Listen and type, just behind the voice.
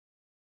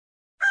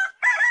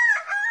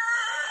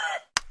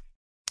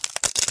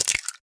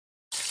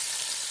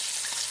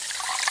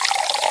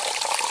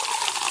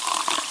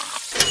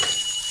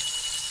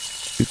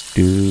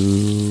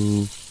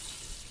do.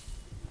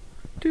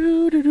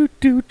 Do do do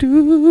do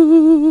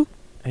do.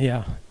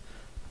 Yeah.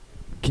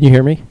 Can you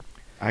hear me?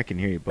 I can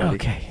hear you, buddy.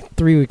 Okay.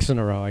 3 weeks in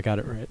a row, I got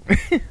it right.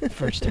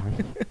 First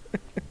time.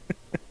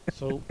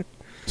 So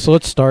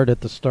let's start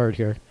at the start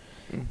here.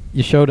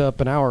 You showed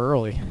up an hour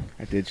early.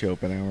 I did show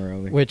up an hour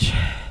early. Which,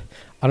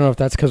 I don't know if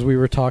that's because we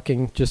were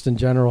talking just in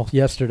general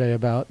yesterday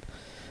about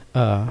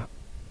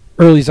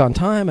early's on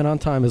time and on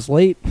time is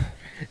late.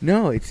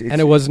 No, it's and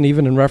it wasn't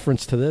even in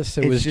reference to this.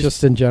 It was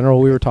just in general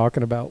we were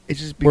talking about. It's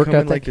just work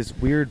becoming ethic. like this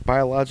weird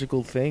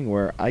biological thing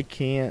where I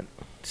can't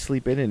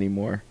sleep in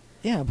anymore.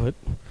 Yeah, but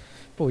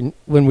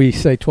when we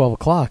say 12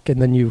 o'clock and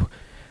then you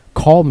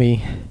call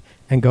me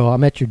and go,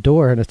 I'm at your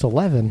door and it's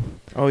 11.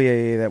 Oh,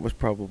 yeah, that was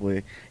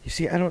probably... You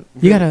see, I don't...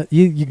 You gotta...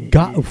 You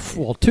got...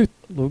 Well,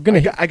 we're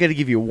gonna... I gotta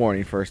give you a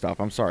warning first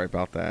off. I'm sorry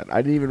about that.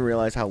 I didn't even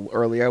realize how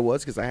early I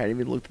was because I hadn't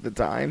even looked at the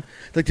time.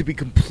 Like, to be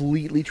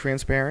completely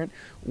transparent,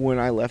 when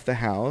I left the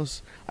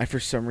house, I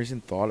for some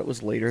reason thought it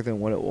was later than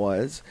what it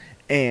was.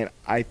 And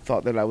I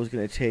thought that I was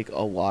going to take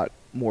a lot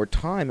more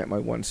time at my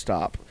one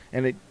stop.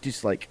 And it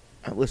just like...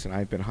 Listen,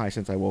 I've been high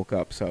since I woke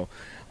up, so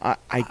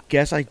I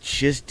guess I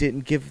just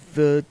didn't give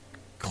the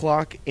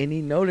clock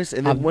any notice.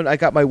 And then when I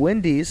got my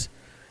Wendy's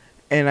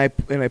and I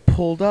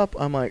pulled up,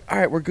 I'm like, all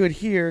right, we're good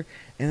here.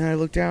 And then I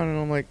look down and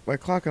I'm like, my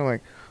clock, and I'm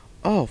like,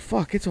 oh,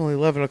 fuck, it's only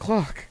 11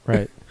 o'clock.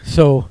 Right.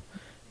 So,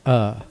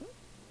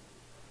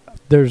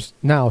 there's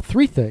now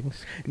 3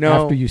 things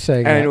after you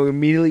saying that. I know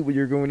immediately what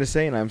you're going to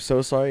say, and I'm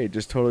so sorry. It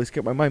just totally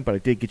skipped my mind, but I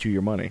did get you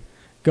your money.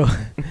 Go.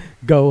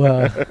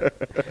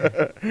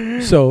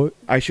 So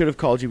I should have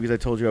called you because I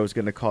told you I was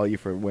going to call you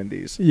for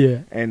Wendy's. Yeah.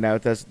 And now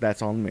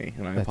that's on me,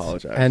 and I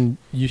apologize. And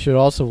you should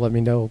also let me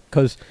know,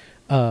 because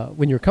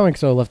when you were coming,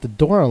 so I left the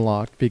door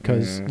unlocked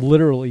because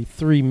literally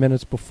 3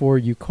 minutes before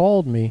you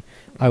called me,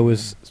 I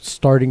was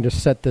starting to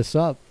set this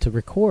up to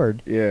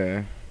record.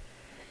 Yeah.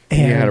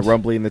 And you had a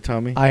rumbly in the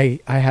tummy?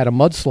 I had a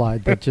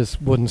mudslide that just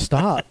wouldn't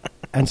stop.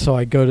 And so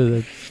I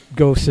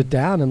go sit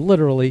down, and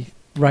literally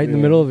right in the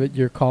middle of it,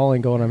 you're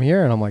calling, going, I'm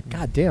here. And I'm like,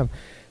 God damn.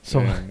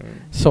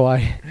 So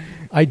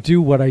I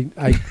do what I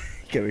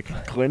gotta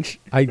clinch.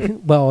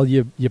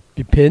 You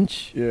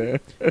pinch. Yeah.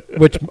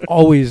 Which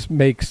always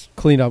makes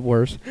cleanup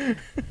worse.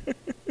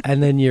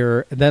 And then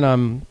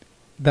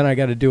I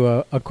got to do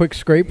a quick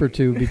scrape or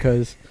two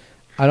because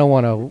I don't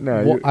want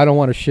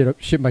to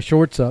shit my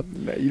shorts up.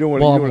 No, you don't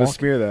want to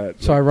smear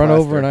that. So I run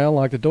over and I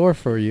unlock the door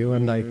for you,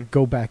 and I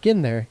go back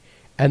in there,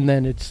 and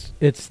then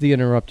it's the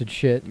interrupted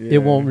shit. Yeah.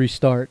 It won't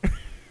restart.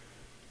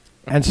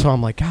 And so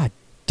I'm like, God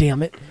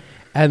damn it.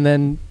 And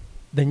then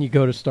you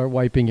go to start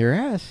wiping your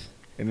ass.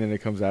 And then it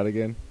comes out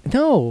again?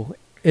 No.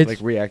 It's like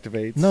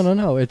reactivates?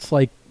 No. It's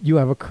like you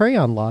have a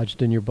crayon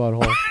lodged in your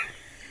butthole.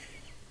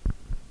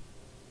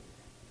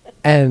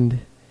 And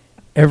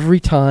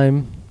every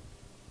time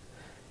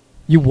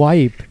you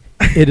wipe,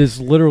 it is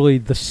literally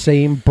the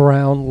same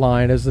brown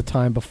line as the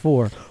time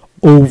before.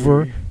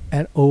 Over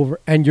and over.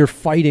 And you're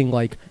fighting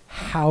like,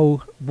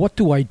 what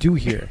do I do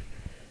here?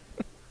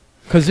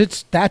 Because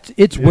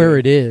it's where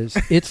it is.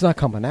 It's not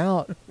coming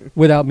out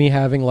without me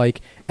having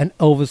like an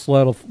Elvis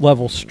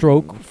level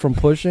stroke from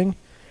pushing.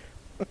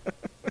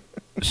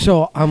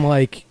 So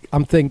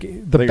I'm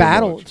thinking the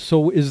battle.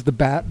 So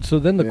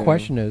then the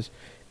question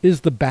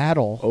is the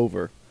battle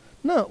over?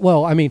 No.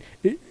 Well, I mean,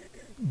 do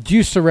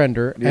you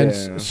surrender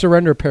and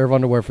surrender a pair of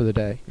underwear for the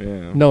day,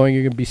 knowing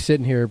you're gonna be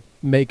sitting here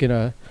making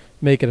a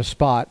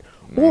spot,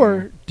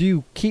 or do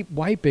you keep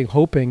wiping,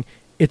 hoping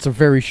it's a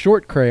very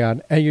short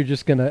crayon, and you're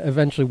just going to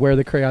eventually wear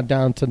the crayon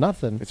down to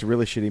nothing? It's a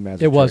really shitty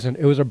magic It trick. wasn't.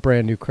 It was a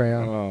brand new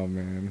crayon. Oh,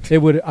 man. I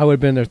would have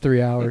been there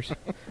 3 hours.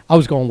 I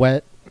was going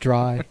wet,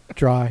 dry,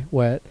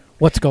 wet.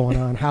 What's going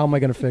on? How am I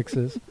going to fix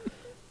this?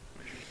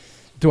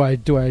 Do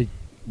I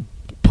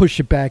push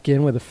it back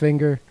in with a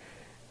finger?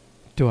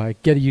 Do I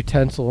get a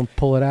utensil and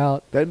pull it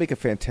out? That'd make a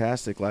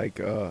fantastic,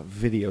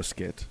 video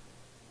skit.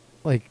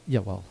 We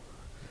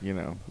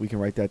can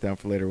write that down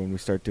for later when we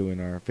start doing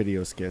our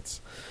video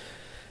skits.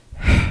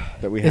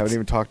 That we haven't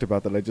even talked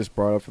about, that I just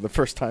brought up for the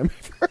first time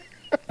ever.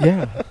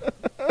 Yeah.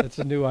 That's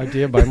a new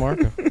idea by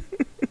Marco.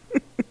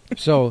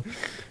 So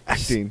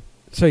acting.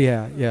 So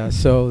yeah.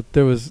 So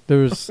there was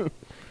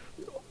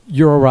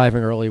your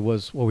arriving early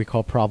was what we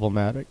call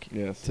problematic.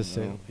 Yes. To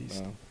say the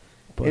least.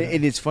 But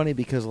and it's funny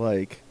because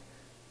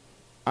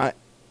I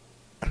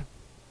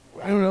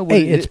don't know.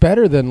 Hey, it's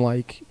better than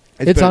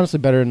It's honestly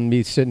better than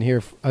me sitting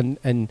here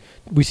and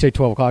we say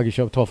 12 o'clock, you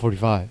show up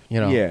 12:45.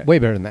 Yeah. Way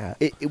better than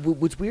that.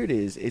 What's weird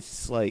is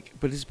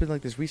but it's been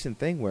like this recent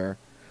thing where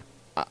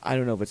I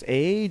don't know if it's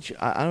age.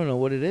 I don't know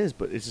what it is,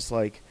 but it's just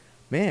like,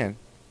 man,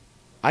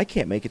 I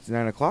can't make it to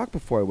 9 o'clock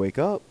before I wake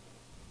up.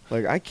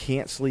 Like, I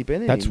can't sleep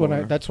in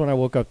anymore. That's when I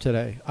woke up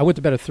today. I went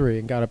to bed at 3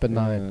 and got up at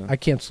 9. I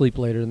can't sleep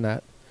later than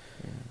that.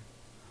 Yeah.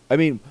 I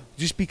mean,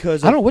 just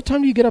because I don't know, what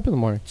time do you get up in the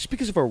morning? Just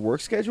because of our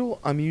work schedule,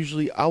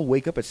 I'll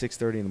wake up at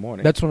 6:30 in the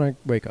morning. That's when I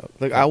wake up.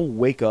 I'll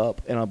wake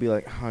up and I'll be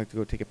like, I have to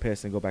go take a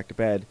piss and go back to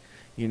bed.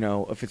 you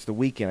know, if it's the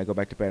weekend, I go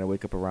back to bed and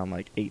wake up around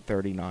like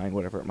 8:30, 9,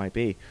 whatever it might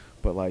be.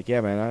 But like,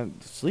 yeah, man,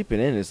 sleeping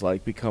in is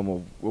like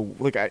become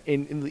like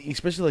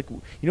especially like,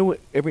 you know what?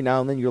 Every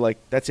now and then you're like,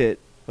 that's it.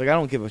 Like, I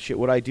don't give a shit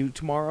what I do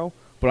tomorrow,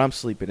 but I'm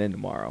sleeping in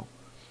tomorrow.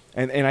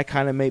 And I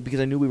kind of made,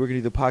 because I knew we were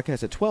going to do the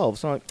podcast at 12,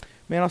 so I'm like,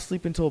 man, I'll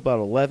sleep until about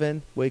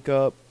 11, wake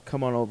up,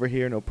 come on over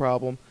here, no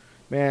problem.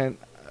 Man,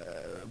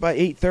 by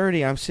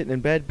 8:30, I'm sitting in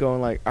bed going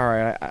like, all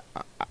right,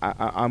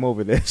 I'm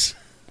over this.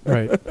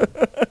 Right.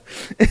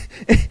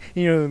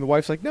 You know, and the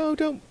wife's like, no,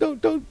 don't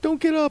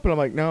get up. And I'm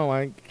like, no,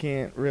 I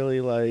can't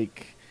really,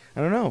 like, I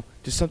don't know,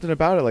 just something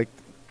about it. Like,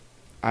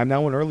 I'm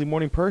now an early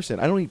morning person.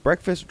 I don't eat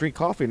breakfast, drink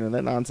coffee, and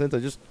that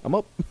nonsense. I'm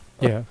up.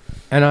 Yeah.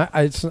 And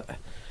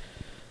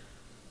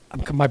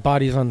my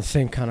body's on the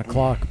same kind of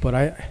clock,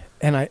 but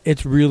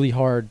it's really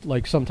hard.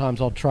 Like, sometimes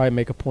I'll try and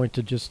make a point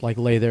to just like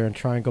lay there and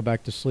try and go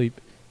back to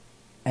sleep,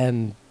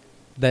 and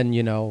then,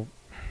 you know,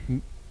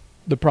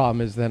 the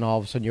problem is then all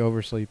of a sudden you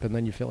oversleep and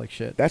then you feel like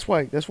shit. That's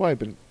why I've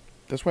been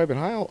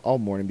high all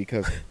morning,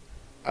 because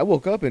I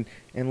woke up and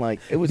like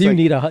it was. Do you like,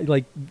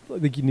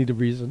 need you need a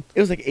reason?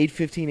 It was like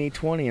 8:15,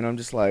 8:20, and I'm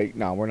just like,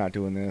 no, we're not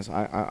doing this.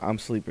 I'm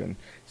sleeping.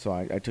 So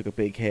I took a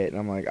big hit, and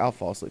I'm like, I'll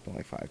fall asleep in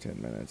like 5-10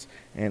 minutes.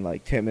 And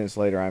like 10 minutes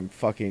later, I'm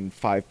fucking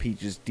 5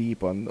 peaches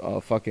deep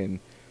on fucking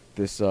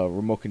this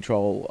remote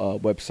control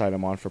website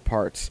I'm on for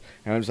parts,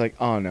 and I'm just like,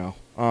 oh no,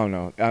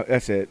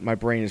 that's it. My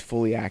brain is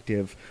fully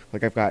active.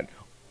 Like, I've got,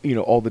 you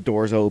know, all the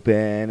doors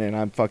open, and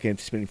I'm fucking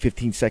spending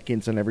 15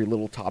 seconds on every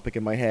little topic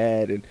in my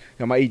head, and you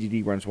know, my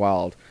ADD runs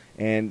wild.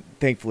 And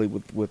thankfully,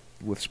 with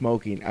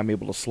smoking, I'm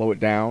able to slow it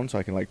down so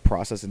I can like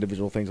process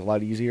individual things a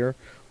lot easier.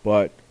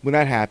 But when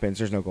that happens,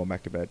 there's no going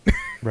back to bed.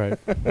 Right.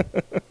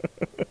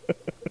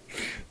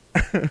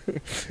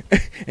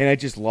 And I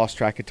just lost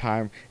track of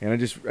time, and I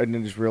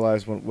then just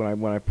realized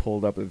when I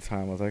pulled up at the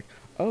time, I was like,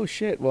 oh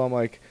shit. Well, I'm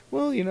like,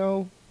 well, you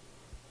know,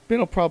 Ben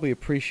will probably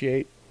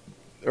appreciate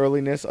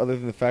earliness, other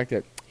than the fact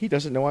that he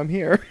doesn't know I'm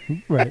here.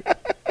 Right.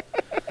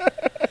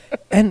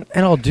 And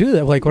I'll do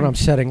that, like when I'm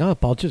setting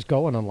up, I'll just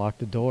go and unlock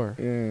the door.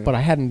 Yeah. But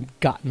I hadn't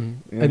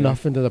gotten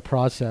enough into the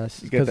process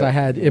because I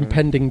had yeah.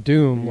 impending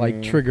doom, like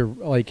Yeah. trigger,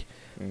 like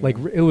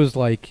it was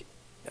like,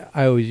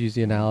 I always use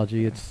the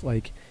analogy. It's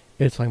like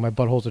my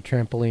butthole's a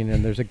trampoline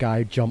and there's a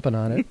guy jumping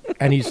on it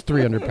and he's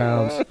 300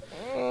 pounds.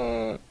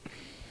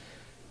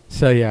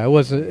 So yeah,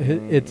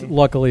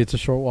 luckily it's a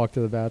short walk to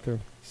the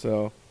bathroom.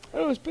 So I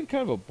don't know, it's been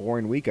kind of a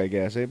boring week, I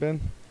guess.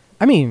 Ben?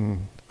 I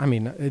mean,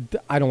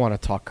 I don't want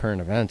to talk current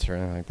events or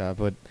anything like that,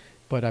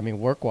 but I mean,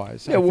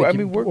 work-wise. Yeah,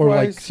 work-wise. Or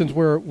like since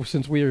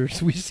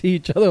we see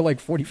each other like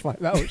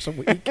 45 hours a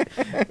week,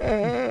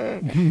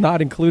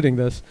 not including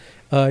this.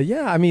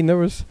 Yeah, I mean, there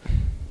was.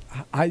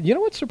 You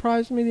know what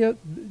surprised me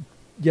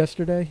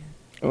yesterday?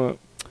 You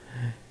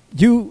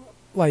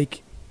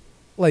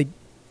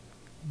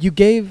you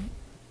gave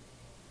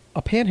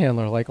a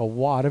panhandler like a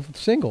wad of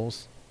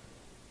singles,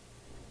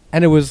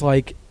 and it was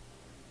like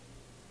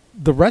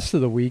the rest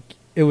of the week.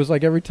 It was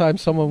like every time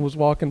someone was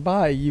walking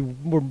by, you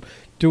were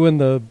doing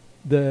the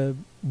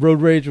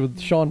road rage with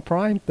Sean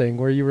Prime thing,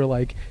 where you were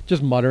like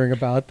just muttering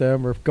about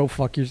them or go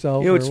fuck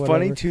yourself. You know, or it's whatever.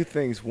 funny. Two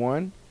things.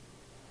 One,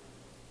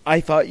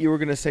 I thought you were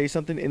going to say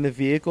something in the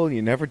vehicle, and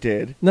you never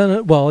did.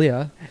 No. Well,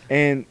 yeah.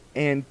 And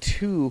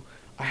two,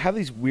 I have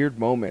these weird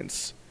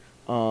moments.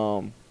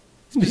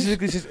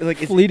 Specifically, just like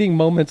fleeting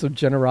moments of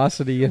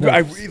generosity in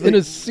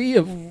a sea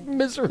of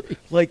misery.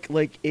 Like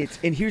it's,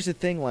 and here's the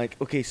thing. Like,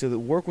 okay, so the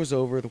work was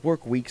over, the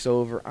work week's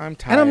over. I'm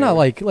tired, and I'm not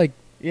like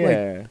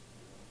yeah.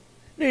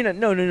 No.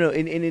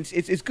 And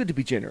it's good to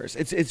be generous.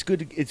 It's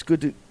good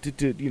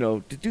to you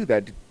know, to do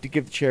that, to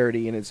give to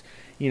charity, and it's,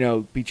 you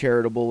know, be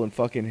charitable and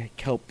fucking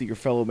help your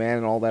fellow man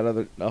and all that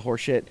other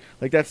horse shit.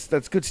 Like, that's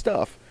good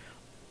stuff.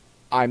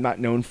 I'm not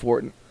known for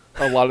it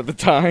a lot of the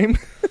time.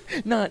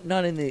 not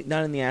in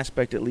the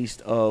aspect, at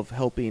least, of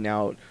helping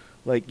out,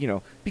 like, you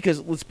know, because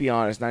let's be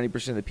honest,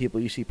 90% of the people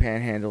you see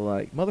panhandle,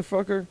 like,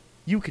 motherfucker,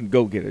 you can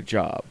go get a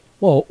job.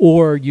 Well,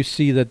 or you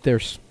see that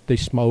they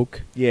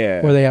smoke, yeah,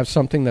 or they have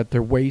something that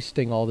they're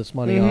wasting all this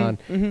money on.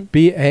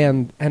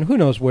 Mm-hmm. And who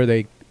knows where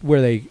they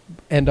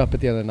end up at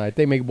the end of the night.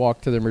 They may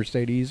walk to their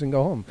Mercedes and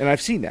go home. And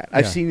I've seen that. Yeah.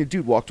 I've seen a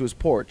dude walk to his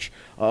Porsche,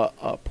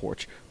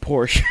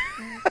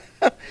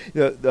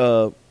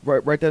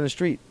 right down the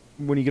street.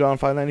 When you get on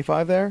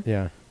 595 there,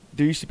 yeah,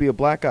 there used to be a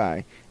black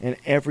guy, and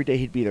every day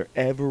he'd be there.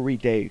 Every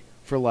day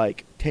for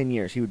like 10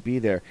 years, he would be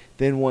there.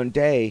 Then one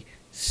day,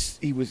 this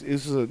was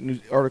a news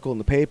article in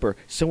the paper.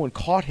 Someone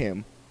caught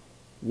him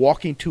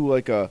walking to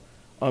like a,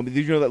 did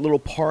you know that little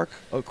park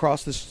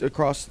across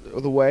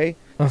the way?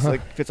 It's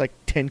like fits like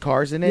 10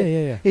 cars in it.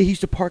 Yeah. He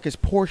used to park his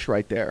Porsche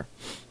right there.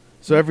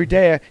 So every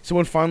day,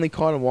 someone finally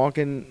caught him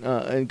walking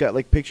and got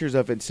like pictures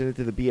of it and sent it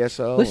to the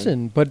BSO.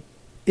 Listen, but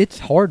it's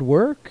hard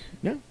work.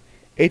 Yeah.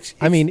 It's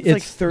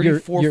like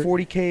 34,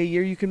 40K a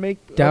year you can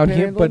make down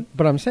here. But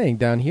I'm saying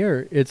down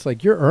here, it's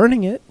like you're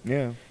earning it.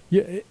 Yeah.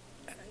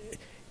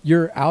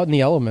 you're out in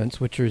the elements,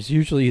 which is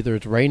usually either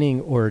it's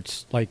raining or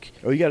it's like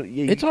Oh, you got.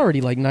 Yeah, it's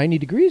already like 90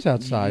 degrees You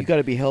outside. got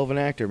to be hell of an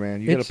actor,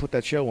 man. You got It's- to put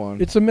that show on.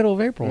 It's the middle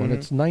of April and Mhm.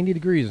 it's 90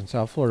 degrees in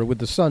South Florida with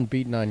the sun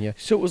beating on you.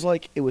 So it was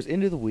like it was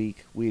end of the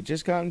week. We had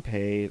just gotten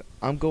paid.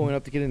 I'm going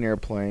up to get an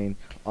airplane.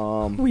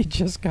 We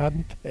just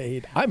gotten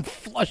paid. I'm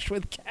flush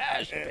with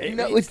cash, baby.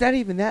 No, it's not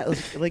even that.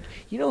 Like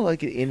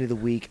like at the end of the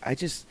week,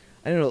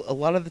 I don't know. A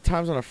lot of the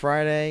times on a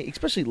Friday,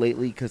 especially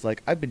lately, because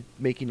like I've been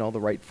making all the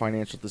right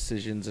financial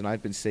decisions and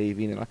I've been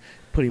saving and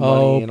putting money.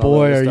 Oh and all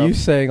boy, that are stuff. you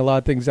saying a lot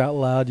of things out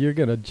loud? You're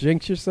gonna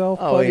jinx yourself,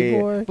 Oh buddy yeah,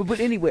 yeah. boy. But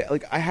anyway,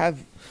 like I have,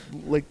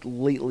 like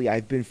lately,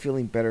 I've been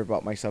feeling better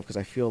about myself because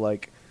I feel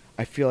like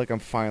I'm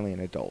finally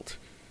an adult.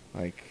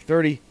 Like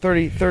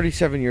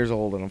 37 years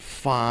old, and I'm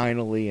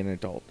finally an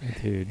adult.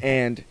 Dude.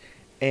 And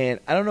I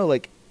don't know,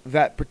 like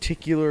that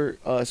particular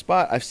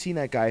spot, I've seen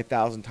that guy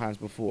 1,000 times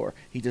before.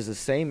 He does the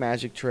same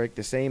magic trick,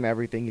 the same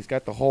everything. He's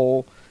got the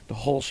whole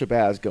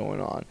shabazz going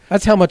on.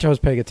 That's how much I was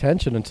paying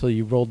attention until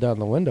you rolled down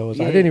the windows.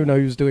 I Yeah. didn't even know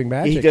he was doing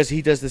magic. He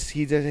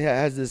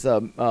has this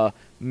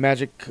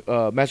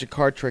magic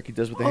card trick he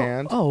does with the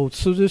hand. Oh,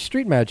 so there's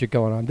street magic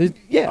going on.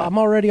 Yeah. I'm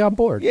already on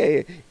board.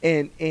 Yeah,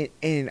 yeah.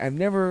 And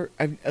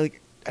I've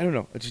like I don't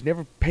know, I just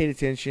never paid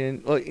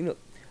attention. Like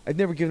I've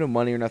never given him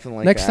money or nothing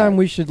like Next that. time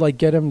we should like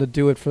get him to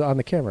do it on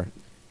the camera.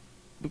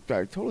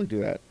 I'd totally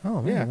do that.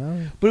 Oh Yeah.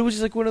 man. But it was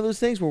just like one of those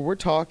things where we're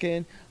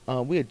talking.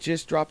 We had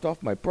just dropped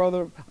off my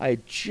brother. I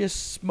had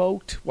just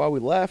smoked while we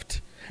left.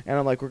 And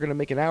I'm like, we're going to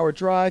make an hour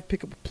drive,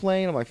 pick up a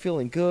plane. I'm like,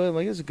 feeling good. I'm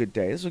like, this is a good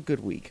day. This is a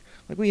good week.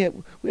 Like, we had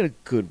a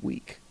good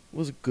week. It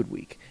was a good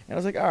week. And I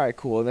was like, all right,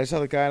 cool. And I saw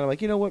the guy, and I'm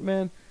like, you know what,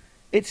 man?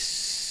 It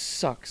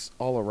sucks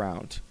all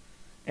around.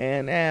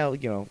 And,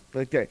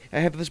 like that. I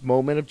have this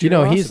moment of You know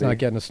generosity. he's not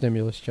getting a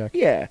stimulus check.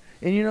 Yeah,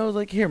 and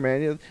like here,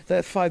 man,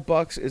 that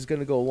 $5 is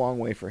gonna go a long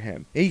way for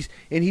him. He's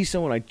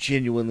someone I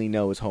genuinely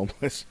know is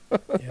homeless,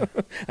 Yeah.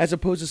 as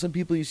opposed to some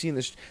people you see in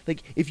this.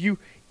 Like if you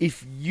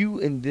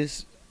in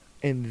this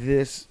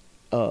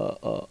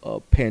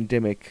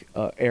pandemic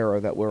era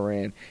that we're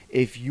in,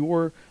 if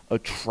you're a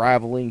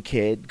traveling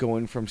kid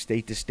going from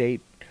state to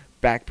state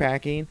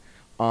backpacking,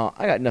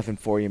 I got nothing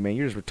for you, man.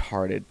 You're just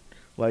retarded.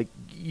 Like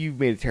you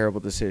made a terrible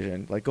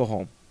decision. Like go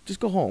home. Just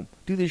go home.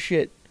 Do this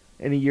shit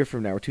in a year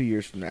from now or 2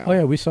 years from now. Oh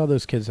yeah, we saw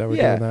those kids that were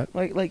doing that.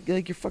 Like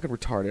you're fucking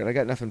retarded. I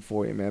got nothing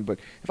for you, man. But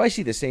if I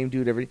see the same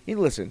dude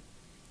listen,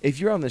 if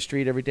you're on the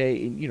street every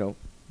day and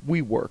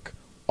we work,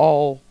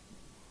 all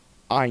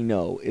I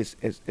know is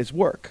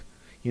work.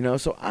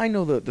 So I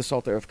know the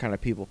salt earth kind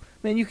of people.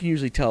 Man, you can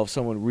usually tell if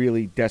someone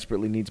really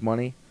desperately needs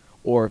money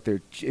or if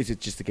is it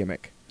just a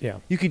gimmick. Yeah.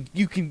 You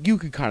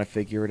can kind of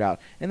figure it out.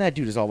 And that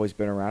dude has always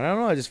been around. I don't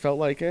know, I just felt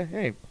like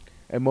hey,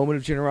 a moment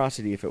of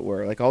generosity, if it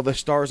were. Like all the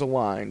stars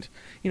aligned.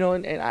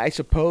 And I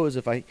suppose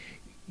if I,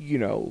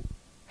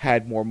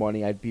 had more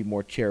money, I'd be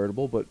more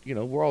charitable. But,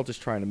 we're all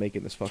just trying to make it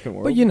in this fucking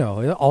world.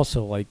 But,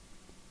 also, like,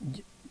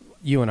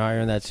 you and I are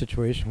in that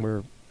situation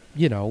where,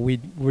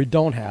 we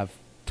don't have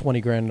 20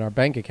 grand in our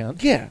bank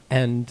account. Yeah.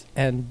 And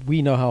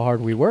we know how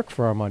hard we work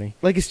for our money.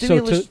 Like a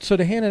stimulus. So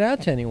to hand it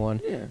out to anyone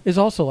Yeah. is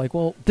also like,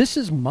 well, this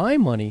is my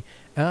money,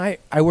 and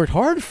I worked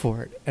hard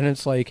for it. And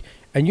it's like,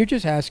 and you're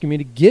just asking me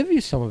to give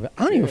you some of it.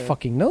 I don't even Yeah.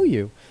 fucking know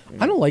you. Yeah.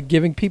 I don't like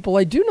giving people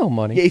I do know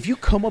money. Yeah, if you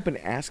come up and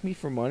ask me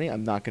for money,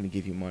 I'm not going to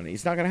give you money.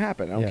 It's not going to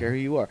happen. I don't Yeah. care who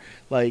you are.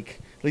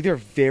 Like there are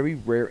very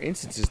rare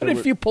instances. But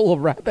if you pull a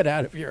rabbit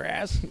out of your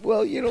ass,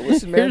 well,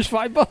 listen, man. here's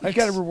 $5. You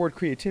got to reward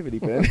creativity,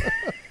 man.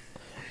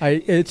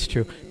 It's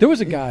true. There was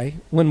a guy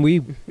when we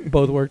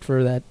both worked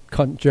for that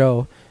cunt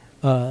Joe,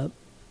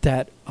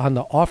 that on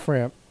the off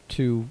ramp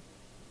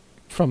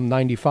from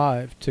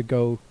 95 to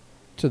go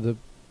to the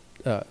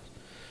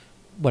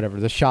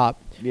the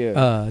shop.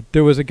 Yeah.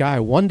 There was a guy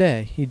one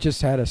day. He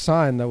just had a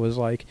sign that was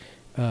like,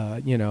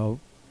 $1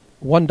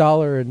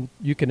 and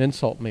you can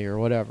insult me or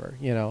whatever,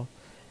 And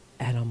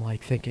I'm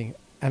like thinking,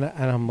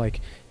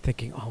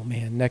 oh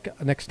man,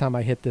 next time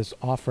I hit this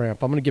off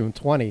ramp, I'm gonna give him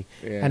 20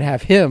 Yeah. and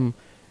have him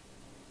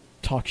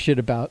talk shit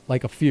about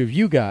like a few of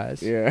you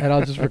guys, Yeah. and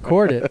I'll just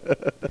record it.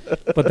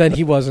 But then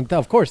he wasn't.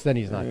 Of course, then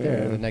he's not there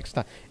Yeah. the next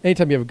time.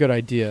 Anytime you have a good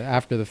idea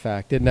after the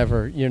fact, you're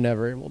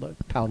never able to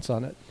pounce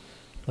on it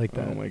like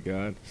that. Oh my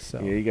god. So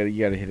Yeah, you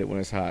got to hit it when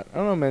it's hot. I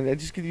don't know, man. I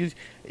just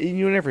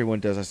and everyone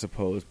does, I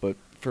suppose. But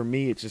for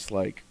me, it's just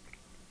like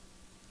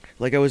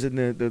I was in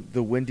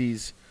the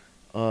Wendy's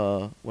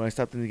when I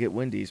stopped in to get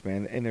Wendy's,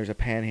 man, and there's a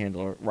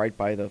panhandler right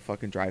by the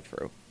fucking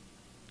drive-through.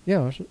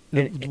 yeah,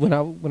 And- when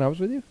I was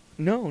with you.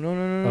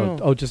 No.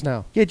 Oh, just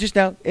now. Yeah, just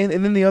now, and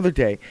then the other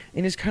day,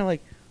 and it's kind of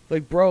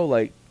like, bro,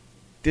 like,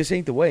 this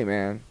ain't the way,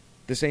 man.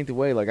 This ain't the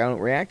way. Like, I don't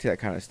react to that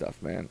kind of stuff,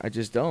 man. I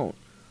just don't.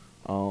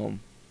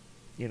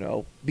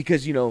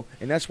 Because and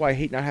that's why I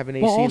hate not having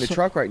AC Well, in the also-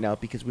 truck right now.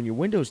 Because when your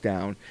window's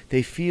down,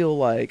 they feel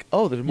like,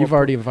 oh, there's more. You've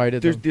already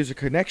invited them. There's a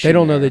connection. They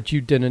don't know there. that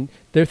you didn't.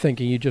 They're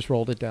thinking you just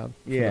rolled it down.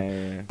 for Yeah,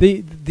 them. yeah,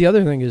 yeah. The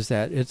other thing is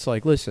that it's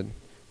like, listen,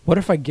 What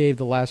if I gave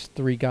the last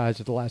 3 guys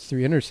at the last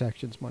 3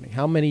 intersections money?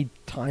 How many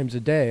times a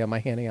day am I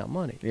handing out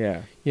money?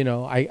 Yeah. You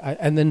know, I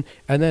and then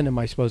am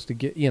I supposed to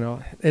get? You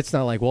know, it's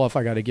not like, well, if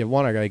I got to give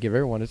one, I got to give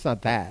everyone. It's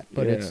not that,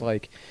 but Yeah. it's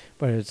like,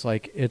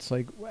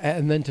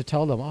 and then to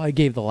tell them, oh, I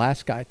gave the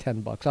last guy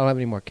 $10. I don't have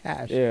any more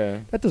cash. Yeah.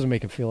 That doesn't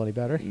make him feel any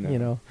better. No. You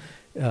know,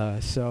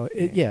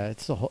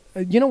 it's the whole.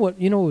 You know what?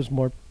 You know what was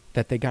more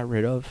that they got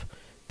rid of.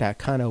 That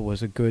kind of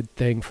was a good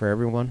thing for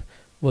everyone.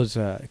 Was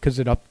because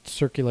it upped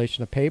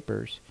circulation of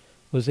papers.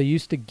 Was they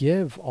used to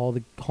give all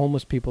the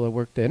homeless people that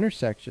worked the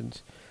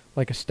intersections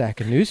like a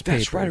stack of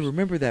newspapers. That's right. I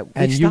remember that.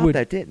 They And you stopped would-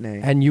 that, didn't they?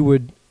 And you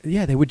would,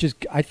 they would just.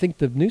 I think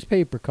the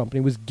newspaper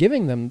company was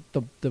giving them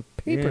the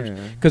papers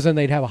Yeah. because then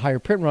they'd have a higher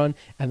print run,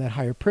 and that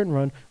higher print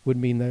run would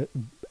mean that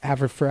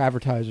for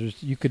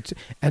advertisers you could.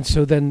 And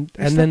so then,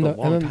 They and then stopped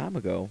the a long and then, time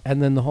ago.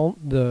 and then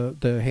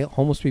the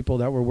homeless people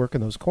that were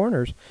working those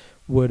corners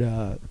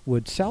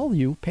would sell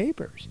you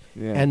papers.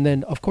 Yeah. And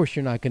then, of course,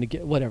 you're not going to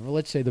get whatever.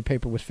 Let's say the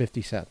paper was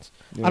 50 cents.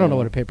 I don't know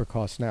what a paper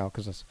costs now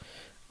because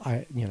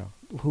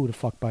who the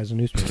fuck buys a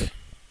newspaper?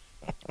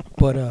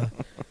 but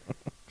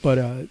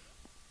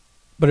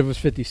if it was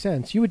 50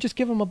 cents, you would just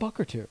give them $1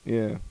 or $2.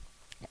 Yeah.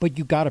 But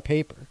you got a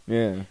paper,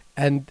 Yeah.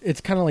 and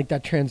it's kind of like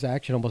that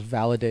transaction almost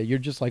validated. You're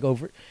just like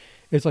over.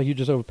 It's like you're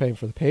just overpaying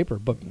for the paper.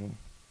 But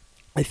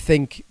I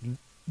think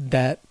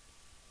that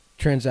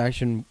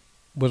transaction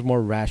was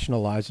more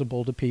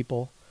rationalizable to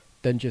people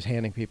than just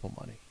handing people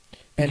money.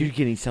 And you're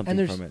getting something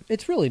and from it.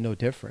 it's really no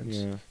difference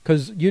Yeah.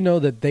 because you know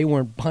that they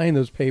weren't buying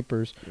those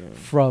papers Yeah.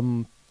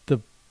 from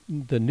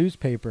the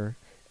newspaper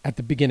at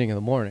the beginning of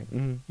the morning,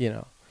 Mhm. you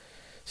know,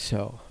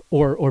 so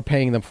or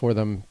paying them for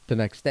them the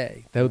next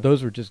day.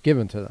 Those were just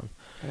given to them.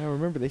 I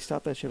remember they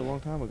stopped that shit a long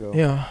time ago.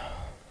 Yeah,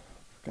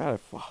 God,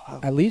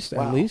 at least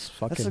wow. fucking.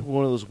 That's like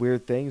one of those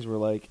weird things where,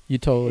 like, you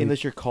totally.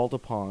 unless you're called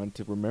upon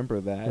to remember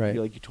that, Right.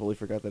 you totally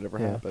forgot that ever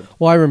Yeah. happened.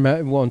 Well, I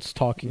remember once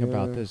talking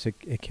about Yeah. this.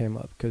 It came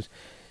up because,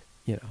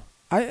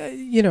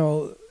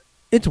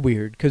 it's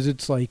weird because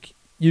it's like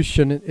it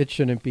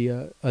shouldn't be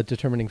a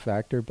determining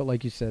factor. But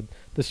like you said,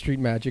 the street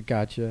magic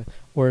gotcha.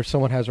 Or if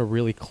someone has a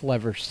really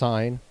clever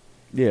sign,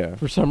 Yeah.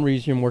 for some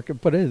reason you're working.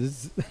 But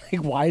it's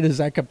like, why does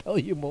that compel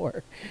you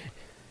more?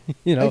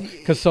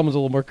 Because someone's a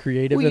little more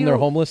creative Well, in you their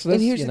know, homelessness.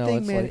 And here's the thing,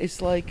 it's man. like-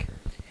 It's like,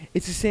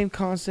 it's the same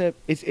concept.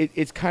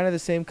 It's kind of the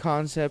same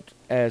concept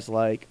as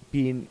like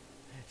being.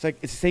 It's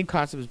the same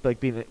concept as like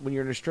being when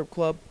you're in a strip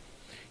club.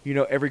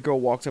 Every girl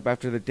walks up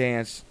after the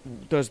dance,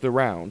 does the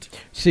round.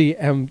 See,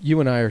 you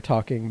and I are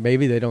talking.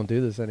 Maybe they don't do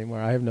this anymore.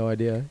 I have no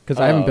idea because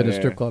I haven't been to a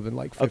strip club in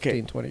like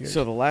 15, 20 years.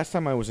 So the last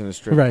time I was in a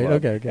strip Right,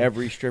 club, okay.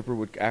 every stripper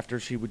would, after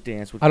she would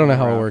dance, would I don't come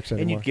know how it around, works and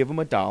anymore. you'd give them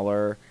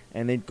 $1,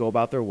 and they'd go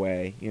about their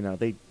way.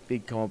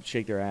 They'd come up,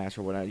 shake their ass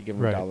or whatnot. You give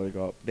them Right.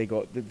 $1, they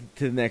go up to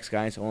the next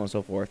guy, and so on and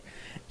so forth.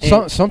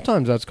 And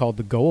Sometimes that's called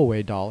the go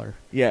away dollar.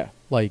 yeah,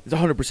 Like it's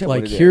 100%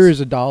 like what it is. here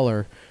is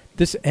 $1.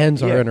 This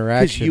ends our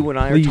interaction. you and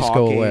I Please are talking.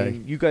 go away.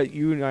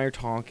 You and I are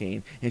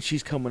talking, and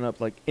she's coming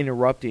up like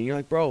interrupting. You're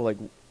like, bro, like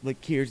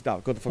here's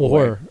 $1. Go the fuck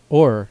away.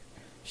 Or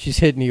she's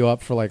hitting you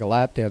up for like a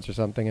lap dance or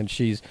something, and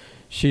she's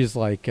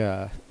like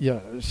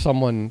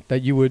someone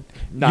that you would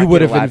Not you would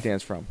get a have lap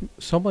dance from.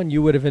 someone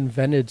you would have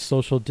invented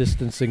social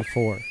distancing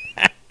for.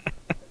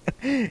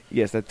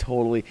 Yes, that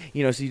totally. So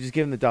you just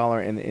give them the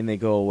 $1 and they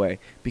go away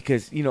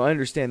because I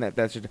understand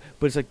that's.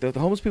 But it's like the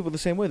homeless people are the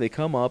same way. They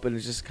come up and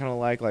it's just kind of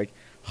like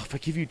oh, if I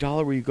give you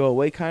 $1, will you go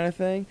away kind of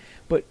thing.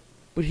 But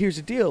here's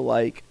the deal.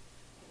 Like,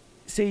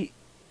 say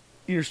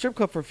you're a strip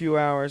club for a few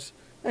hours,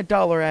 that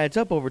 $1 adds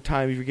up over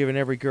time if you're giving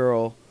every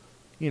girl.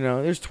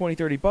 There's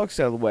 $20-$30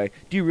 out of the way.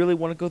 Do you really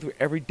want to go through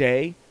every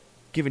day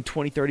giving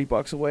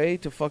 $20-$30 away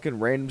to fucking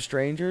random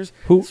strangers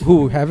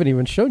who haven't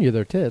even shown you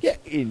their tits. Yeah,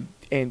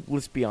 and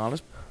let's be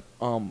honest.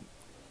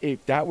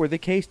 If that were the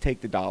case,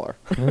 take the $1.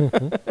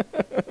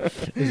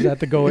 Is that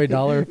the go away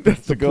dollar?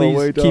 That's the go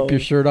away Keep your dollar.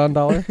 shirt on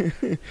dollar.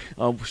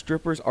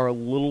 Strippers are a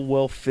little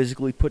well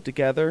physically put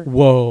together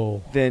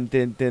Whoa. than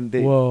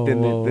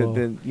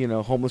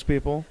homeless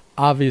people.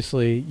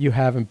 Obviously, you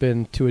haven't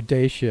been to a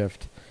day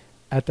shift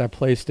at that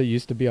place that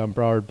used to be on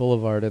Broward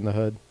Boulevard in the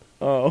hood.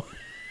 Oh,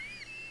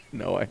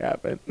 no, I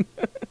haven't.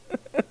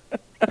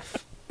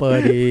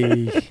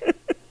 Buddy.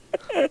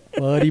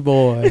 Buddy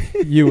boy.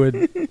 You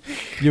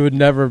would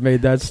never have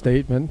made that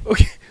statement.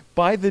 Okay,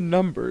 by the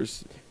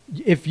numbers.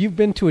 If you've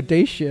been to a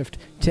day shift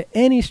to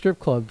any strip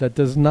club that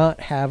does not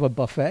have a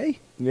buffet,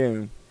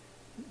 Yeah,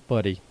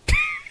 buddy.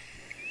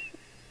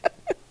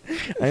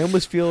 I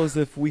almost feel as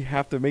if we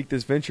have to make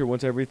this venture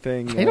once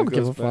everything. I don't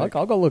give goes a fuck. back.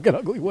 I'll go look at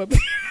ugly women.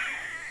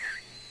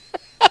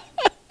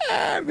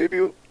 Maybe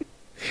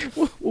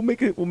we'll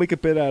make a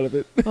bit out of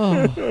it.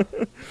 Oh.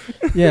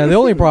 Yeah, the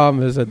only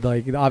problem is that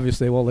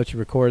obviously they won't let you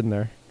record in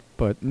there.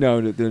 But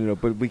No.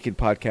 But we can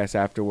podcast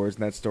afterwards,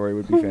 and that story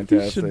would be we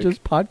fantastic. should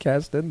just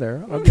podcast in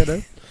there. I'll get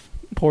a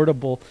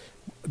portable.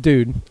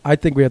 Dude, I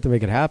think we have to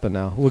make it happen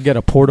now. We'll get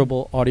a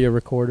portable audio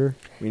recorder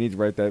We need to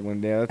write that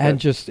one down. and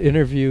just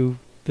interview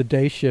the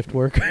day shift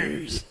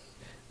workers.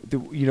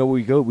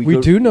 We go. We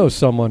do know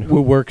someone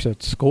who works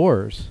at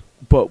Scores.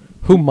 But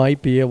who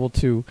might be able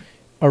to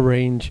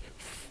arrange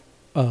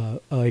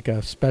like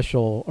a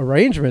special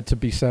arrangement to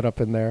be set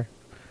up in there.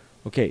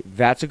 okay,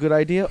 that's a good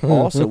idea.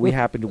 Also, we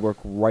happen to work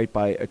right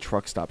by a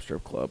truck stop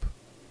strip club.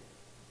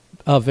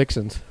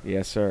 Vixens.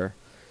 Yes, sir.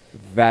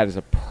 That is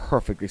a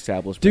perfect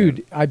establishment.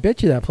 Dude, I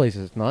bet you that place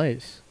is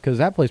nice. Because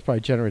that place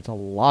probably generates a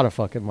lot of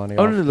fucking money.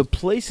 Oh, off- no, the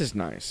place is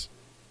nice.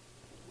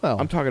 Well,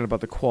 I'm talking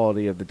about the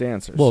quality of the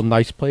dancers. well,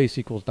 nice place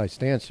equals nice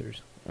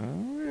dancers. all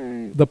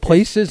right. The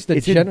places that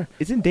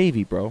It's in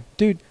Davie, bro.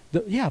 Dude,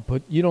 yeah,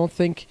 but you don't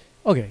think...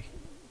 Okay,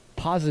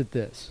 posit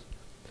this.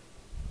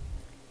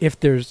 If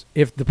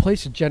the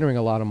place is generating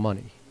a lot of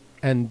money,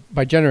 and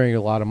by generating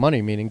a lot of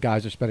money, meaning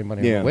guys are spending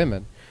money Yeah. on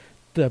women,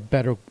 the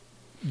better...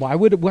 Why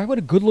would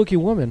a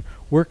good-looking woman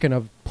work in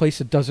a place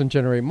that doesn't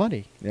generate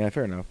money? Yeah,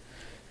 fair enough.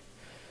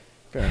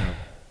 Fair enough.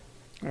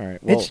 All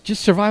right. Well, It's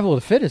just survival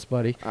of the fittest,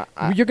 buddy.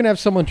 You're gonna have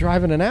someone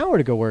driving an hour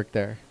to go work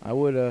there. I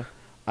would.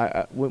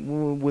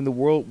 When the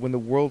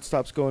world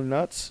stops going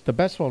nuts. The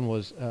best one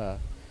was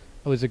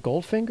it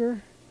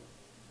Goldfinger?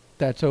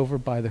 That's over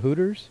by the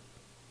Hooters.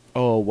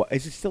 Oh, what,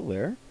 is it still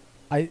there?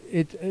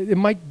 It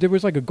might. There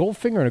was like a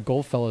Goldfinger and a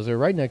Goldfellas. They're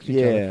right next to each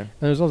other. Yeah. And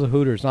there's also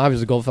Hooters. And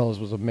obviously, Goldfellas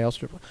was a male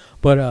strip.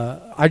 But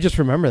I just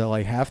remember that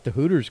like half the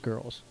Hooters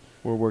girls,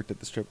 Or worked at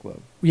the strip club.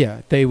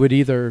 yeah, they would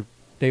either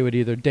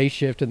day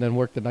shift and then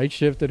work the night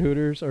shift at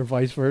Hooters, or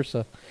vice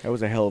versa. That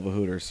was a hell of a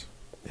Hooters.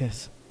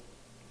 Yes,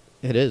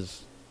 it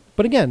is.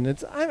 But again,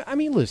 it's. I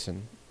mean,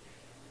 listen.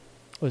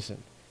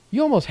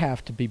 You almost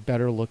have to be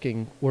better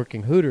looking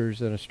working Hooters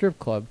than a strip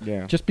club,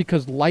 Yeah. just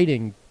because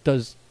lighting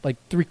does like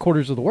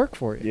 3/4 of the work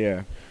for you.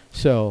 Yeah.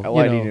 So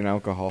Lighting and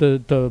alcohol.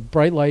 the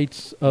bright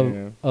lights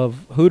Yeah.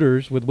 of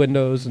Hooters with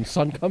windows and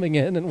sun coming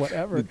in and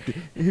whatever,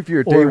 If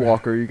you're a Or- day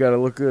walker, you got to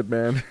look good,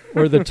 man.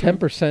 or the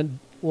 10%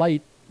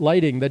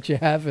 lighting that you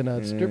have in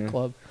a strip Yeah.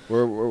 club.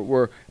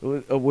 We're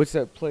what's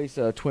that place?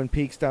 Twin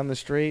Peaks down the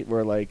street,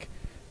 where like,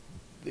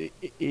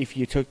 if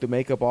you took the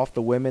makeup off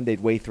the women,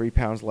 they'd weigh 3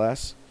 pounds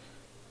less.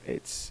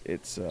 It's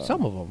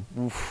Some of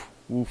them.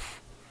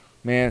 oof,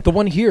 man. The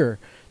one here,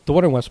 the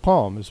one in West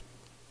Palm is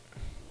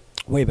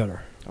way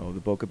better. Oh, the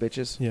Boca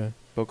bitches, Yeah.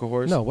 Boca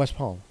whores. No, West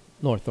Palm.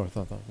 North.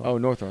 Oh,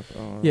 North.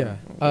 Oh, Yeah.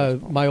 oh,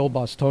 West Palm. My old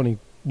boss, Tony,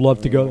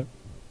 loved to go Oh. there.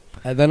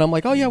 And then I'm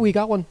like, oh, yeah, we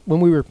got one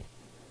when we were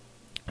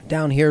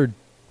down here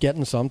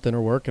getting something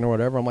or working or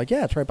whatever. I'm like,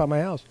 yeah, it's right by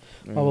my house.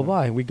 Blah, blah,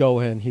 blah. And we go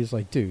in. He's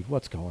like, dude,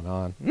 what's going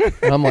on?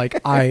 And I'm like,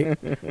 I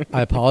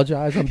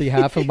apologize on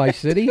behalf of my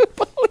city.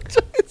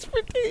 Apologize for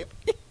Dave.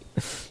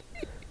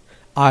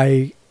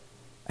 I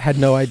had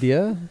no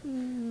idea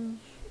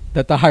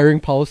that the hiring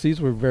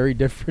policies were very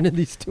different in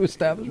these two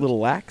establishments. Little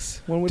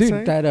lax, one would say.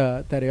 Dude,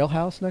 that ale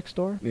house next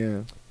door,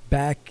 Yeah.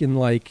 back in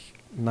like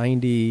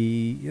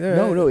 90...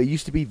 No, it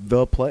used to be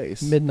the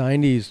place.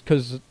 mid-90s,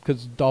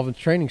 because Dolphins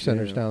Training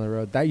Center's Yeah. down the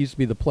road. That used to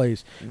be the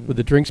place Mhm. with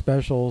the drink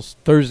specials.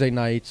 Thursday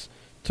nights,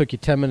 took you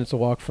 10 minutes to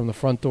walk from the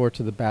front door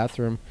to the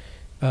bathroom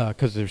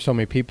because there's so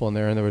many people in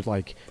there. And there was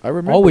like I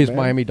remember, always man.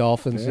 Miami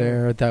Dolphins Yeah.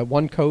 there. That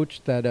one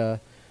coach, that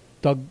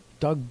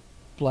Doug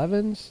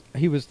Blevins,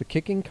 he was the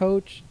kicking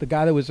coach, the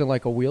guy that was in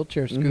like a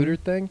wheelchair scooter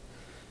thing.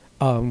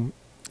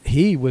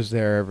 He was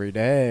there every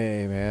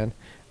day, man.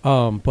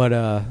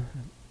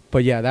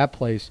 But yeah, that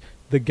place,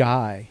 the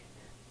guy,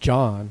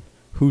 John,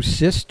 whose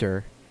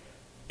sister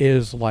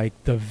is like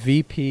the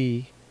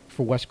VP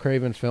for Wes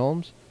Craven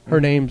Films. Her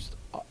Mhm. name's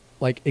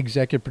like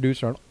executive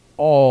producer on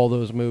all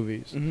those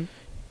movies. Mhm.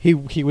 He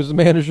was the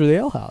manager of the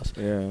Ale House,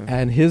 Yeah.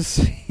 and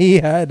he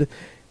had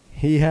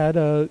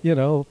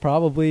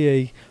probably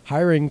a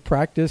hiring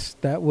practice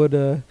that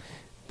would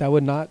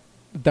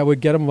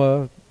get him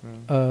a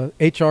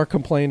HR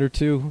complaint or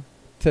two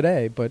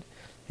today, but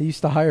he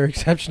used to hire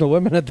exceptional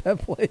women at that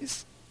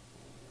place.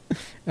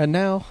 And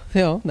now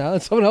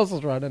that someone else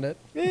is running it.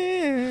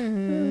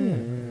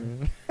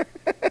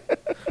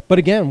 But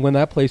again, when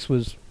that place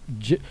was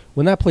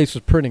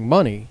printing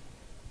money,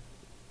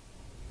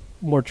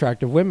 more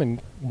attractive women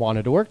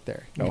wanted to work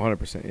there. Oh,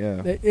 100%,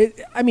 yeah.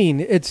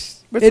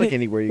 It's But it's like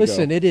anywhere you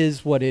listen, go. it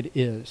is what it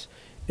is.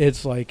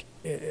 It's like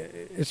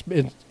it's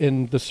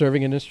in the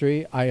serving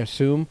industry. I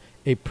assume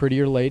a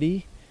prettier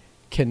lady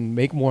can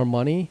make more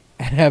money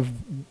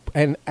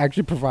and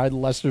actually provide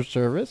lesser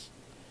service.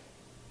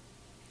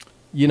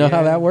 You know how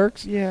Yeah. that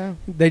works? Yeah.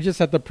 They just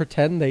have to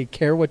pretend they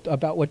care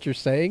about what you're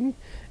saying,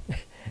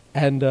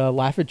 and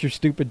laugh at your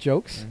stupid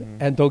jokes, Mhm.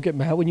 and don't get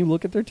mad when you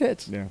look at their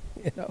tits. Yeah.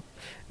 You know,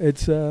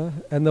 it's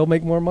and they'll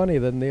make more money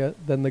than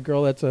the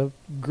girl that's a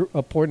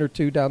point or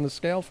two down the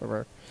scale from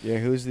her. Yeah,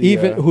 who's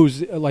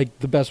Who's like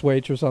the best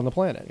waitress on the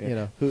planet. yeah. You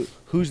know,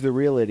 who's the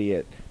real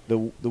idiot? The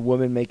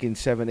woman making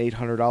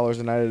 $700-800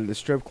 a night at the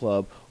strip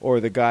club, or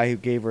the guy who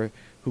gave her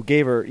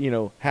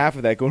half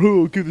of that, going,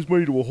 "Oh, give this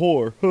money to a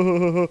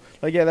whore."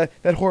 Like, yeah,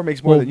 that whore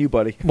makes more Well- than you,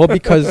 buddy. well,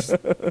 because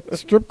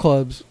strip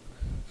clubs,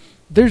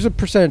 there's a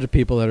percentage of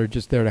people that are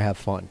just there to have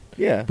fun,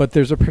 Yeah. but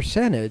there's a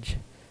percentage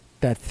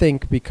that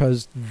think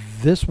because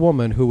this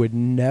woman who would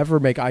never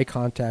make eye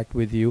contact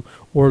with you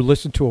or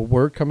listen to a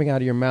word coming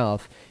out of your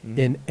mouth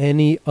in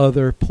any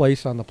other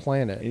place on the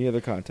planet Any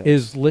other context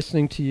is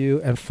listening to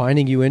you and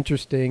finding you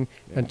interesting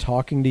and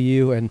talking to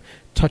you and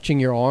touching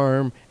your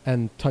arm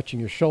and touching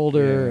your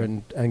shoulder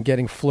and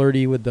getting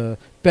flirty with the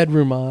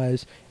bedroom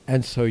eyes.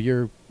 And so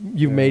you've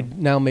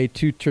made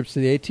 2 trips to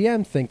the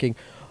ATM thinking,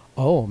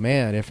 oh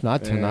man, if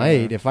not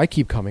tonight, if I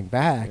keep coming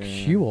back,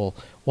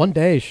 one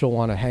day she'll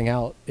want to hang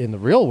out in the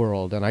real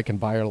world and I can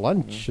buy her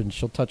lunch and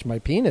she'll touch my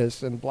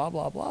penis and blah,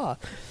 blah, blah.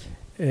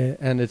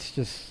 And it's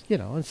just,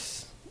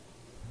 it's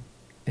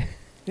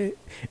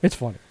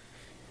funny.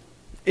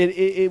 It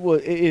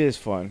is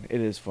fun.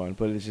 It is fun,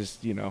 but it's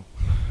just, I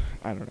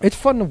don't know. It's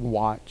fun to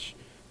watch.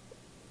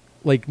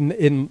 Like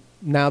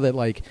now that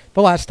like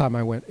the last time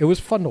I went, it was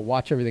fun to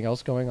watch everything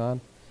else going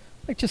on.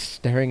 Like just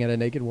staring at a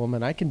naked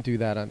woman, I can do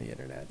that on the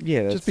internet.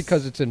 Yeah, just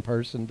because it's in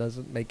person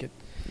doesn't make it.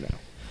 No.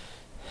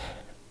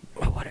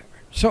 Well, whatever.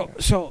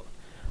 So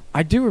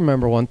I do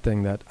remember one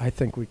thing that I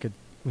think we could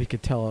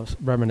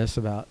reminisce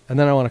about, and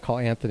then I want to call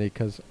Anthony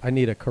because I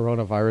need a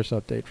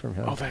coronavirus update from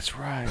him. Oh, that's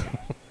right.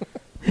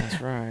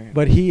 That's right.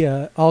 But he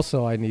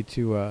also I need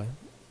to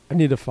he's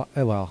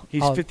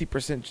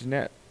 50%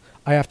 Jeanette.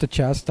 I have to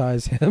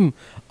chastise him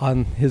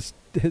on his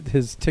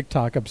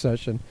TikTok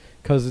obsession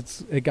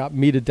because it got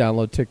me to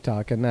download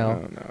TikTok, and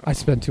now I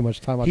spend too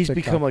much time on TikTok.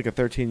 He's become like a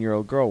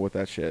 13-year-old girl with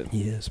that shit.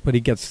 He is, but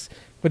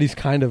he's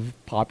kind of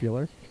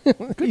popular.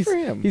 Good for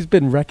him. He's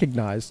been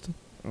recognized.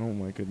 Oh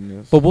my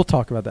goodness. But we'll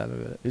talk about that in a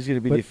minute. He's going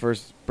to be the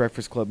first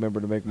Breakfast Club member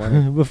to make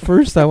money. But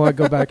first, I want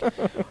to go back.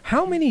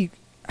 How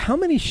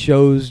many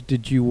shows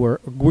did you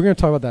work? We're going to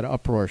talk about that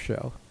Uproar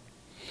show.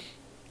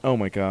 Oh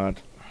my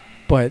God.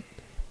 But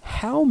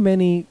how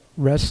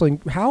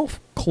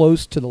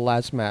close to the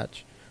last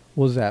match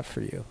was that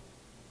for you?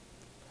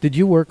 Did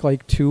you work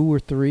like 2 or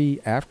 3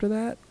 after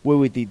that?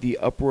 Wait, the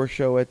Uproar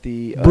show at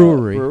the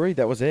brewery?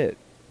 That was it.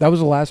 That was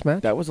the last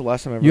match? That was the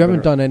last time I ever You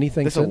haven't done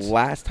anything since? since? That's the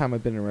last time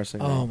I've been in a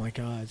wrestling ring. Oh, my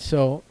God.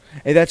 So...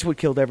 And that's what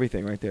killed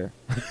everything right there.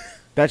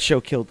 That show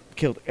killed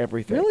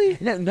everything. Really?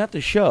 Not the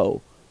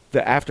show.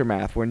 The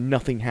aftermath where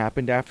nothing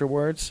happened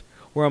afterwards.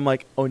 Where I'm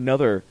like,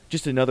 another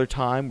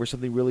time where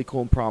something really cool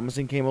and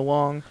promising came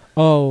along.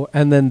 Oh,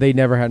 and then they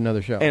never had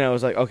another show. And I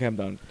was like, okay, I'm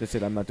done. That's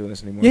it. I'm not doing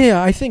this anymore.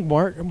 Yeah, I think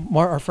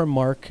our friend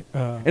Mark...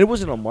 and it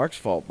wasn't on Mark's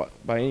fault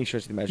by any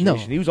stretch of the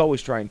imagination. No. He's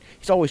always trying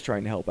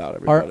to help out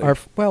everybody.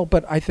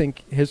 But I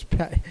think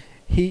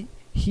he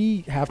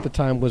half the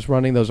time was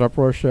running those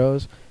Uproar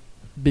shows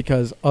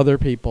because other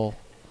people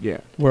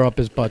were up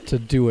his butt to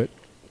do it,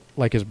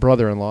 like his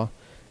brother-in-law.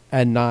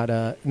 And not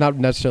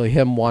necessarily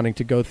him wanting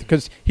to go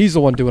because he's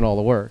the one doing all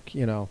the work,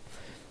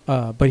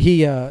 But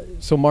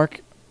so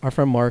Mark, our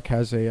friend Mark,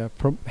 has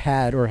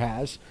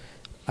has,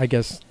 I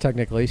guess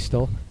technically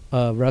still,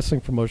 a wrestling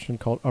promotion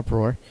called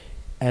Uproar,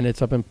 and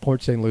it's up in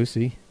Port St.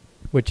 Lucie,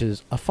 which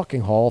is a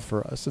fucking haul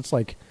for us. It's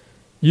like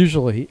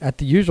usually at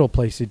the usual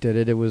place he did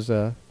it. It was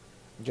a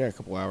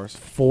couple hours,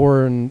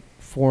 4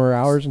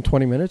 hours and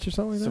 20 minutes or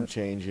something like that. Some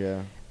change,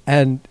 yeah.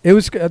 And it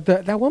was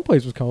that one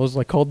place was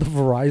called the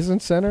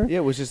Verizon Center. Yeah,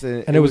 it was just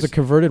it was a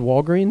converted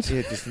Walgreens.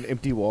 Yeah, just an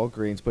empty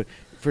Walgreens. But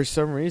for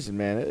some reason,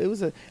 man, it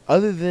was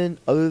other than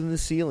the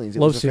ceilings, it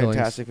Low was a ceilings.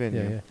 fantastic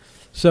venue.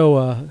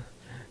 Yeah.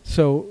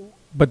 So,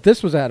 but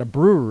this was at a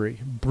brewery.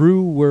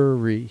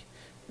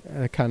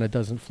 It kind of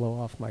doesn't flow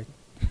off my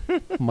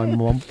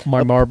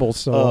marble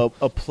soul.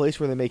 A place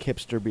where they make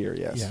hipster beer.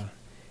 Yes. Yeah.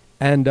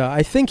 And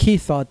I think he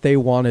thought they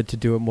wanted to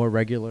do it more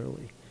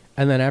regularly.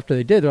 And then after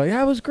they did, they're like,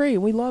 yeah, it was great.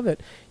 We love it.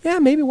 Yeah,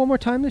 maybe one more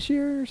time this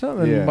year or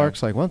something. And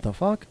Mark's like, what the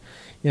fuck?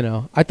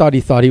 I thought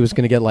he was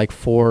going to get like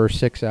 4 or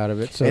 6 out of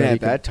it. So and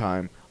at that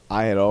time,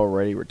 I had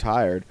already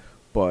retired,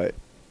 but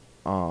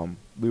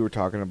we were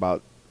talking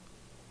about,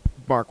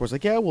 Mark was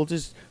like, yeah, we'll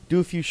just do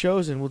a few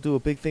shows and we'll do a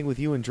big thing with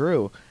you and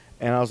Drew.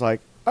 And I was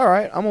like, all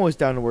right, I'm always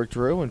down to work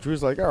Drew. And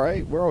Drew's like, all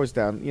right, we're always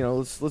down.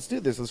 Let's do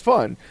this. It's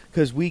fun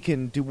because we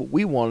can do what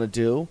we want to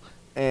do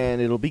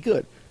and it'll be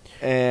good.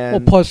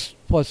 And plus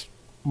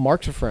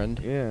Mark's a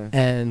friend, yeah,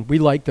 and we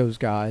like those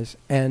guys,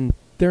 and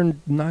they're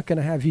not going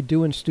to have you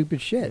doing stupid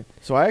shit.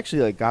 So I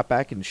actually got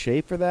back in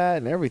shape for that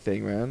and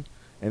everything, man.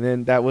 And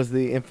then that was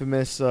the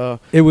infamous.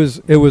 It was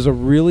a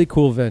really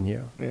cool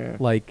venue. Yeah,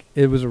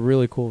 it was a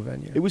really cool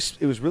venue. It was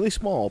really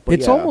small, but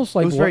it's almost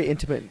like it was very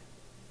intimate.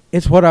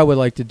 It's what I would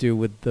like to do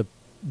with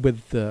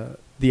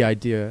the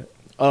idea.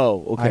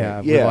 Oh, okay, I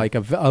have, with like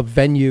a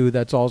venue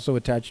that's also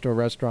attached to a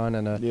restaurant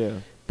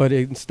and but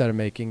instead of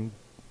making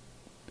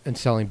and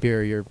selling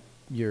beer,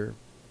 you're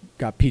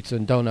got pizza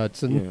and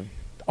donuts and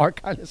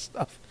art kind of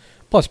stuff,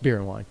 plus beer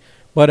and wine.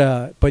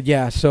 But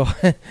yeah, so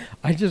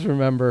I just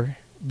remember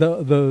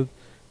there are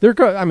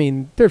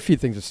a few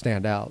things that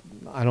stand out.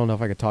 I don't know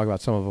if I could talk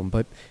about some of them,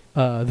 but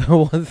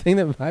the one thing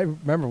that I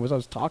remember was I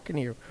was talking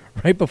to you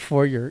right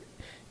before your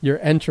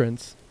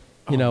entrance.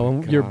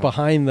 When you're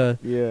behind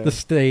the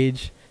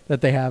stage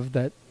that they have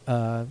that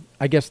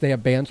I guess they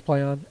have bands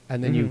play on,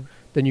 and then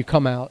you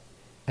come out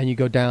and you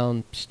go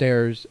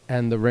downstairs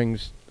and the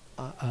ring's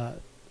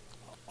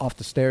off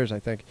the stairs, I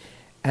think.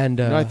 And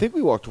No, I think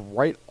we walked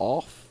right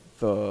off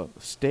the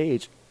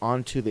stage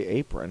onto the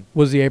apron.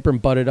 was the apron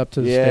butted up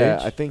to the Yeah,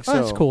 stage? I think Oh, so.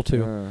 that's cool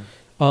too.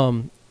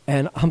 Yeah.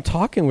 And I'm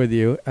talking with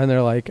you, and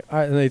they're like,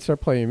 and they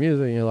start playing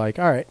music, and you're like,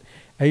 all right.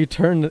 And you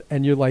turn,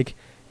 and you're like,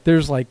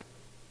 there's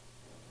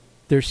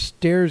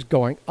stairs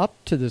going up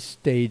to the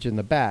stage in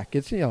the back.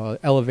 It's, an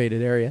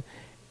elevated area.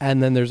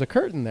 And then there's a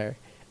curtain there.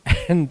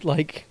 And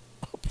like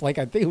I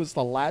think it was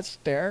the last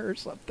stair or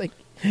something.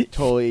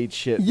 Totally ate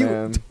shit, You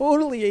man.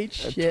 totally ate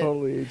I shit.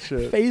 totally ate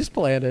shit. Face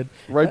planted.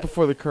 Right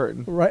before the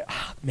curtain. Right.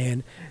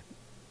 Man.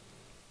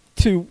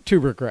 Two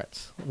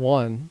regrets.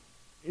 One,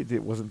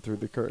 It wasn't through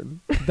the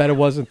curtain. that it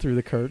wasn't through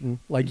the curtain.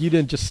 Like, you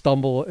didn't just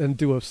stumble and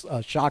do a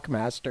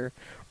Shockmaster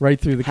right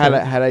through the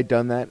curtain. Had I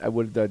done that, I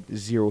would have done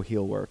zero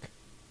heel work.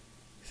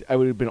 I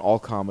would have been all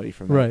comedy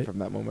from that, Right. from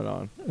that moment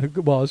on.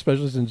 Well,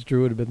 especially since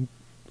Drew would have been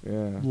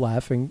Yeah.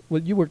 laughing.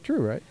 Well, you were Drew,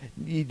 right?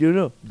 You do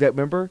know that?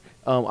 Remember,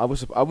 I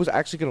was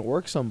actually going to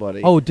work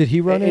somebody. Oh, did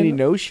he run and he in?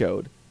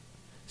 no-showed.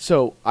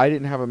 So I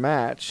didn't have a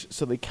match.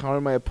 So they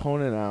counted my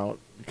opponent out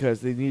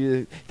because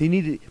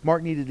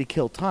Mark needed to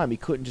kill time. He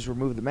couldn't just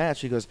remove the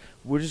match. He goes,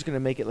 "We're just going to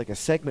make it like a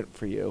segment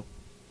for you."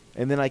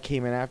 And then I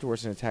came in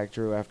afterwards and attacked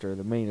Drew after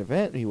the main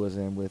event he was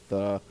in with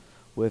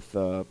what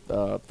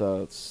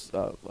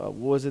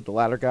was it, the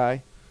ladder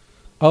guy?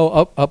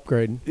 Oh,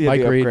 upgrade. Yeah,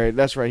 Mike the Reed. upgrade.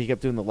 That's right. He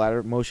kept doing the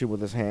ladder motion with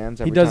his hands.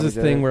 He every does time this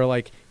did thing it. where,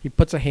 like, he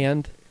puts a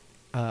hand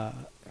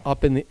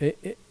up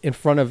in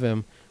front of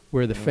him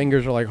where the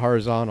fingers are like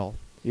horizontal,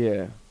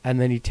 Yeah. and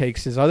then he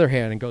takes his other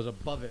hand and goes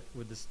above it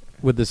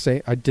with the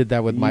same. I did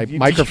that with my You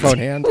microphone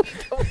hand.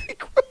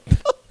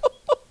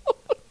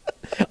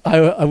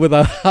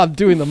 I'm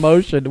doing the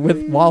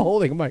motion while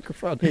holding a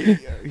microphone.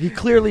 He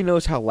clearly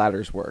knows how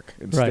ladders work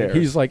and Right. stairs.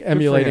 He's like Good for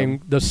emulating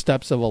him. the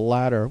steps of a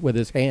ladder with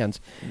his hands.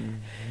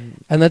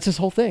 And that's his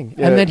whole thing.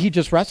 Yeah. And then he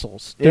just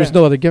wrestles. There's Yeah.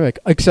 no other gimmick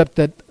except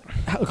that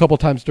a couple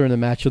times during the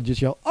match he'll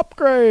just yell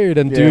upgrade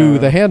and do Yeah.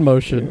 the hand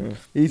motion. Yeah.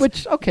 He's-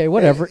 Which, okay,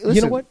 whatever. You know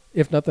listen. what?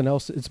 If nothing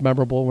else, it's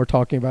memorable and we're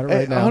talking about it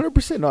right now.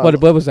 100%. No,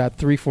 What was that,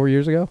 3-4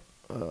 years ago?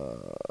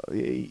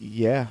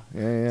 Yeah.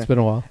 It's been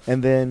a while.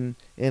 And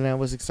I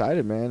was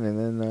excited, man.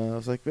 And then I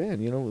was like, man,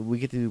 we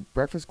get to do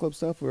Breakfast Club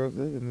stuff. And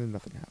then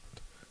nothing happened.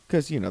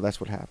 Because, that's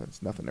what happens.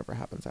 Nothing ever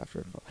happens after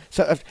it.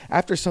 So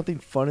after something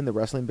fun in the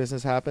wrestling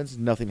business happens,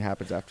 nothing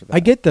happens after that. I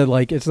get that,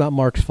 like, it's not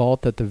Mark's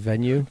fault that the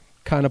venue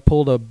kind of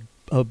pulled a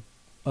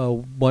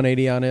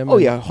 180 on him. Oh,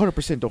 yeah.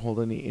 100% don't hold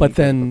any. But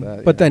anything then, about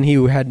that, yeah. then he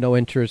had no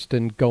interest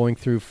in going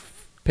through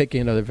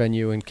picking another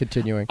venue and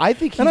continuing. I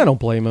think And I don't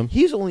blame him.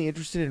 He's only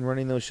interested in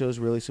running those shows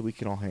really so we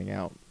can all hang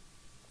out.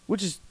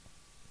 Which is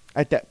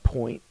at that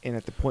point, and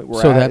at the point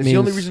we're So at, that it's the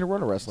only means- reason to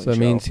run a wrestling So show.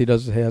 that means he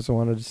hasn't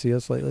wanted to see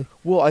us lately.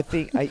 Well, I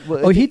think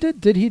Oh, he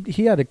did.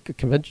 He had a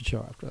convention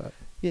show after that.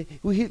 Yeah.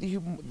 Well,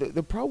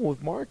 the problem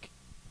with Mark,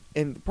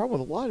 and the problem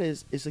with a lot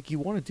is like you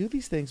want to do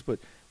these things, but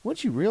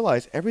once you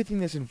realize everything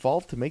that's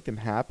involved to make them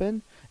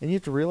happen, and you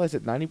have to realize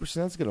that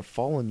 90% is going to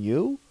fall on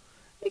you,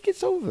 he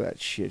gets over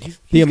that shit.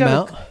 He's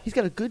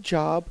got a good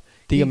job.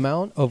 The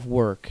amount of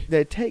work that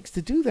it takes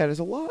to do that is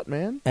a lot,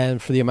 man. and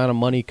for the amount of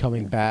money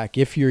coming back,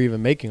 if you're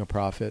even making a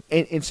profit,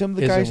 And some of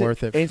the isn't guys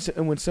worth it.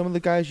 And when some of the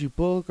guys you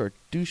book are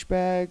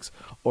douchebags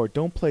or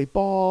don't play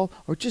ball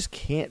or just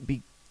can't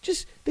be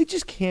they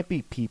just can't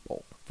be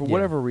people for Yeah.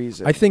 whatever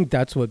reason. I think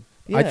that's what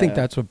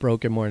Yeah.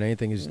 broke him more than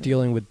anything is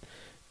dealing with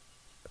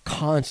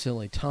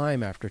constantly,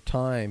 time after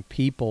time,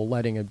 people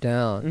letting him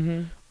down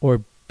Mm-hmm.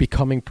 or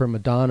becoming prima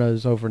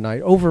donnas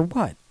overnight. Over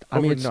what? I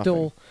Over mean, it's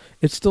nothing.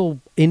 still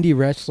indie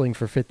wrestling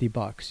for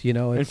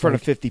 $50. In It's front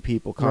like- of 50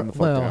 people, calm the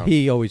fuck well, down.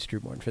 he always drew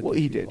more than 50. Well,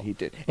 he people.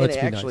 did. Let's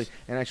And be actually,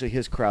 nice.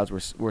 his crowds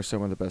were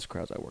some of the best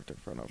crowds I worked in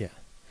front of. Yeah.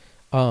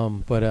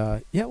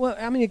 Yeah, well,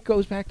 I mean, it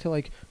goes back to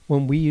like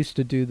when we used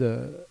to do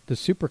the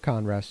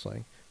SuperCon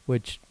wrestling,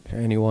 which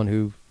anyone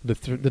who the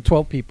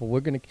 12 people, I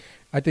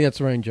think that's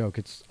the running joke.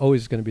 It's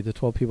always going to be the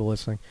 12 people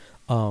listening.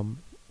 And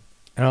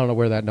I don't know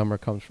where that number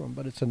comes from,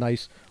 but it's a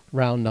nice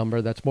round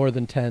number that's more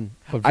than 10,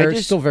 but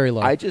still very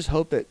low. I just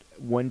hope that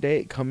one day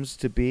it comes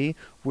to be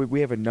where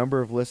we have a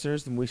number of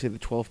listeners, and we say the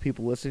 12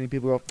 people listening,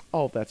 people go,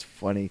 "Oh, that's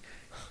funny,"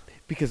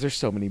 because there's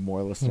so many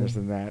more listeners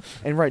than that.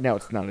 And right now,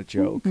 it's not a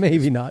joke.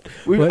 Maybe not.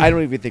 But I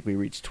don't even think we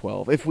reached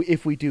 12.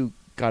 If we do,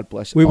 God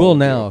bless. we all will of you.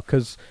 now,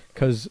 because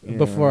Yeah.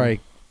 before I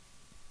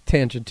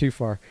tangent too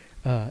far,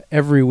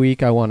 every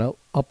week I want to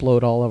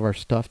upload all of our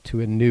stuff to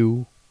a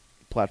new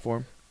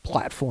platform.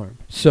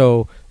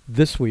 So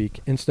this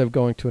week, instead of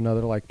going to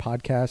another like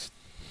podcast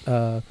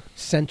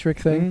centric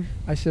thing, Mhm.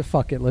 I said,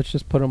 "Fuck it, let's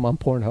just put them on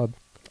Pornhub."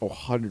 Oh,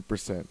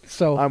 100%.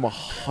 So I'm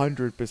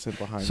 100%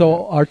 behind. So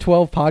that. our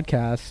 12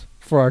 podcasts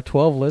for our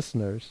 12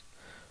 listeners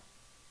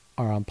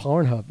are on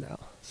Pornhub now.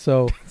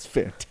 So It's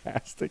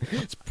fantastic.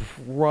 It's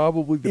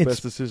probably the It's-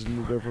 best decision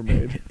we've ever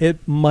made. it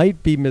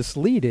might be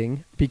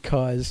misleading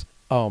because,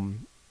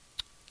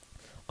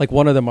 like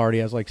one of them already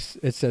has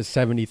it says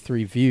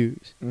 73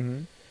 views.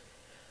 Mm-hmm.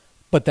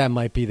 But that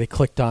might be they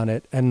clicked on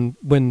it, and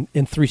when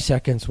in 3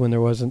 seconds when there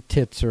wasn't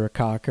tits or a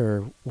cock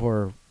or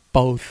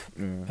both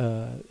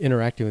Yeah.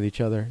 interacting with each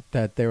other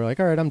that they were like,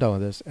 all right, I'm done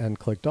with this, and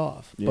clicked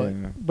off. Yeah.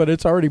 But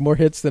it's already more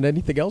hits than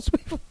anything else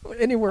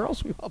anywhere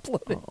else we've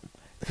uploaded.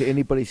 To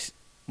anybody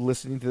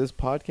listening to this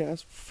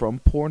podcast from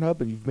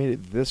Pornhub and you've made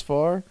it this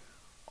far,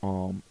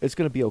 it's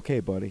gonna be okay,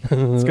 buddy.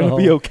 It's gonna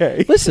be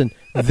okay. Listen,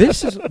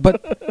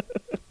 but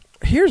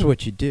here's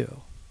what you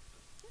do.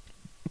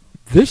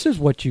 This is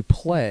what you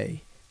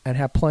play and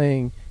have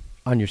playing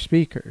on your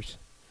speakers,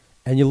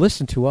 and you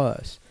listen to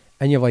us,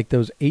 and you have like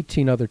those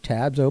 18 other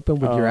tabs open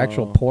with your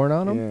actual porn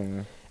on them,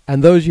 Yeah.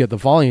 and those you have the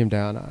volume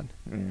down on.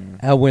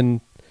 Yeah.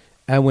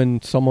 And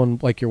when someone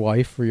like your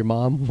wife or your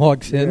mom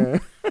walks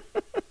in,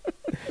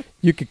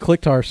 you could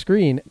click to our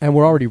screen, and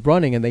we're already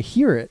running, and they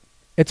hear it.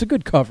 It's a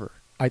good cover,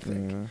 I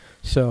think. Yeah.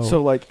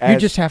 So like you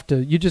just have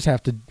to,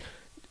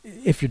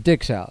 if your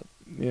dick's out,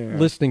 yeah.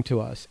 listening to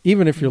us,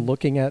 even if you're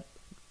looking at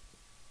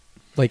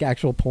like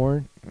actual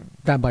porn,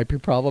 that might be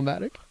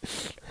problematic.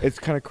 It's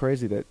kind of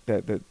crazy that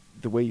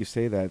the way you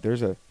say that,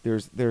 there's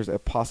a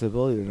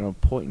possibility that at a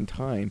point in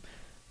time,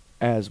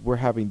 as we're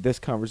having this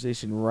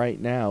conversation right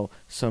now,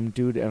 some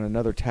dude on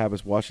another tab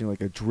is watching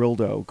like a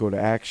dildo go to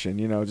action,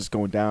 just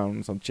going down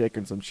on some chick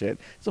and some shit.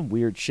 Some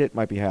weird shit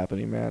might be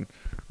happening, man.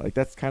 Like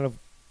that's kind of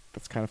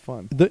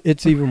fun.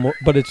 It's even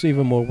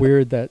more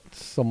weird that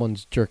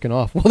someone's jerking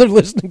off while they're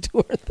listening to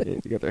our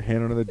thing, You got their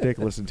hand on their dick,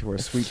 listen to our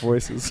sweet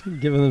voices.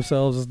 giving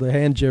themselves the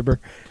hand jibber.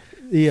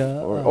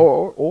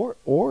 Or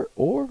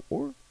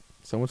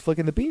someone's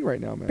flicking the bean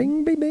right now, man.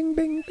 Bing, bing, bing,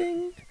 bing,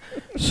 bing.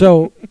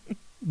 So,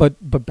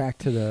 but back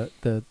to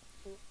the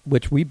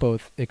which we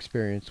both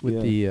experienced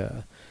with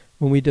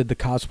when we did the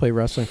cosplay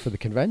wrestling for the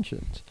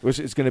conventions. Which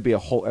is going to be a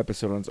whole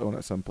episode on its own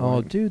at some point.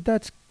 Oh, dude,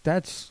 that's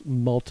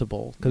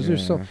multiple because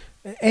there's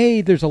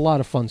a lot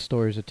of fun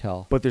stories to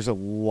tell. But there's a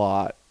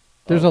lot.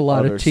 There's a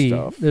lot other of tea.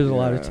 stuff. There's a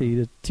lot of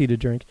tea to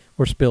drink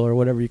or spill or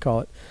whatever you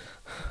call it.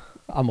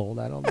 I'm old.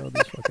 I don't know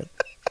these fucking.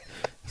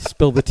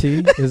 Spill the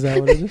tea? Is that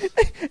what it is?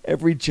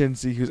 Every Gen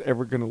Z who's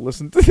ever going to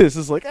listen to this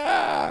is like,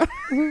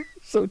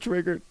 so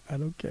triggered. I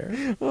don't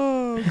care.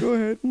 Oh, go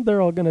ahead.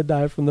 They're all gonna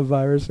die from the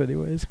virus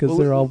anyways because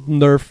they're all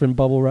Nerf and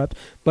bubble wrapped.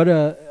 But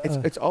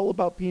it's all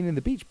about being in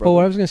the beach, but bro.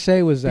 what I was gonna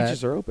say was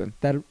beaches are open.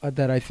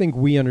 that I think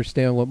we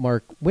understand what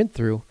Mark went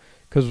through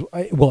because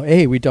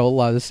we dealt with a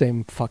lot of the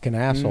same fucking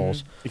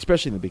assholes,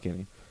 Especially in the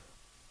beginning.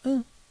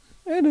 and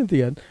at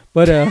the end.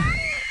 But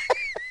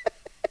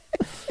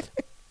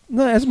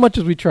no, as much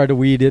as we try to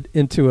weed it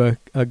into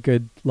a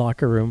good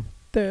locker room,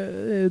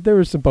 there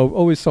was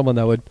always someone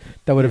that would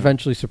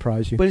eventually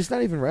surprise you. But it's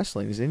not even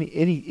wrestling. It's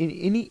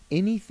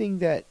anything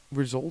that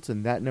results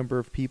in that number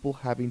of people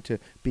having to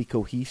be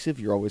cohesive.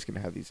 You're always going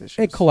to have these issues.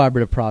 A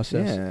collaborative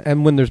process,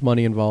 and when there's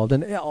money involved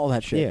and all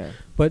that shit. Yeah.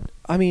 But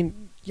I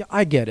mean,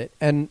 I get it,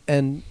 and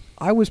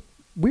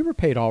we were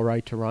paid all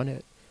right to run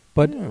it,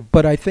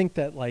 but I think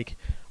that like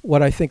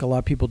what I think a lot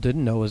of people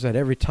didn't know is that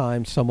every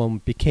time someone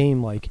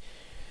became like.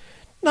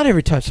 Not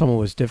every time someone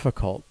was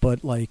difficult,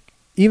 but like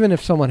even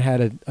if someone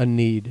had a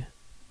need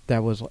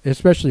that was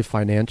especially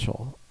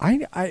financial,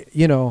 I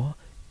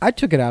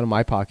took it out of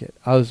my pocket.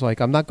 I was like,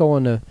 I'm not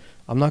going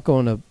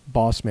to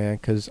Boss Man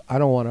because I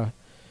don't want to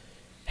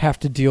have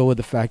to deal with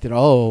the fact that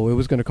it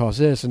was going to cost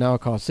this and now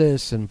it costs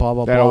this and blah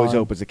blah blah. That always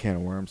opens a can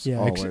of worms. Yeah,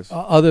 always.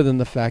 Other than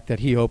the fact that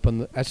he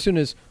opened as soon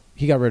as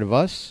he got rid of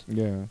us.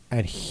 Yeah.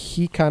 And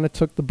he kind of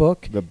took the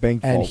book. The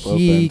bank and vault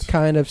he opened.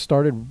 kind of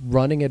started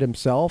running it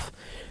himself.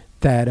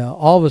 That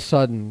all of a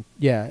sudden,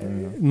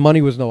 money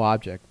was no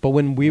object. But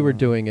when we were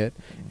doing it,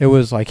 it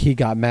was like he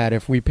got mad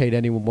if we paid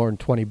anyone more than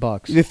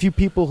 $20. The few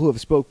people who have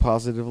spoke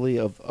positively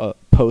of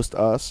post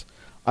us,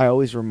 I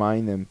always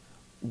remind them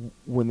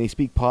when they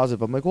speak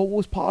positive. I'm like, well, what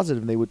was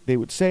positive? And they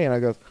would say, and I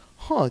go,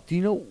 do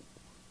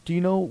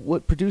you know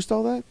what produced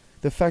all that?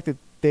 The fact that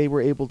they were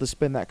able to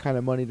spend that kind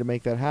of money to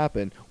make that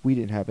happen. We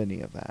didn't have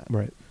any of that.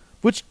 Right.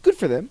 Which good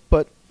for them,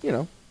 but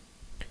Yeah,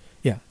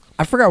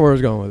 I forgot where I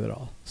was going with it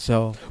all.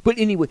 So, but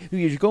anyway,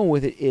 where you're going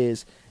with it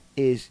is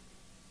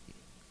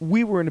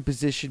we were in a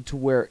position to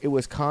where it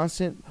was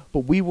constant, but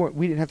we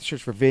didn't have to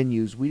search for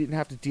venues. We didn't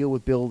have to deal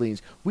with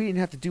buildings. We didn't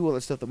have to do all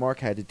that stuff that Mark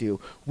had to do.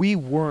 We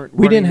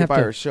didn't have by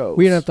to our shows.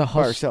 We didn't have to by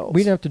hustle. ourselves.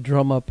 We didn't have to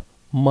drum up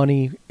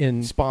money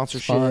in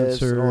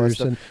sponsorships and all that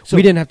stuff. and So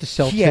we didn't have to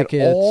sell he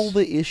tickets. had all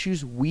the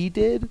issues we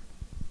did,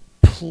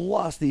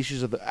 plus the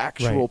issues of the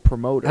actual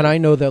promoter. And I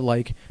know that,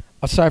 like,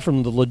 aside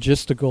from the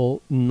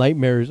logistical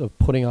nightmares of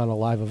putting on a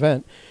live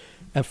event,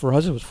 and for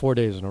us it was 4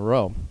 days in a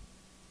row,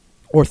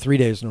 or 3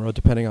 days in a row,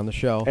 depending on the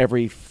show.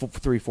 Every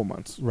 3-4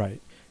 months.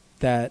 Right.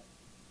 That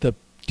the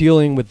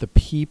dealing with the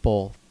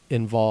people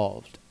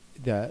involved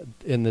that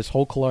in this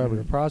whole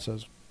collaborative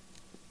process,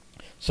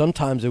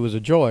 sometimes it was a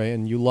joy,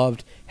 and you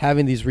loved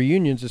having these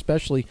reunions,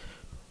 especially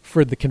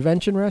for the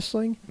convention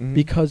wrestling,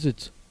 because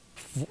it's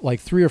like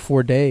 3 or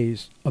 4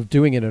 days of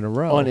doing it in a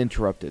row.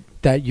 Uninterrupted.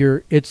 That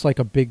it's like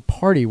a big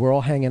party. We're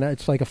all hanging out.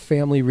 It's like a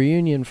family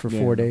reunion for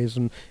 4 days,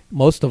 and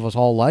most of us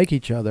all like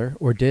each other,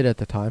 or did at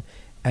the time.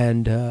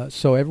 And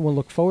so everyone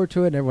looked forward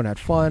to it, and everyone had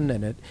fun,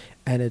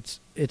 and it's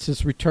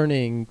this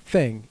returning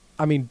thing.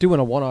 I mean, doing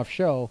a one-off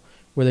show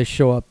where they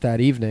show up that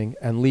evening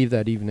and leave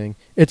that evening,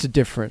 it's a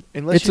totally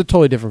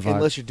different vibe.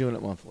 Unless you're doing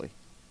it monthly.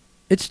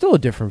 It's still a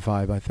different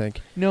vibe, I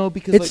think. No,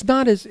 because it's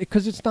not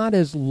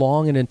as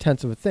long and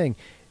intense of a thing.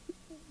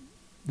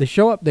 They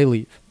show up, they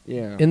leave.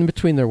 Yeah. In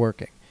between, they're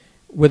working.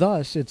 With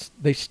us,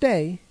 they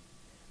stay.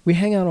 We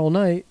hang out all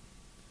night.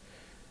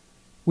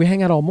 We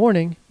hang out all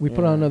morning. We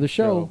put on another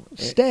show.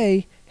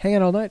 Stay, hang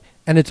out all night,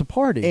 and it's a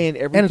party. And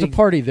it's a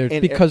party there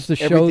because the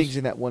show's everything's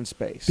in that one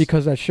space.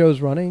 Because that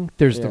show's running.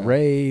 There's the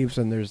raves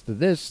and there's the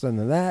this and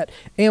the that,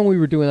 and we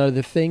were doing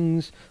other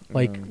things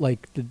when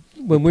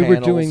we were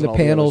doing the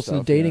panels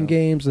and the dating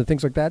games and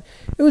things like that.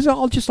 It was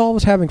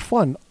always having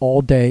fun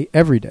all day,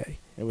 every day.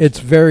 It's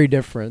very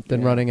different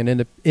than running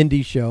an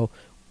indie show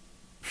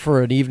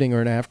for an evening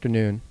or an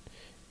afternoon.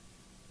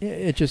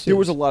 There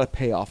was a lot of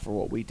payoff for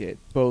what we did,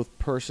 both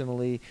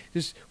personally.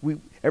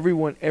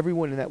 Everyone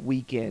in that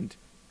weekend,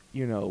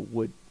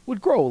 would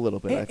grow a little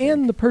bit. I think.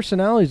 And the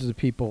personalities of the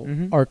people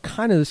are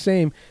kind of the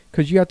same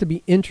because you have to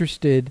be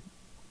interested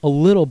a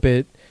little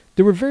bit.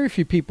 There were very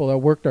few people that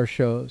worked our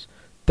shows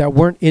that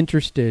weren't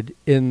interested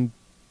in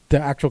the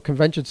actual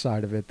convention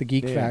side of it, the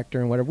geek factor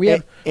and whatever. We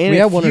had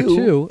one or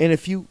two, and a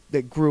few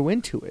that grew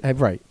into it.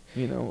 Right.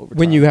 Over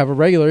when time. you have a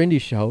regular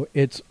indie show,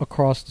 it's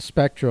across the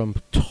spectrum,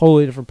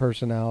 totally different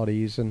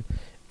personalities and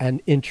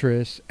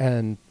interests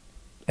and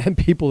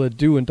people that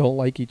do and don't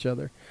like each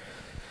other.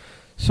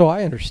 So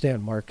I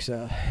understand Mark's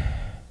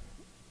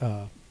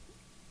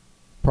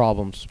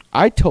problems.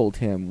 I told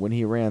him when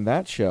he ran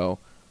that show,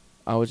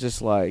 I was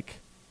just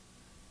like,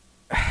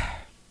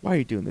 "Why are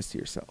you doing this to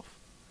yourself?"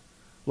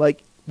 I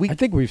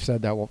think we've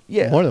said that more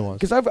than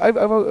once. Because I've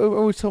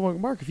always told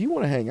Mark, if you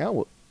want to hang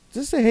out,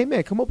 just say, "Hey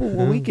man, come up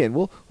one weekend.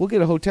 We'll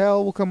get a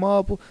hotel. We'll come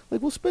up.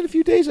 We'll spend a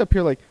few days up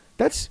here."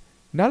 That's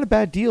not a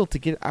bad deal to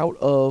get out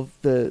of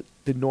the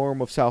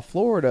norm of South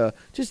Florida.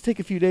 Just take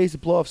a few days to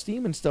blow off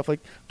steam and stuff. I'm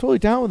totally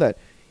down with that.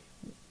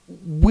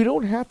 We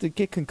don't have to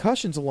get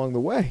concussions along the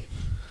way.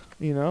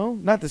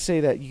 Not to say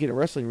that you get a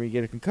wrestling ring, you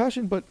get a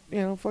concussion, but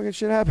fucking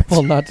shit happens.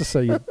 Well, not to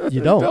say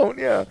you don't. Don't,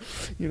 yeah.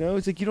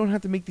 It's you don't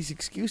have to make these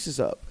excuses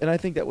up, and I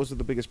think that was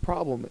the biggest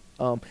problem.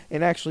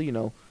 And actually,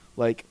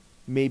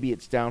 maybe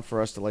it's down for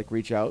us to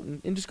reach out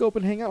and just go up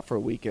and hang out for a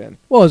weekend.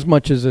 Well, as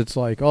much as it's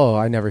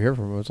I never hear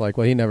from him. It's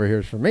he never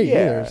hears from me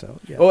either. So,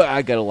 yeah. Oh,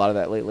 I get a lot of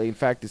that lately. In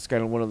fact, it's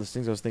kind of one of those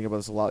things I was thinking about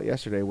this a lot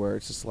yesterday, where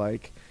it's just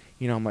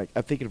I'm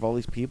thinking of all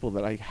these people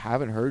that I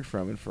haven't heard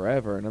from in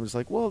forever, and I'm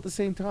just well, at the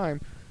same time,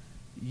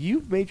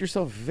 you've made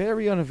yourself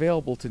very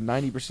unavailable to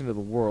 90% of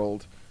the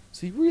world.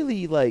 So you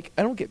really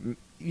I don't get.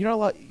 You're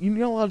not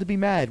allowed to be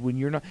mad when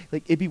you're not.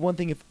 It'd be one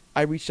thing if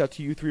I reached out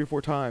to you 3 or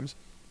 4 times,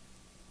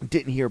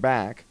 didn't hear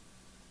back.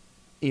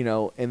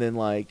 And then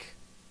I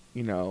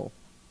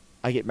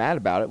get mad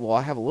about it. Well,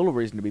 I have a little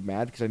reason to be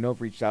mad because I know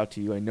I've reached out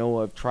to you. I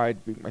know I've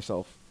tried to make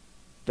myself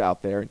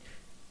out there, and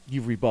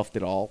you've rebuffed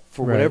it all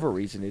for whatever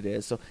reason it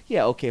is. So,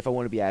 yeah, okay, if I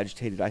want to be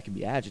agitated, I can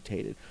be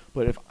agitated.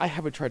 But if I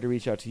haven't tried to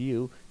reach out to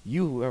you,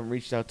 you haven't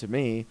reached out to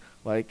me,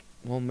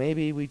 well,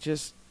 maybe we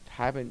just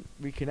haven't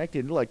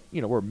reconnected.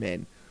 We're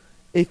men.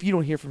 If you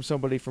don't hear from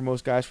somebody, for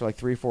most guys, for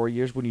 3 or 4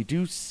 years, when you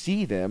do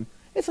see them,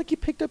 it's you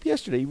picked up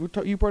yesterday.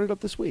 You brought it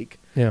up this week.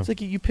 Yeah.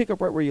 It's you pick up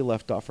right where you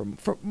left off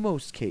for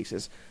most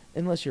cases,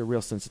 unless you're a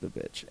real sensitive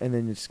bitch. And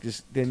then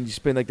then you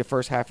spend the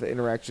first half of the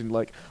interaction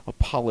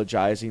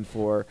apologizing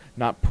for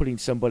not putting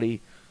somebody,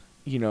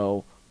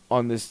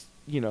 on this,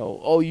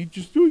 you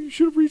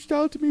should have reached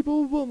out to me,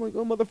 blah, blah, blah.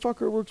 I'm oh,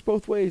 motherfucker, it works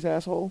both ways,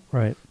 asshole.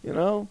 Right.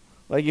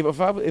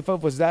 If I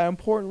was that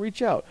important,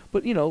 reach out.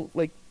 But,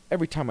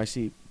 every time I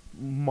see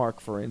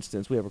Mark, for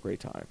instance, we have a great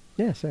time.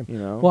 Yeah, same.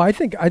 Well, I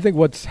think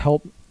what's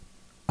helped,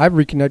 I've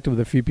reconnected with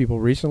a few people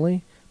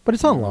recently, but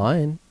it's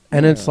online,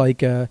 and it's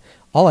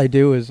all I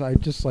do is I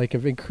just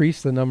have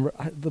increased the number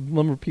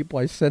of people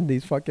I send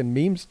these fucking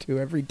memes to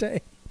every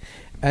day,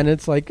 and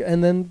it's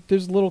and then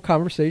there's a little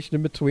conversation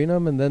in between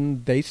them, and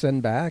then they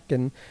send back,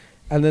 and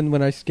then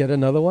when I get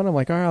another one, I'm all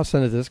right, I'll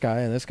send it to this guy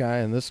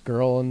and this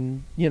girl,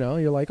 and you're oh,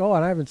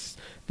 and I haven't,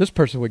 this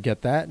person would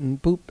get that, and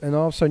boop, and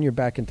all of a sudden you're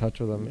back in touch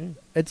with them. Mm-hmm.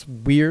 It's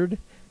weird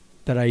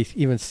that I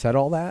even said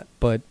all that,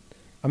 but.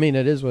 I mean,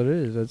 it is what it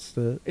is.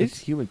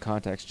 It's human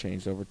context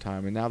changed over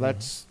time, and now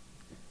that's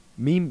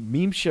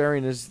meme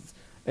sharing is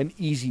an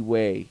easy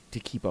way to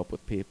keep up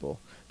with people,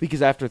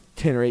 because after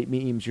 10 or 8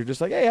 memes, you're just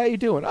hey, how you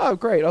doing? Oh,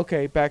 great.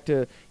 Okay, back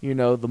to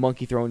the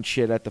monkey throwing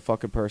shit at the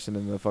fucking person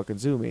in the fucking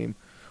Zoo meme,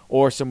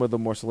 or some of the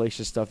more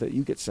salacious stuff that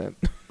you get sent.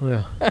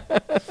 Yeah,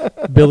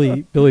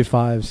 Billy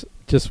Fives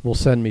just will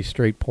send me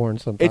straight porn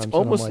sometimes. It's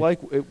almost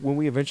when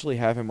we eventually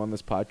have him on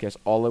this podcast,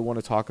 all I want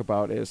to talk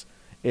about is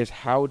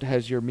how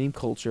has your meme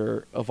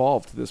culture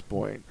evolved to this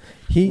point?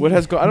 I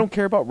don't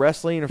care about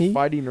wrestling or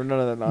fighting or none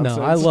of that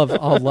nonsense.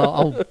 No,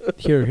 I'll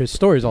hear his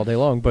stories all day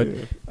long, but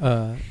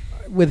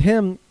with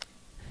him,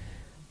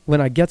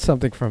 when I get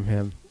something from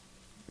him,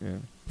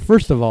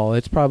 first of all,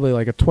 it's probably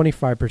a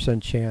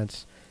 25%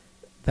 chance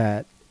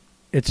that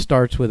it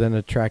starts with an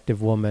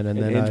attractive woman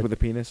and then ends with a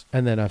penis,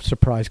 and then a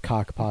surprise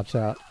cock pops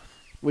out,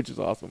 which is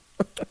awesome.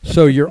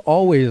 So you're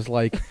always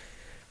when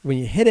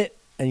you hit it,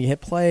 and you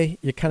hit play,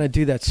 you kind of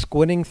do that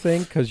squinting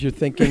thing because you're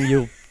thinking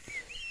you'll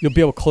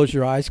be able to close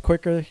your eyes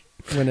quicker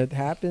when it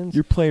happens.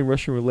 You're playing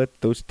Russian roulette.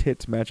 Those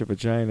tits match a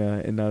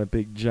vagina and not a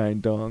big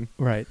giant dong.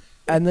 Right.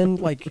 And then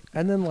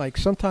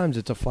sometimes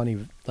it's a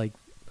funny, like,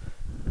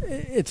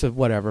 it's a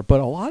whatever,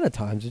 but a lot of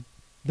times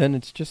then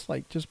it's just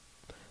like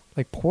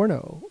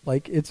porno.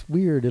 Like, it's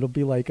weird. It'll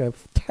be like a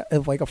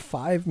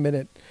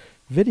 5-minute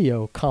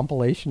video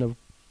compilation of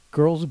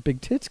girls with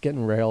big tits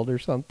getting railed or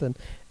something,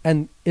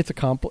 and it's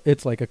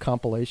like a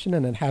compilation,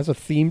 and it has a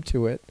theme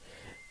to it.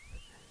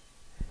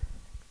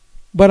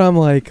 But I'm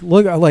like,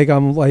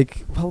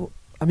 well,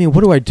 I mean,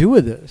 what do I do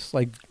with this?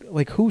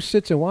 Like who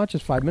sits and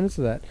watches 5 minutes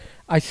of that?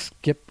 I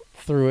skip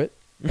through it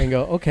and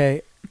go,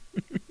 okay,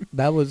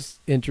 that was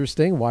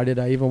interesting. Why did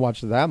I even watch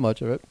that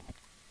much of it?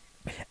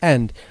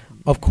 And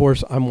of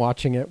course, I'm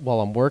watching it while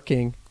I'm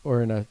working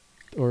or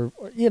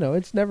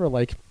it's never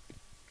like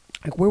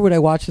where would I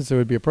watch this that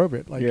would be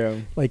appropriate?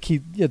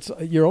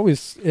 You're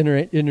always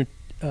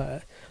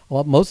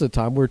most of the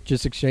time we're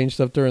just exchange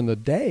stuff during the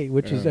day,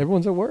 which is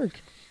everyone's at work.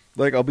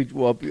 Like I'll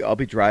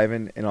be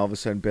driving, and all of a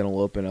sudden Ben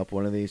will open up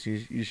one of these.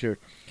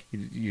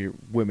 Your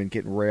women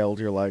getting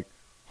railed. You're like,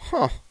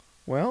 huh?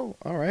 Well,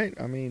 all right.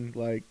 I mean,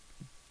 like,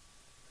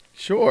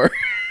 sure.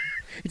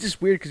 It's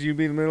just weird because you'd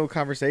be in the middle of a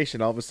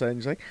conversation. All of a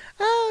sudden, you're like,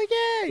 oh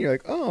yeah. You're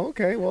like, oh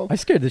okay. Well, I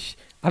scared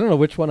I don't know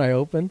which one I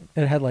opened.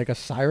 It had like a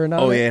siren on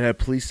it. Oh yeah, it had a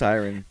police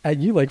siren.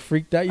 And you like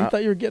freaked out. You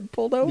thought you were getting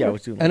pulled over. Yeah, I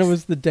was doing. And it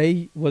was the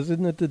day.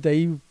 Wasn't it the day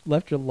you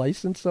left your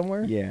license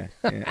somewhere? Yeah.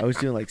 I was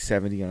doing like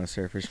 70 on a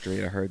surface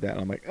street. I heard that,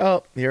 and I'm like,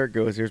 oh, here it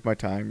goes. Here's my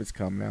time. It's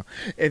come now.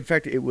 In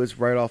fact, it was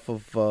right off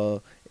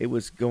of. It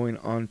was going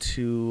on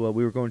to.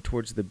 We were going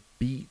towards the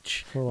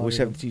beach. It was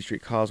 17th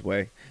Street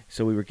Causeway.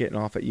 So we were getting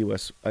off at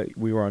US.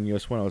 We were on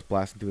US 1. I was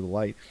blasting through the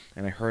light,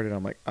 and I heard it.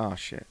 I'm like, oh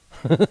shit,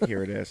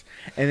 here it is.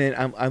 And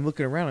then I'm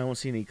looking around. I don't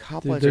see any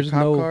cop lights or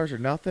cop cars or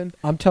nothing.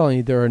 I'm telling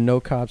you, there are no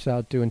cops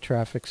out doing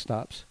traffic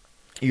stops.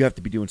 You have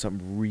to be doing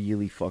something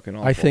really fucking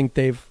awful. I think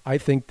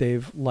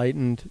they've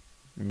lightened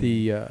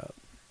the.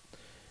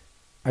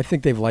 I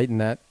think they've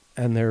lightened that,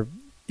 and they're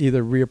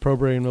either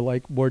reappropriating to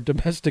like more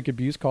domestic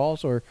abuse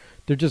calls, or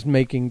they're just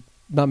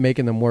not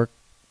making them work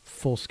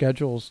full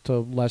schedules to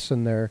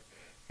lessen their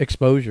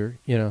exposure.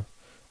 You know,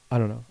 I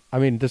don't know. I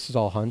mean, this is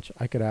all hunch.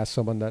 I could ask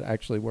someone that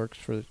actually works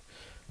for,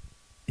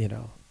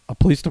 a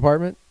police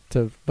department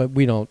but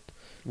we don't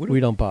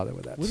bother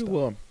with that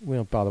stuff. We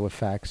don't bother with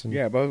facts.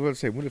 Yeah, but I was going to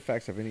say, when do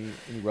facts have any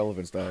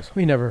relevance to us?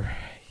 We never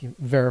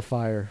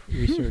verify or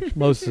research.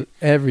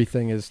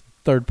 Everything is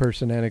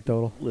third-person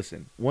anecdotal.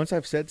 Listen, once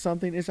I've said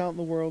something, it's out in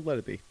the world, let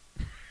it be.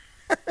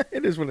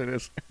 It is what it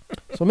is.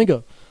 So let me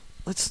go.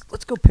 Let's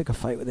go pick a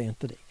fight with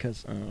Anthony,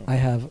 because I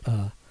have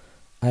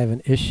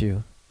an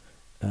issue.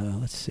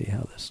 Let's see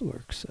how this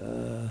works.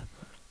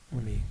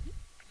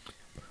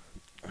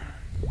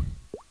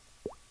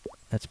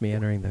 That's me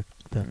entering the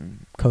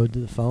code to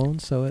the phone.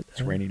 So it's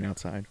raining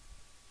outside.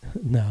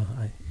 No,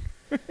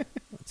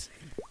 let's see.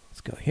 Let's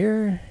go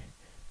here.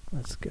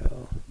 Let's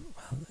go.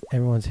 Well,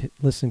 everyone's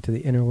listening to the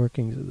inner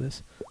workings of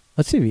this.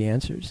 Let's see if he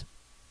answers.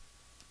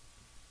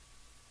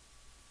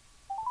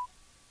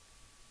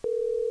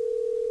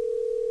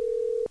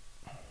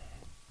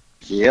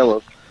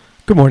 Hello.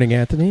 Good morning,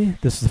 Anthony.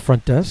 This is the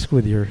front desk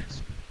with your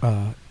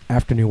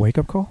afternoon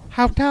wake-up call.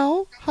 Hot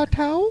towel? Hot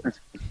towel?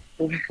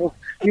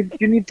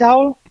 You need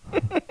towel?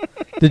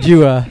 Did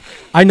you?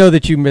 I know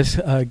that you miss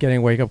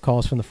getting wake-up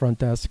calls from the front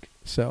desk.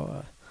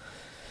 So,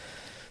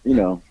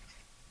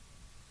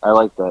 I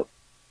like that.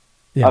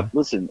 Yeah.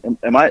 Listen,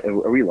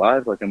 are we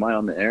live? Like, am I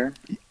on the air?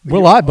 We're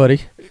live,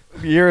 buddy.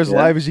 You're as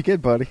live as you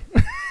get, buddy.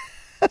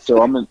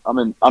 So I'm in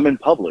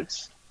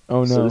Publix.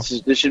 Oh no! So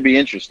this should be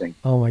interesting.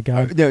 Oh my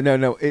God!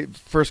 No.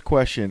 First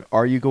question: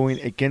 are you going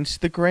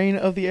against the grain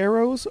of the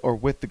arrows or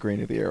with the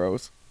grain of the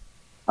arrows?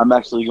 I'm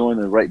actually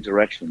going the right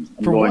direction.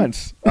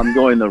 Once, I'm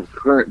going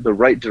the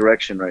right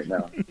direction right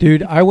now.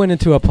 Dude, I went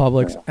into a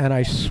Publix and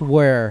I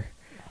swear,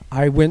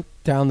 I went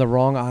down the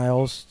wrong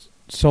aisles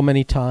so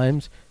many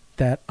times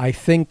that I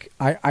think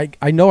I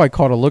know I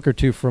caught a look or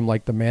two from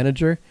like the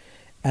manager,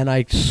 and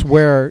I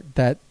swear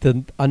that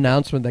the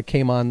announcement that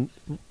came on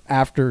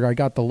after I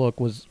got the look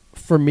was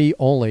for me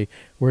only,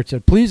 where it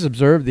said, please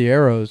observe the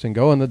arrows and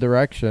go in the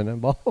direction,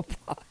 and blah, blah,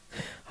 blah.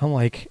 I'm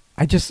like,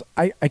 I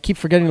keep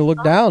forgetting to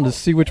look down to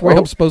see which way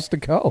I'm supposed to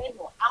go.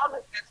 Oh,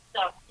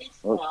 it's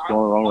going the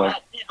wrong way.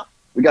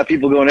 We got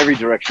people going every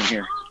direction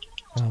here.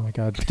 Oh my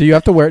God.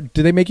 Do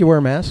they make you wear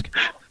a mask?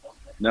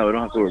 No, we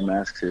don't have to wear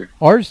masks here.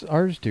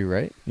 Ours do,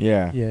 right?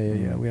 Yeah.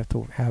 Yeah. We have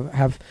to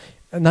have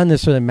not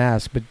necessarily a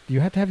mask, but you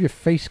have to have your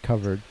face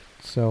covered.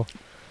 So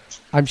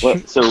I'm sure.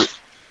 So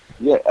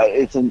yeah,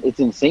 it's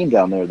insane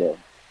down there though.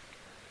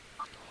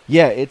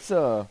 Yeah, it's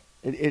a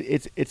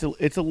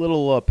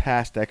little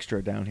past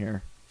extra down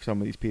here for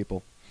some of these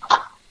people.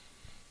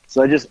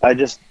 So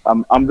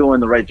I'm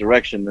going the right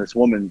direction. This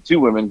two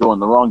women going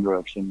the wrong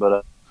direction,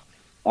 but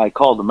I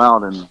called them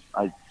out, and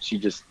I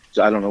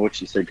don't know what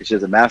she said because she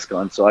has a mask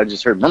on. So I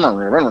just heard,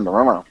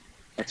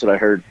 that's what I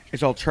heard.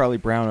 It's all Charlie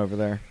Brown over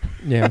there.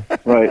 Yeah.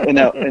 Right. And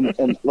now,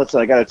 and listen,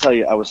 I got to tell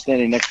you, I was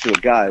standing next to a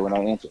guy when I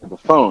answered the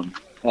phone,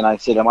 and I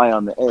said, "Am I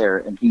on the air?"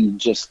 And he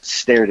just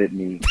stared at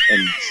me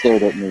and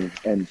stared at me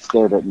and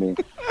stared at me,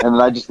 and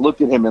then I just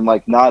looked at him and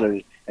like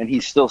nodded, and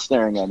he's still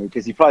staring at me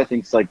because he probably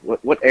thinks like,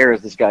 "What air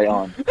is this guy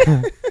on?"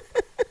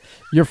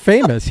 You're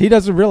famous. He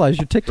doesn't realize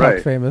you're TikTok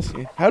Right. famous.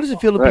 How does it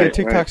feel to be a Right,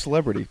 TikTok right.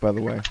 celebrity, by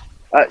the way?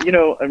 You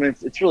know, I mean,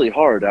 it's really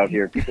hard out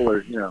here. People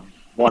are, you know,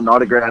 wanting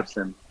autographs,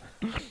 and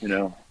you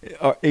know,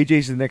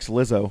 AJ's the next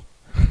Lizzo.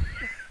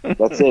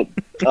 that's it.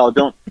 Oh,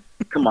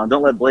 come on,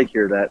 don't let Blake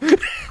hear that.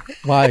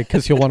 Why?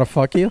 Because he'll want to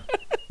fuck you?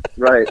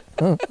 Right.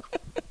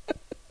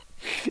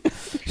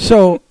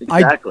 So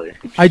Exactly.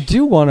 I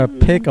do want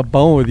to pick a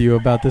bone with you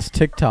about this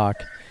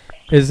TikTok.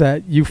 Is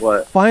that you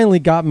What? finally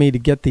got me to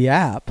get the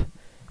app,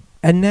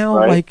 and now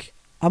Right.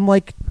 I'm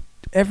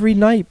every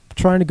night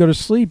trying to go to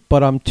sleep,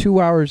 but I'm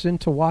 2 hours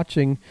into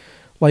watching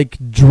like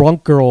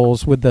drunk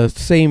girls with the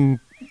same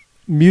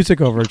music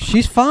over it.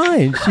 She's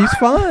fine. She's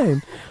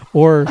fine.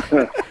 Or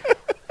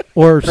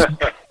or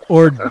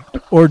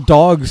or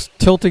dogs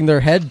tilting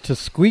their head to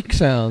squeak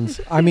sounds.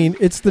 I mean,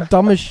 it's the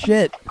dumbest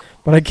shit,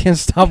 but I can't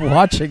stop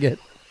watching it.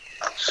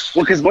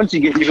 Well, because once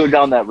you go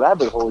down that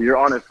rabbit hole, you're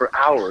on it for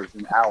hours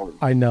and hours.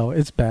 I know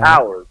it's bad.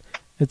 Hours.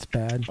 It's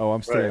bad. Oh,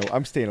 I'm staying. Right.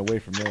 I'm staying away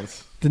from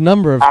this. The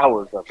number of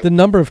Hours of it. the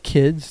number of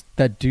kids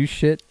that do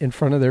shit in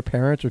front of their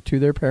parents or to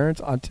their parents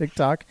on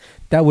TikTok,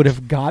 that would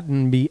have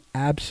gotten me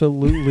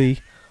absolutely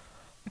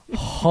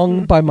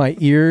hung by my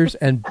ears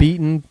and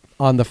beaten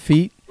on the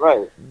feet.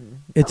 Right.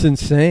 It's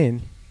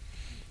insane.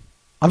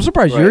 I'm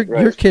surprised Right,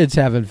 your right. kids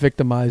haven't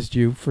victimized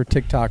you for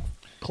TikTok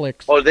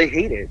clicks. Oh, they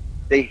hate it.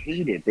 They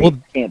hate it. They Well-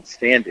 can't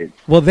stand it.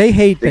 Well, they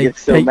hate They get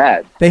so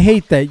mad. They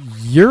hate that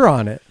you're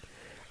on it.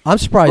 I'm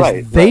surprised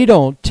Right, they right.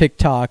 don't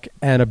TikTok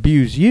and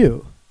abuse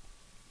you.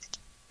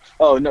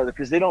 Oh no,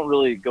 because they don't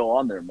really go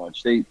on there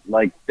much. They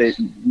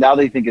now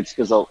they think it's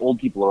because old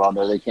people are on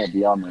there. They can't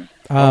be on there.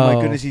 Oh,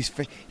 my goodness,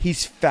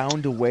 he's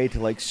found a way to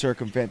like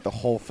circumvent the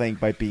whole thing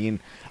by being.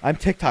 I'm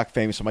TikTok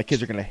famous, so my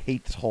kids are gonna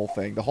hate this whole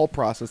thing, the whole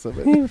process of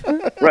it.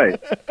 Right.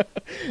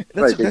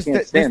 Right, they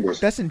can't stand it.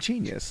 That's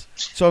ingenious.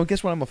 So I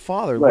guess when I'm a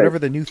father, Right. whatever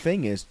the new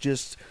thing is,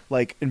 just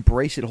like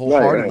embrace it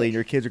wholeheartedly, right. and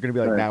your kids are gonna be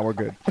like, Right. "Now we're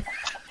good."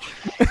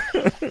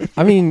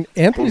 I mean,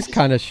 Anthony's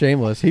kind of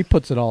shameless. He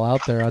puts it all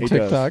out there on He does,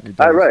 TikTok. he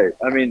does. Right.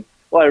 I mean,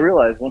 well, I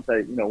realized once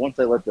I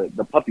let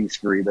the puppies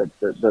free that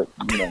the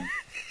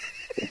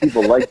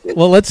people liked it.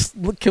 Well,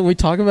 can we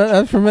talk about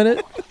that for a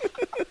minute?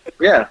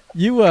 Yeah.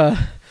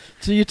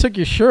 So you took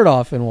your shirt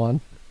off in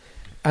one,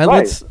 and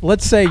Right.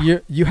 let's say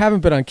you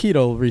haven't been on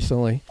keto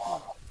recently.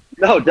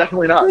 No,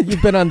 definitely not.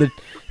 You've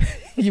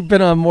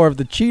been on more of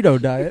the Cheeto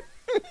diet,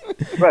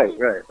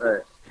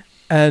 Right.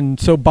 and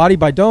so Body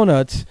by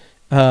Donuts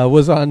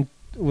was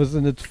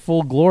in its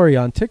full glory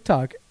on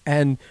TikTok,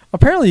 and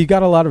apparently you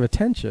got a lot of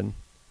attention.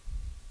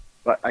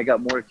 But I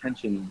got more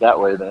attention that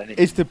way than anything.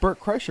 It's the Burt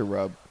Kreischer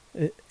rub.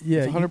 Yeah,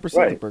 It's 100% the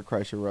Right. Burt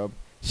Kreischer rub.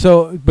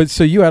 so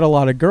you had a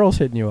lot of girls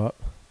hitting you up.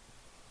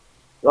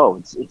 Oh,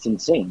 it's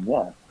insane.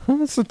 Yeah.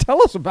 So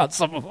tell us about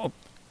some of them.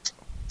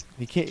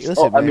 He can't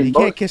listen, I man. mean, He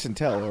can't most- kiss and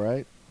tell, all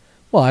right?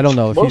 Well, I don't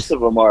know if Most he's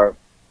of them are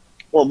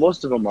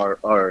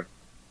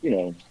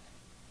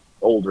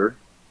older,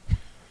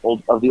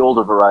 of the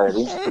older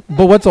variety.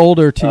 but what's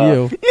older to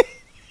you?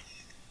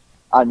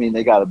 I mean,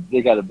 they gotta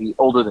be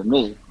older than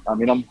me. I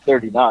mean, I'm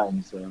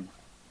 39, so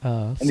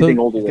anything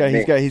older than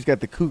me. He's got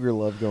the cougar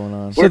love going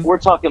on. We're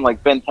talking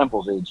like Ben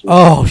Temple's age. here.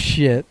 Oh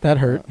shit, that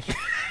hurt.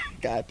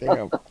 God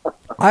damn.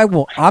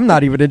 I'm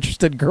not even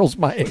interested in girls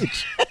my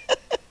age.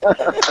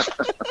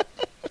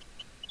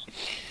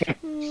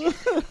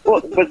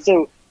 Well, but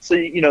so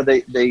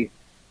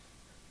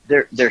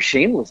they're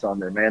shameless on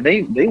there, man.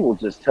 They will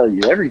just tell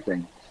you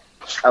everything.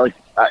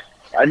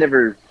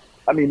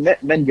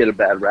 Men get a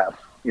bad rap,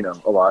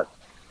 a lot,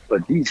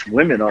 but these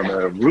women on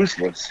there are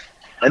ruthless,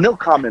 and they'll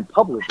comment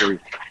publicly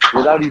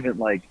without even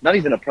not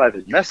even a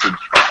private message.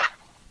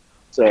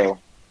 So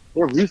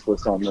they're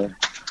ruthless on there.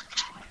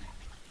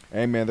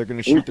 Hey, man, they're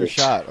going to shoot their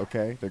shot,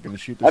 okay? They're going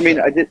to shoot their I mean,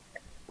 shot.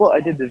 I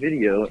did the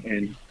video,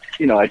 and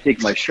I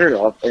take my shirt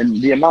off,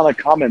 and the amount of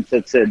comments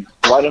that said,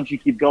 "Why don't you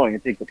keep going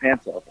and take the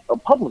pants off?"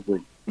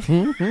 Publicly.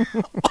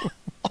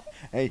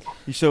 Hey,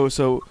 so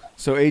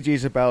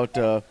AJ's about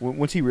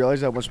once he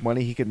realized how much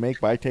money he could make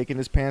by taking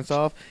his pants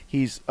off,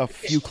 he's a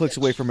few clicks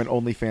away from an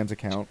OnlyFans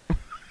account.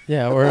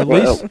 Yeah, or at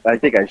Well, least, I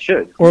think I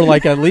should. or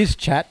like at least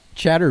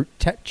chatterbait.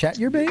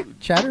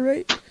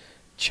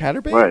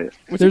 Chatterbait? Right.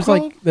 What's There's it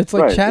called? it's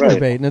like Right,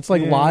 chatterbait, right. and it's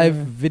like Yeah. live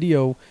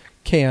video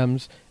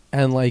cams,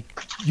 and like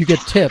you get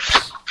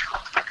tips,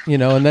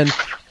 and then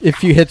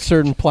if you hit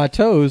certain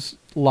plateaus,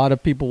 a lot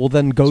of people will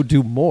then go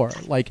do more.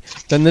 Like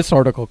then this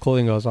article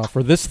clothing goes off,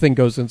 or this thing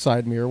goes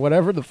inside me, or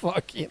whatever the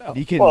fuck, You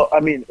can, Well, I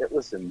mean,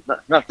 listen,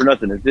 not for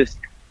nothing. If this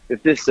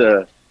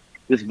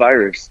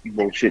virus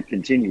bullshit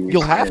continues,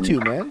 you'll have and to,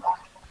 man.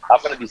 I'm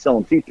going to be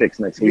selling feet pics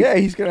next week. Yeah,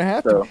 he's going to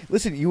have So- to.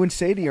 Listen, you and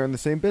Sadie are in the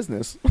same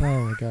business. Oh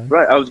my god.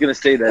 Right. I was going to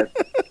say that.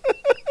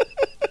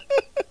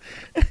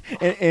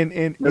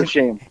 No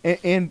shame.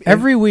 And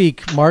Every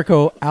week,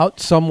 Marco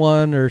outs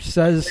someone or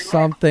says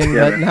something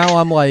Yeah. that now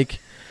I'm like,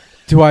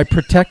 do I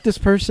protect this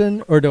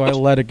person or do I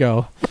let it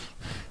go?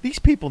 these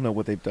people know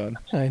what they've done.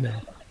 I know.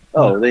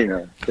 Oh, they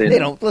know. They know.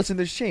 don't listen.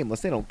 They're shameless.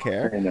 They don't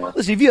care. I know.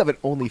 Listen, if you have an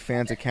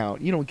OnlyFans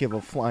account, you don't give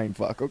a flying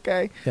fuck.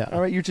 Okay. Yeah. All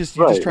right. You're just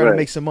Right, trying to right.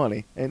 make some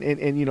money, and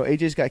you know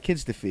AJ's got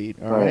kids to feed.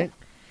 All right.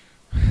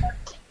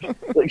 Right.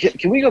 Look,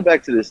 can we go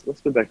back to this?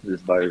 Let's go back to this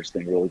virus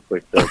thing really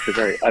quick, though,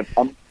 because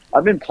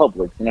I'm in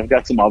public and I've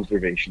got some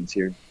observations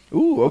here.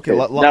 Ooh. Okay.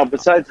 Now,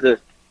 besides the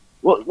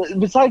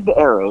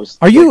arrows,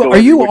 Are that you go are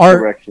you every our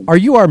direction, are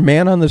you our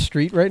man on the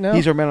street right now?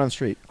 He's our man on the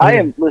street. I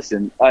am.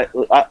 Listen,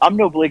 I'm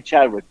no Blake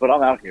Chadwick, but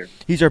I'm out here.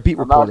 He's our beat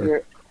I'm out reporter.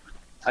 here.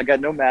 I got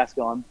no mask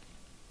on.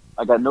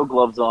 I got no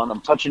gloves on.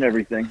 I'm touching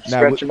everything, Now,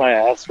 scratching my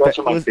ass,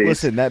 scratching my face.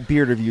 Listen, that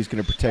beard of you is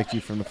going to protect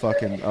you from the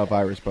fucking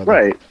virus, brother.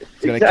 Right.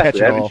 gonna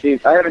Exactly. catch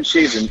it all. I haven't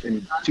shaved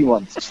in 2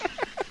 months.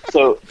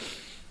 So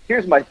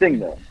here's my thing,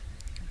 though.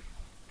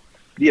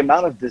 The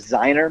amount of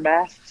designer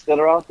masks that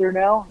are out there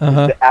now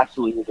is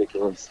absolutely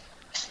ridiculous.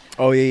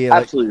 Oh yeah.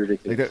 Absolutely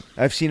ridiculous.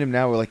 I've seen him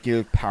now with like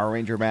your Power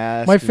Ranger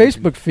mask. My and-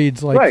 Facebook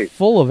feed's like Right.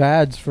 full of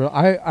ads for.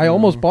 I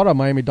almost bought a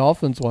Miami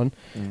Dolphins one.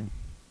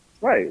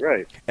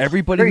 Right.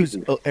 Everybody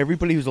Crazy.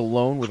 who's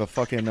alone with a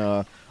fucking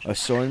a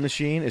sewing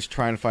machine is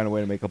trying to find a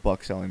way to make a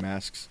buck selling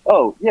masks.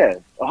 Oh, yeah,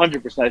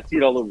 100%. I see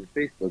it all over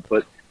Facebook.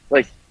 But,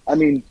 like, I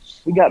mean,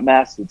 we got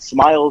masks with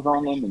smiles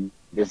on them and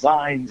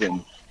designs,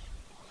 and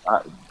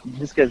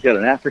this guy's got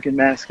an African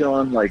mask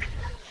on. Like,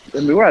 I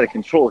mean, we're out of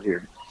control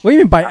here. What do you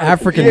mean by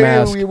African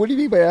mask? What do you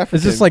mean by African?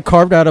 Is this like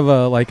carved out of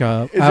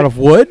out it- of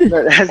wood?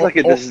 It has, like,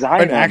 a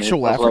design an on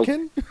actual it of, like-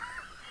 African?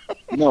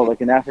 no,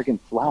 like an African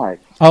flag.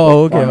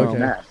 Oh, okay, on the okay.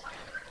 mask.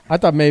 I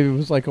thought maybe it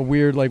was like a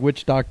weird like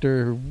witch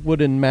doctor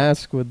wooden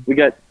mask with. We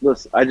got we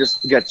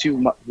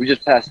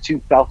just passed 2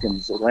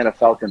 Falcons, Atlanta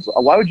Falcons.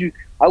 Why would you?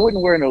 I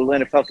wouldn't wear an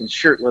Atlanta Falcons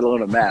shirt, let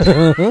alone a mask.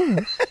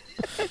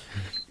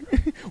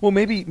 Well,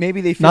 maybe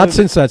they feel Not that-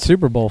 since that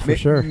Super Bowl for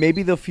sure.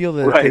 Maybe they'll feel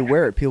that if Right. they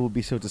wear it, people will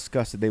be so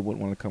disgusted they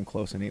wouldn't want to come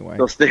close anyway.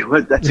 They'll stay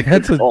with. That's a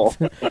That's good a- call.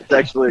 That's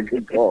actually a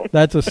good call.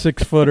 That's a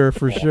 6-footer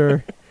for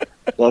sure.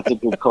 That's a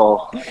good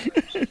call.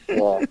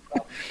 Yeah.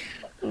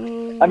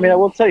 I mean, I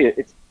will tell you,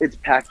 it's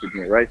packed in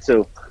here, right?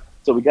 So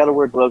we got to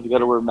wear gloves, we got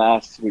to wear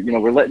masks.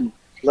 We're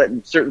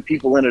letting certain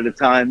people in at a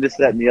time, this,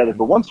 that, and the other.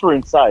 But once we're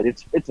inside,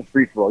 it's a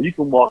free for all.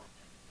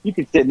 You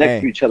can sit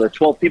next to each other,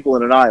 12 people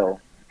in an aisle.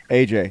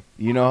 AJ,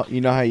 you know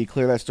how you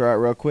clear that store out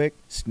real quick?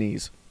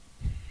 Sneeze.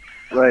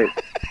 Right.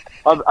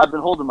 I've been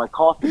holding my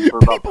coffee for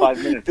about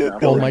 5 minutes now.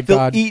 Oh my They'll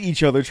God. eat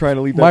each other trying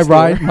to leave that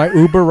My store. my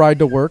Uber ride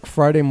to work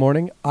Friday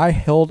morning, I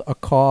held a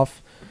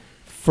cough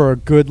for a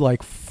good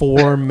like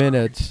 4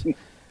 minutes.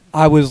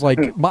 I was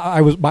like,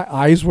 my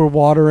eyes were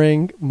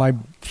watering, my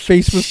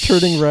face was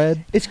turning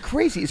red. It's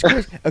crazy. It's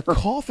crazy. A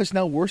cough is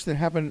now worse than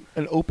having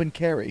an open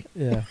carry.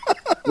 Yeah,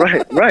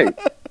 Right.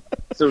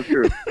 So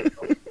true.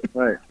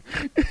 Right.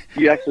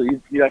 You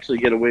actually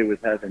get away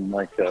with having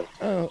like an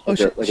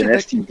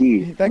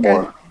STD.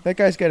 That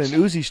guy's got an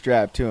Uzi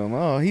strapped to him.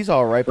 Oh, he's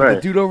all right. But the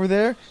Right. dude over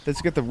there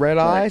that's got the red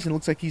eyes and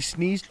looks like he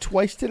sneezed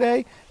twice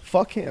today,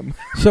 fuck him.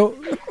 so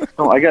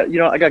Oh, I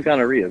got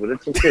gonorrhea, but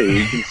it's okay.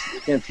 You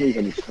can't sneeze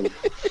on each other.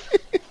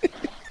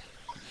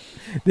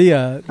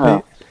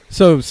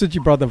 so since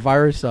you brought the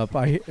virus up,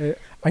 I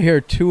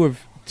hear two of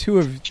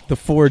the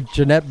 4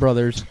 Jeanette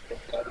brothers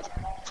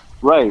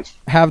Right.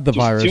 have the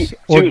virus.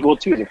 Or-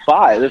 Two of the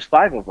 5. There's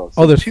 5 of us.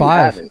 Oh, there's 2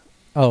 have 5. it.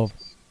 Oh,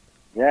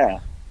 Yeah.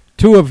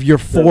 2 of your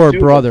 4 2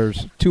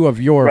 brothers. 2 of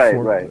your Right,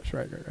 4 right. brothers.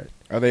 Right.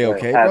 Are they Right,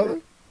 okay, have brother?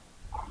 it.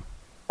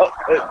 Oh,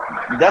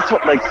 that's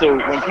what like. So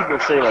when people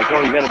say like,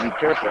 "Oh, you got to be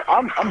careful,"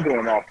 I'm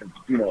going off of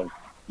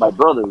my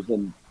brothers,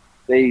 and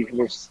they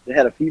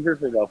had a fever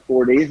for about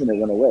 4 days, and it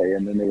went away,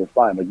 and then they were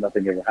fine, like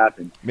nothing ever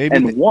happened. Maybe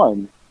And they-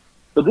 one,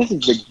 so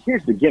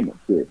here's the gimmick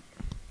here.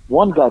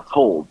 One got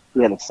told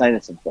he had a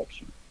sinus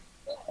infection,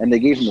 and they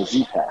gave him a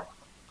Z-Pack,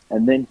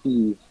 and then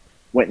he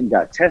went and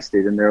got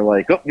tested, and they're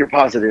like, "Oh, you're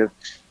positive."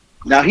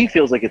 Now he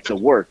feels like it's a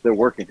work. They're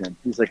working him.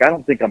 He's like, "I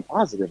don't think I'm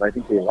positive. I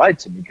think they lied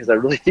to me because I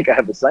really think I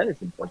have a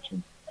sinus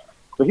infection."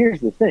 But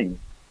here's the thing.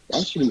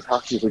 I'm sure these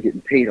hospitals are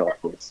getting paid off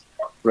this,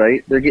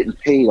 right? They're getting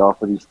paid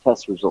off of these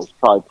test results,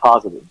 probably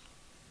positive.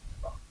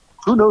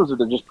 Who knows if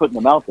they're just putting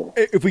them out there?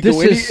 If we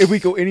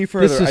go any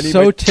further, This is I need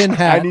so my, tin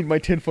hat. I need my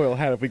tinfoil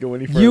hat if we go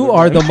any further. You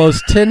are the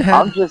most tin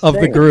hat I'm just of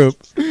the saying. group.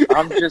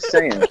 I'm just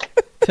saying.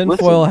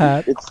 Tinfoil Listen,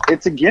 hat.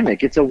 It's a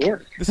gimmick. It's a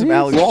work. This is some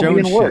Alex It's all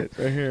Jones being worked.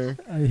 shit right here.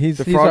 He's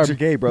The he's frogs our, are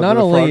gay, brother. Not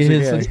The only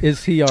frogs are gay.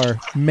 is he our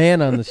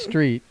man on the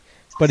street,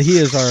 but he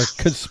is our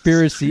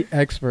conspiracy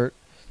expert.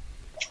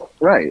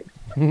 Right.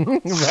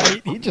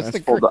 Right? He just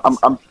Hold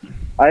on.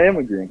 I am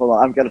agreeing. Hold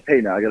on. I've got to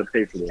pay now. I got to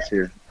pay for this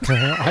here.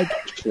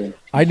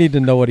 I need to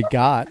know what he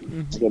got.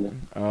 I got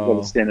Oh.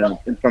 to stand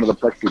in front of the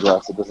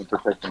plexiglass. It doesn't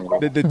protect me at all.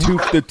 The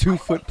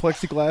 2-foot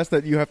plexiglass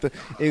that you have to.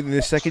 In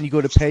the second you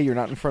go to pay, you're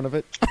not in front of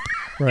it.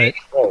 Right.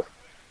 Oh.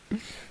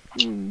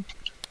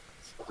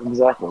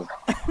 Exactly.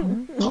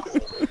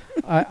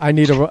 I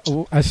need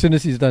as soon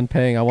as he's done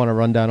paying, I want to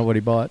run down to what he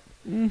bought.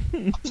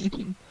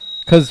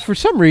 Because for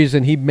some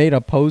reason he made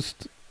a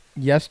post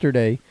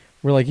yesterday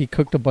where like he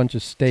cooked a bunch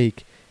of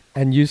steak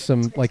and used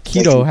some like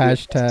keto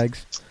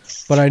hashtags.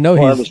 But I know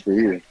That was for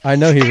you. I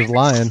know he was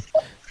lying.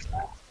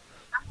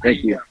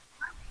 Thank you.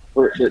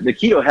 Well, the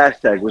keto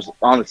hashtag was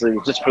honestly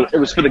just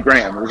for the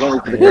gram. It was only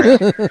for the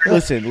gram.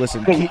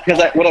 Listen.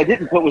 Because what I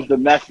didn't put was the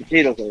mashed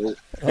potato thing.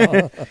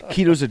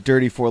 Keto's a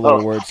dirty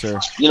four-letter word, sir.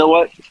 You know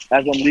what?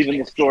 As I'm leaving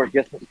the store,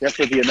 guess what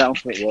the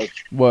announcement was?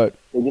 What?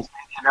 They just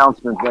made the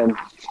announcement then.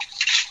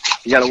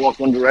 You got to walk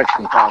one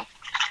direction, pal.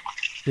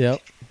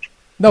 Yep.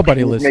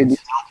 Nobody listens.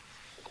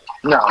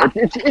 No,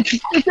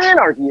 it's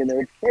anarchy in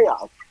there. It's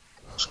chaos.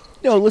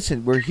 No,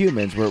 listen. We're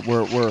humans. We're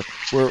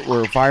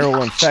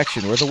viral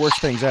infection. We're the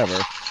worst things ever.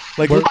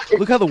 Like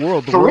look how the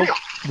world.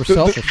 We're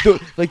selfish.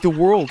 The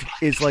world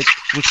is like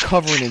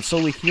recovering and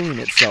slowly healing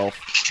itself,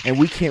 and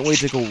we can't wait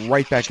to go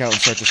right back out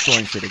and start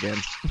destroying shit again.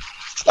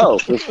 Oh,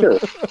 for sure.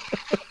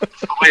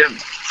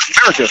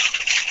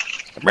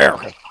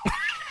 America.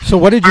 So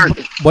what did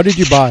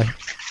you buy?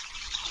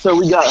 So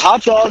we got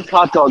hot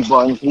dog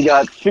buns. We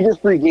got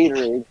sugar-free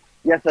Gatorade.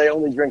 Yes, I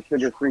only drink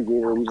sugar-free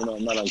Gatorade, even though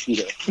I'm not on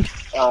keto.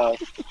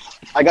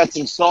 I got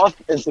some sauce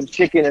and some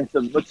chicken and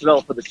some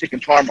mozzarella for the chicken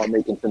parm I'm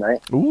making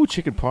tonight. Ooh,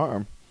 chicken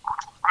parm.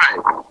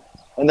 Right.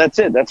 And that's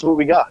it. That's what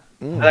we got.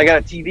 And I got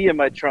a TV in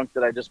my trunk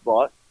that I just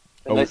bought.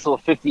 A nice little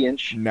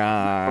 50-inch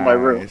Nice. for my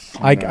room.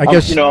 I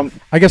guess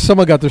I guess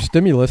someone got their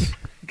stimulus.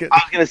 I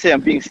was gonna say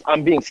I'm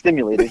being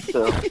stimulated.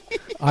 So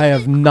I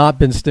have not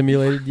been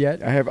stimulated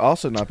yet. I have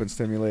also not been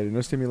stimulated.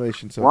 No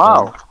stimulation so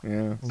Wow. far.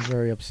 Yeah. I'm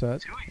very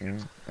upset. Yeah.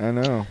 I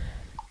know.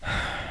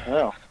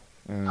 I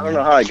don't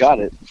know how I got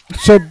it.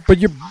 So, but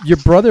your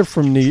brother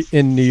from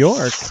in New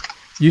York,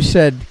 you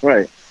said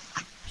Right.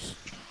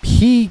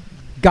 he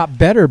got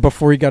better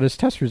before he got his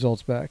test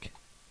results back.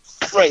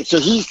 Right. So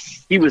he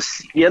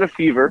had a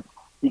fever.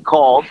 He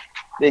called.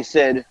 They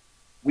said,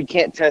 we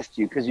can't test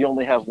you because you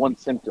only have one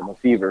symptom, a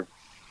fever.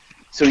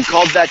 So he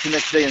called back the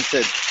next day and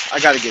said, I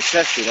got to get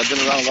tested. I've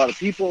been around a lot of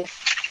people.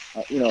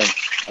 I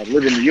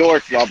live in New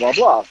York, blah, blah,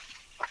 blah.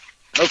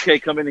 Okay,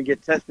 come in and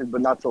get tested,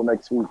 but not till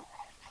next week.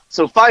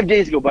 So 5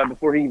 days go by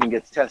before he even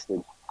gets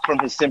tested from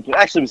his symptom.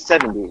 Actually, it was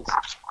 7 days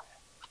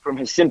from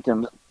his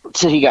symptom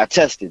till he got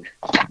tested.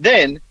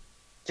 Then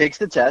takes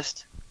the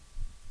test.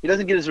 He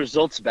doesn't get his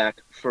results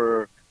back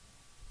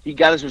he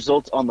got his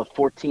results on the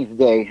 14th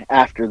day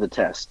after the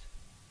test.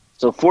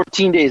 So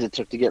 14 days it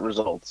took to get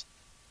results.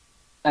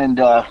 And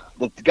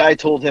the guy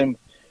told him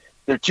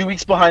they're 2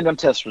 weeks behind on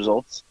test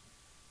results.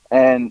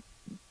 And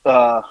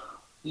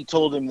he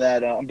told him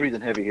that I'm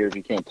breathing heavy here if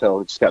you can't tell.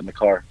 I just got in the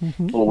car, a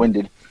little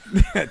winded.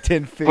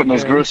 10 feet. Putting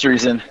those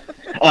groceries in.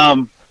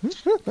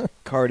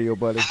 Cardio,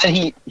 buddy.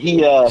 And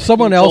he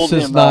Someone he else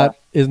told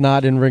is him,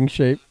 not in ring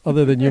shape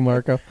other than you,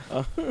 Marco.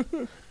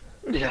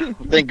 Yeah,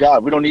 thank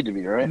God. We don't need to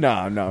be, right?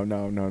 No.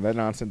 That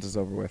nonsense is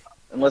over with.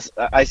 Unless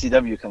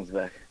ICW comes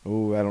back.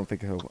 Ooh, I don't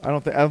think so. I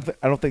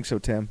don't think so,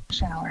 Tim.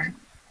 Shower.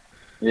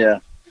 Yeah.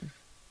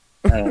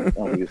 I don't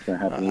think it's gonna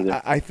happen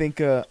either. I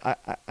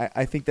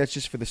think that's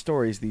just for the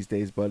stories these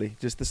days, buddy.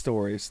 Just the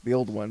stories, the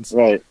old ones.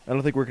 Right. I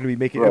don't think we're gonna be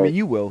making. I Right. mean,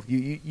 you will.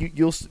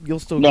 You'll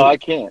still. No, I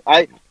can't.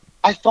 I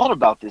thought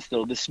about this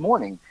though this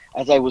morning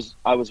as I was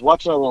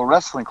watching a little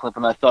wrestling clip,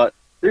 and I thought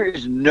there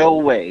is no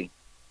way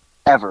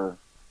ever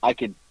I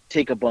could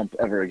take a bump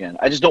ever again.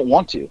 I just don't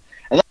want to.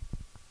 And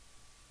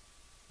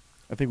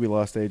I think we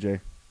lost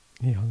AJ.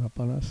 He hung up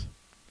on us.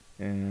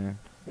 Yeah.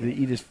 Did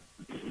he just?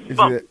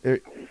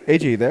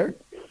 AJ, you there?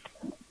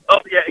 Oh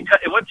yeah,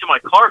 it went to my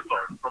car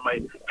phone from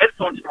my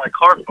headphones to my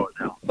car phone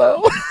now.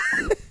 No.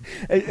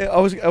 I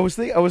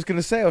was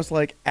gonna say, I was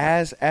like,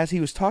 as he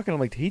was talking, I'm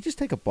like, did he just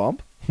take a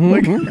bump?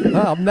 Like,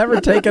 I'm never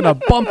taking a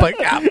bump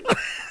again.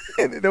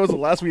 that was the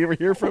last we ever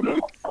hear from him.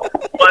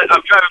 But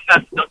I'm driving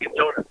past Dunkin'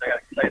 Donuts. I got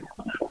excited.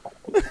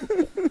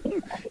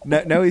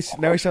 Now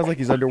he sounds like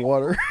he's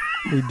underwater.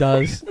 He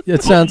does.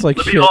 It sounds like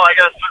shit. Let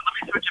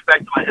me switch it back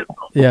to my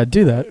headphones. Yeah,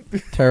 do that.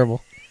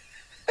 Terrible.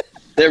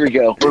 there we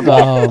go. We're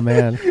back. Oh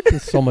man,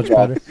 it's so much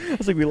better. I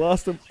was like, we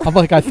lost him. I'm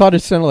like, I thought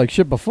it sounded like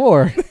shit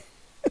before.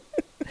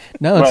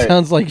 Now it Right.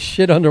 sounds like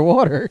shit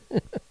underwater.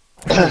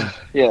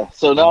 Yeah.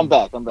 So now I'm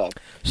back.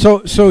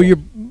 So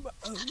you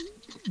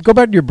go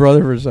back to your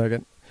brother for a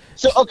second.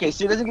 So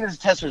he doesn't get his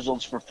test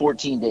results for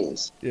 14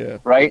 days. Yeah.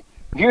 Right?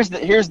 Here's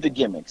the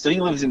gimmick. So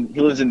he lives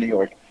in New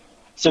York.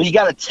 So he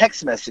got a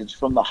text message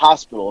from the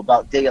hospital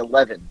about day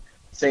 11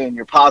 saying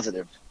you're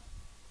positive.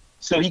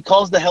 So he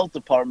calls the health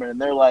department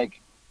and they're like,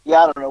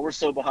 yeah, I don't know, we're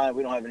so behind,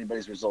 we don't have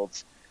anybody's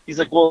results. He's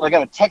like, well, I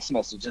got a text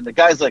message, and the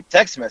guy's like,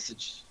 text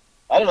message?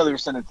 I didn't know they were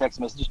sending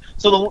text messages.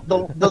 So the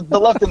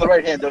left and the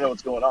right hand don't know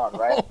what's going on,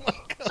 right?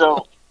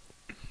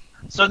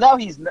 So now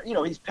he's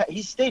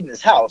stayed in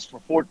his house for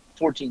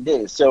 14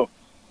 days. So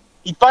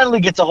he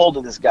finally gets a hold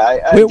of this guy.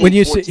 When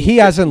you say he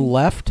hasn't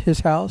left his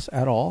house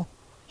at all,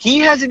 he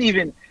hasn't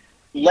even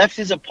left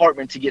his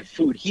apartment to get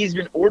food. He's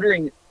been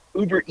ordering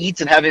Uber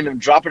Eats and having him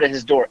drop it at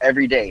his door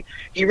every day.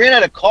 He ran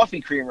out of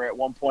coffee creamer at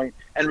one point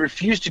and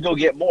refused to go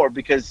get more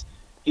because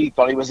he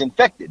thought he was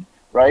infected,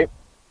 right?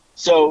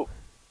 So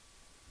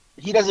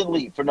he doesn't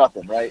leave for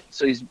nothing, right?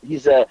 So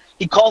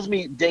he calls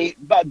me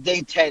about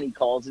day 10. He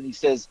calls and he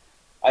says,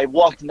 "I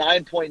walked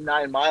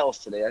 9.9 miles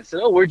today." I said,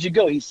 "Oh, where'd you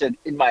go?" He said,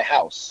 "In my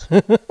house."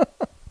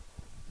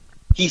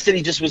 He said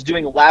he just was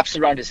doing laps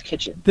around his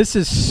kitchen. This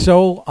is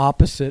so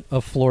opposite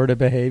of Florida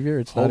behavior.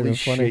 It's not Holy even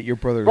shit, funny. your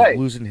brother is Right.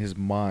 losing his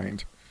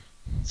mind.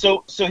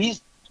 So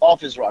he's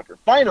off his rocker.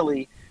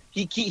 Finally,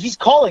 he's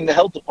calling the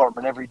health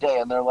department every day,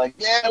 and they're like,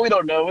 "Yeah, we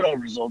don't know. We don't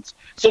have results."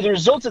 So the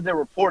results that they're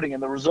reporting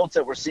and the results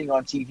that we're seeing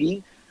on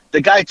TV,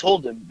 the guy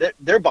told him that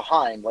they're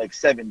behind like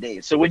 7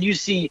 days. So when you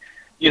see,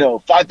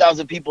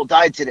 5,000 people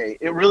died today,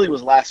 it really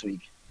was last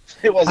week.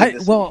 It wasn't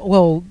this week.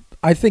 Well,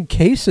 I think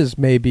cases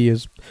maybe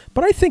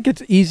but I think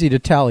it's easy to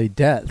tally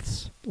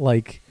deaths.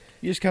 Like,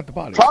 You just count the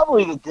bodies.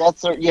 Probably the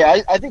deaths are,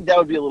 I think that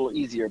would be a little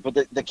easier. But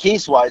the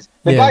case-wise,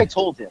 the guy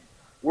told him,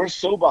 we're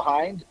so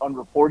behind on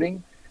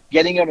reporting,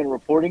 getting them and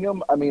reporting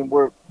them. I mean,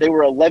 they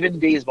were 11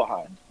 days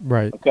behind.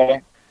 right.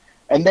 Okay?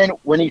 And then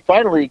when he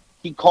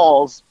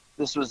calls,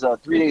 this was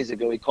 3 days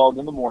ago, he called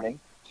in the morning,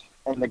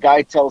 and the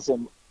guy tells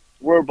him,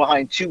 we're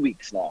behind 2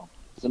 weeks now.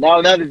 So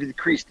now they've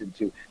decreased in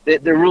 2.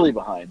 They're really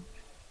behind.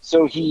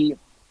 So the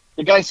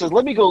guy says,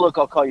 let me go look,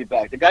 I'll call you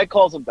back. The guy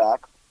calls him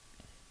back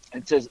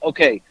and says,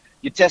 okay,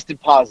 you tested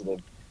positive.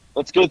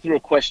 Let's go through a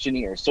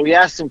questionnaire. So he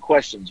asked some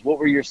questions. What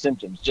were your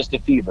symptoms? Just a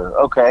fever.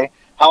 Okay.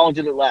 How long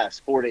did it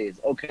last? 4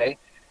 days. Okay.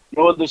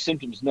 No other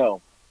symptoms?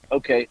 No.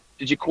 Okay.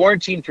 Did you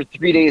quarantine for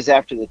 3 days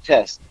after the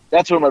test?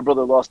 That's when my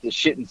brother lost his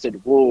shit and said,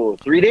 whoa,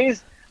 3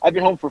 days? I've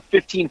been home for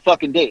 15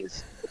 fucking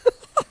days.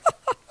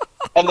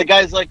 And the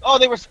guy's like, oh,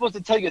 they were supposed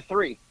to tell you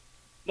 3.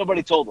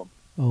 Nobody told him.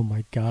 Oh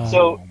my god.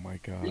 So Oh my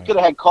god. he could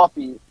have had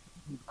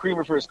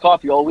creamer for his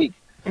coffee all week.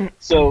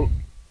 So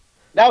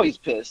now he's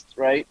pissed,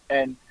 right?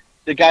 And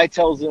the guy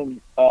tells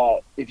him,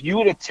 if you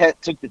would have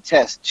took the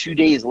test 2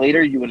 days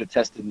later, you would have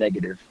tested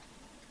negative.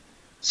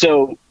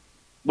 So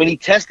when he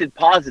tested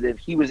positive,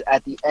 he was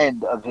at the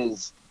end of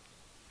his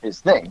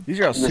thing. These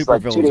are how He was supervillains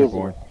like 2 are days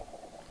born. ago.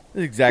 This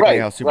is exactly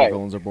Right, how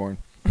supervillains are born.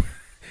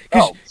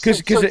 Oh, so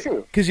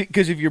true.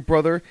 Because if your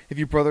brother,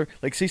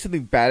 like, say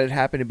something bad had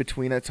happened in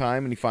between that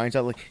time, and he finds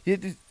out, like,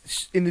 in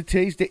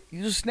today's day,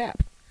 you just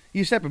snap.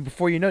 You snap, and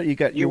before you know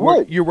it,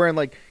 you're wearing,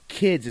 like,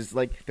 kids, it's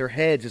like their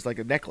heads is like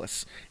a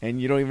necklace,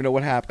 and you don't even know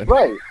what happened.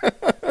 Right.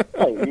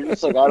 Right. You're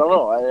just like, I don't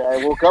know.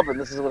 I woke up and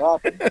this is what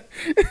happened.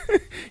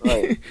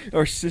 Right.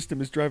 Our system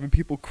is driving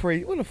people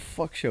crazy. What a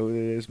fuck show it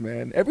is,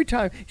 man. Every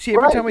time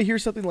Right. I hear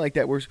something like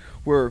that, we're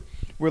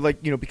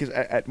like, because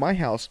at my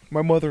house,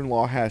 my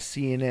mother-in-law has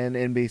CNN,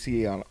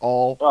 NBC on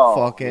all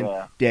fucking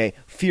day.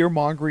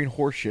 Fear-mongering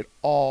horseshit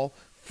all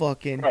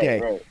fucking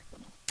day. Right.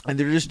 And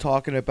they're just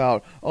talking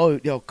about,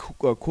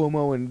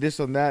 Cuomo and this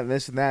and that and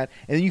this and that.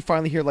 And then you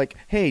finally hear, like,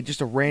 hey, just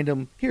a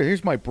random,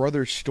 here's my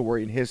brother's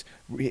story and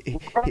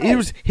it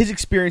was his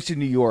experience in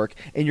New York.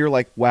 And you're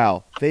like,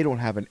 wow, they don't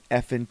have an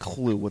effing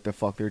clue what the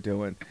fuck they're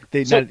doing.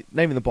 Not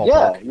even the ballpark.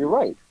 Yeah, you're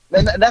right.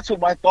 And that's what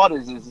my thought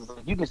is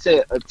like, you can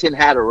say a tin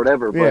hat or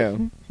whatever, but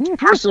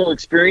personal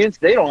experience,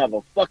 they don't have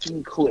a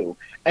fucking clue.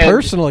 And,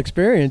 personal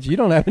experience? You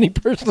don't have any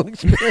personal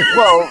experience.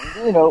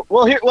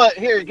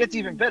 Here it gets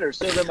even better.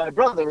 So then my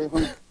brother,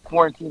 who's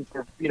quarantined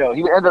for, he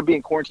ended up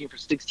being quarantined for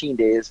 16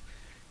 days.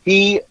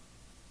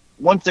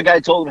 Once the guy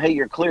told him, hey,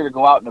 you're clear to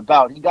go out and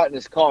about, he got in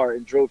his car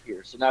and drove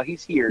here. So now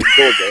he's here in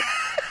Georgia.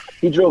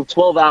 He drove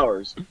 12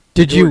 hours.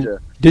 Did you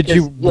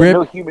rib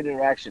no human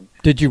interaction?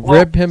 Did you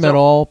rib him at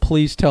all?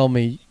 Please tell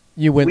me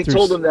you went through. We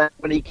told him that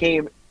when he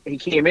came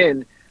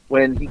in.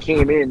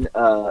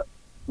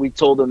 We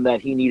told him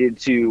that he needed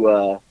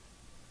to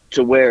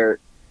wear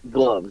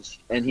gloves,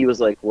 and he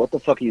was like, "What the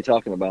fuck are you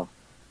talking about?"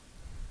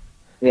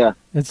 Yeah,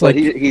 it's like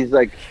he's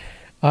like.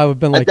 I would have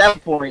been like, at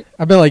that point,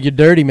 I've been like, you're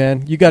dirty,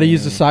 man. You got to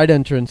use the side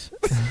entrance.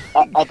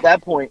 At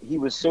that point, he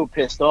was so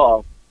pissed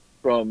off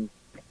from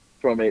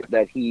it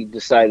that he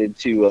decided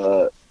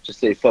to just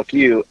say "fuck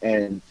you"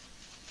 and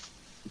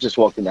just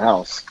walked in the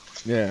house.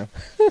 Yeah.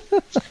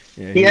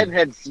 He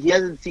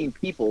hasn't seen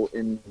people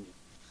in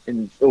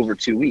over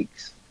 2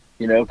 weeks.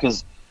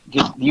 Because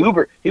the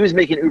Uber, he was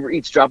making Uber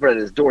Eats drop it at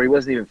his door. He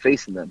wasn't even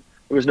facing them.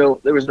 There was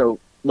no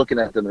looking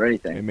at them or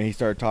anything. I mean, he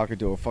started talking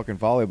to a fucking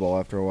volleyball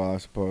after a while, I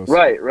suppose.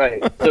 Right.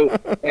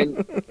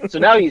 So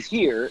now he's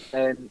here,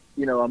 and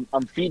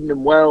I'm feeding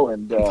him well,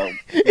 and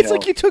it's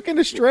like you took in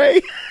a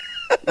stray.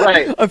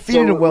 Right. I'm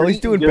feeding him well. He's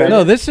doing good. better.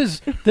 No, this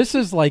is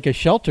like a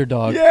shelter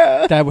dog.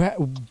 Yeah. That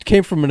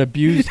came from an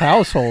abused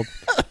household.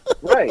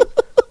 Right.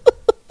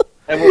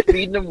 And we're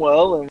feeding him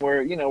well, and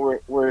we're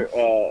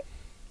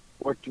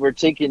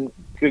taking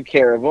good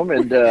care of him,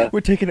 and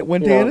we're taking it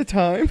one day at a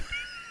time.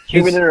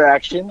 Human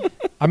interaction.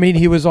 I mean,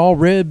 he was all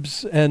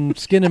ribs and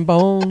skin and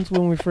bones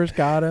when we first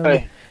got him,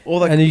 Right.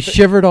 Well, and he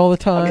shivered all the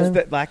time.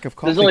 That lack of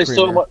coffee There's only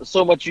creamer.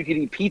 so much you can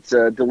eat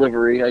pizza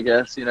delivery, I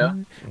guess.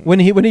 When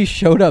he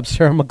showed up,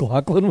 Sarah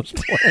McLachlan was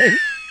playing.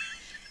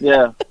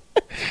 Yeah.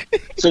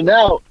 So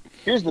now,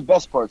 here's the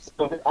best part.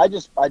 So I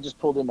just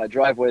pulled in my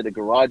driveway. The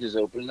garage is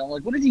open, and I'm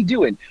like, "What is he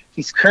doing?"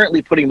 He's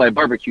currently putting my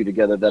barbecue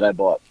together that I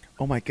bought.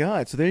 Oh my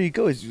God! So there you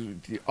go. He's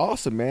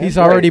awesome, man. He's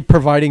already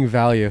providing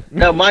value.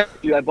 Now, mind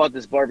you, I bought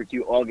this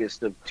barbecue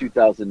August of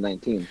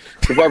 2019.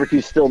 The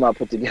barbecue's still not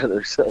put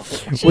together, so.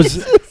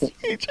 Was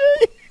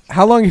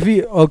how long have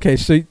you? Okay,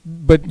 so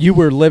but you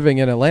were living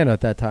in Atlanta at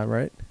that time,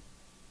 right?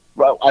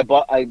 Well,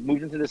 I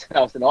moved into this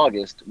house in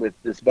August with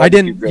this I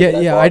barbecue didn't. grill Yeah,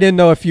 that yeah. bought. I didn't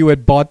know if you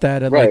had bought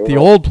that at Right, like the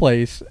right. old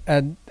place,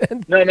 and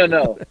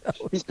No.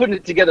 He's putting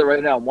it together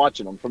right now. I'm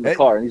watching him from the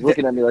car, and he's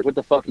looking at me like, "What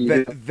the fuck are you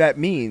doing?" That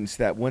means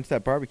that once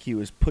that barbecue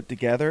is put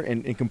together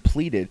and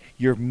completed,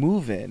 your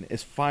move-in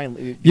is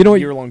finally. You know what-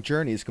 year-long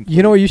journey is complete.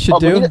 you know what you should Oh,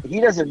 do. but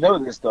he doesn't know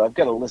this though. I've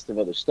got a list of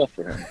other stuff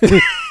for him.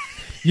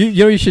 You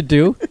know what you should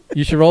do.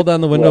 You should roll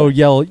down the window, What?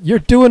 yell, "You're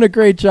doing a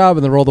great job,"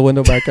 and then roll the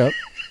window back up.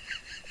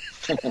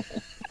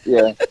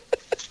 Yeah.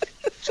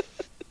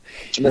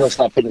 And then he'll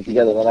stop putting it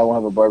together. Then I won't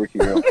have a barbecue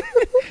grill.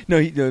 No.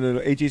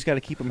 AJ's got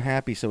to keep him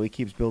happy, so he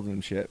keeps building him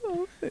shit.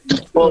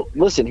 Well,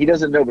 listen, he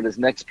doesn't know, but his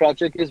next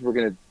project is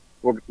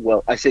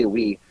well, I say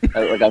we,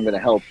 like I'm gonna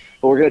help,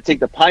 but we're gonna take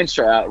the pine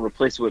straw out and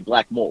replace it with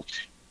black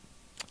mulch.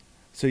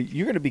 So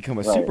you're going to become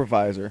a Right.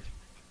 supervisor.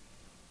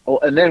 Oh,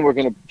 and then we're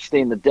gonna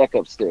stain the deck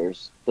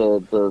upstairs.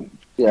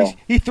 Yeah.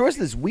 He throws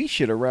this wee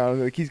shit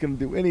around like he's going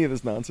to do any of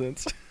this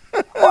nonsense.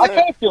 Well, I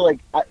kind of feel like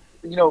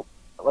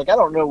like I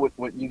don't know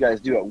what you guys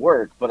do at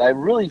work, but I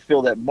really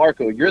feel that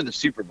Marco, you're the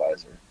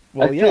supervisor.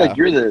 Well, I feel like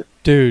you're the.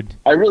 Dude,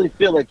 I really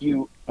feel like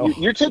you're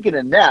taking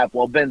a nap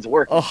while Ben's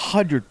working.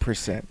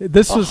 100%.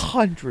 this was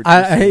 100%.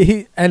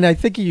 I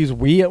think he used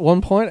 "we" at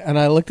one point, and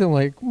I looked at him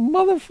like,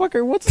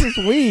 "Motherfucker, what's this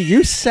we?"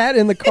 You sat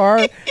in the car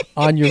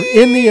in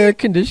the air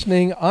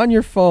conditioning on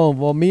your phone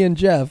while me and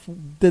Jeff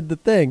did the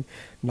thing.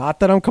 Not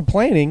that I'm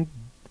complaining.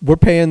 We're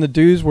paying the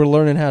dues. We're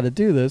learning how to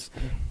do this,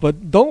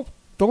 but don't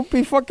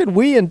be fucking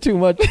weeing too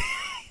much.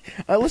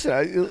 Listen,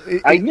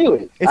 I knew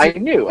it. it's I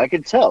knew. I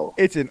could tell.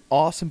 it's an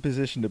awesome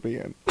position to be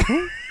in.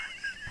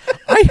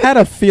 I had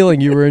a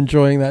feeling you were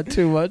enjoying that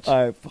too much.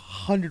 I'm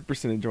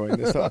 100% enjoying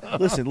this. So,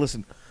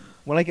 listen.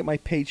 When I get my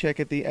paycheck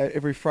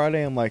every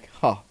Friday, I'm like,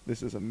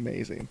 this is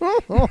amazing.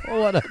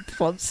 What a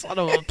fun son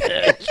of a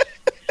bitch.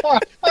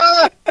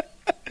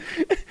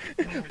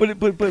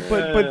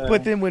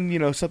 But then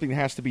when something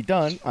has to be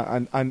done,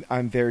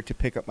 I'm there to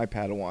pick up my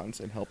Padawans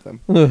and help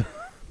them. Ugh.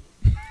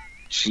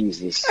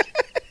 Jesus,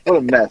 what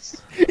a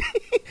mess.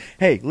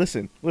 Hey,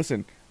 listen.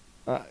 They're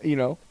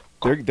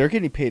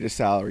getting paid a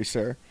salary,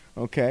 sir.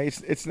 Okay,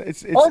 it's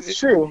That's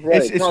true.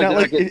 Right. It's No, not they're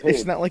like getting it's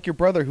paid. not like your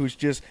brother who's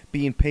just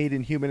being paid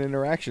in human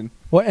interaction.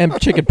 Well, and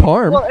chicken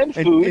parm. Well, and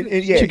food.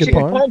 and- yeah, chicken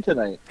chicken parm. parm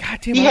tonight. God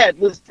damn He it! had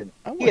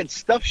I he want- had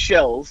stuffed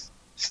shells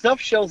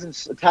and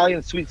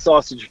Italian sweet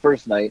sausage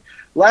first night.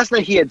 Last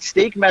night he had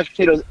steak, mashed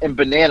potatoes, and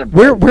banana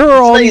bread. Where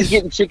are all Tonight he's these?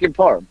 getting chicken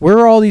parm. Where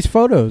are all these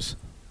photos,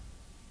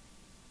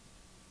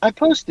 I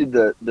posted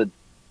the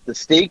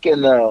steak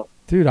and the.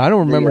 dude? I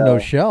don't remember no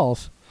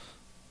shells.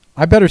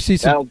 I better see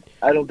some.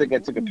 I don't think I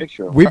took a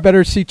picture of. We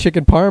better see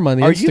chicken parm on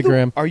the Are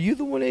Instagram. are you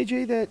the one,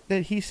 AJ,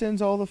 that he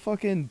sends all the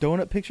fucking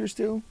donut pictures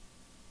to?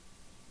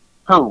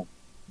 Who?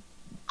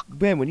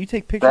 Ben, when you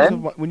take pictures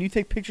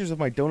Ben? of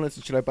my donuts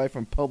that should I buy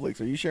from Publix,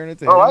 are you sharing it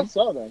to Oh, him? I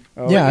saw that.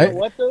 Oh, Yeah, You know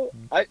what though?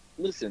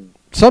 Listen.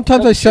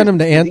 Sometimes I send them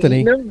to Is he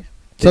Anthony. eating them? Is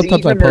he Sometimes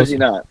eating I them or post is he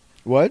them. not?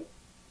 What?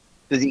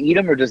 Does he eat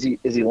them or is he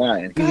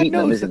lying? He's God eating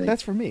them, knows. isn't he?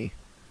 That's for me.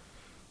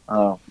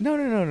 Oh. No.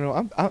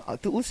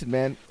 Listen,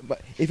 man.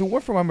 But if it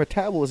weren't for my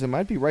metabolism,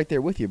 I'd be right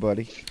there with you,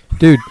 buddy.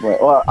 Dude,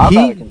 Right. Well, I'm He-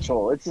 out of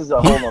control. This is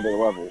a whole nother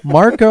level.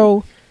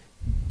 Marco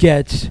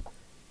gets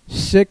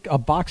a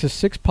box of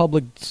 6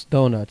 Publix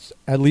donuts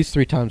at least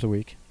 3 times a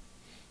week.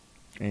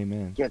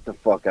 Amen. Get the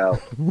fuck out.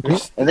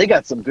 And they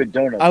got some good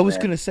donuts. I was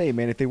man. gonna say,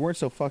 man, if they weren't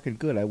so fucking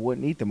good, I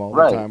wouldn't eat them all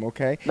Right. the time.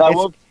 Okay. No,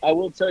 It's- I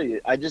will tell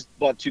you. I just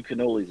bought 2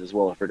 cannolis as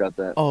well. I forgot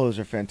that. Oh, those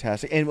are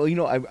fantastic. And well,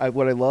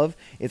 what I love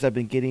is I've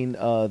been getting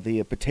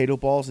the potato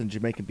balls and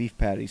Jamaican beef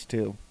patties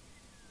too.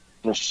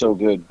 They're so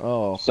good.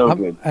 Oh, So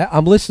good.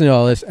 I'm listening to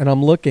all this, and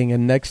I'm looking,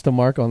 and next to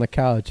Marco on the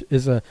couch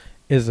is a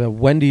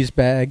Wendy's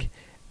bag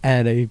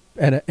and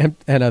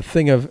a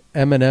thing of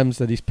M&Ms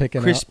that he's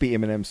picking crispy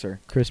M&Ms, sir.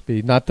 out.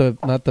 Crispy, not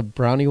the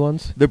brownie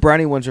ones. The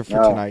brownie ones are for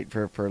No. tonight,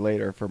 for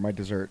later, for my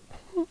dessert.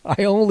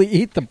 I only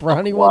eat the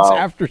brownie ones Wow.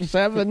 after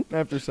 7.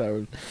 After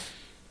 7.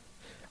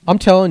 I'm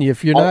telling you,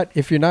 if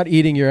you're not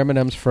eating your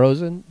M&Ms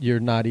frozen, you're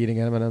not eating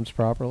M&Ms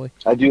properly.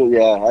 I do.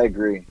 Yeah, I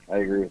agree. I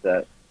agree with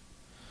that.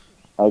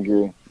 I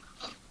agree.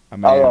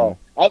 I'm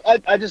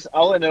I just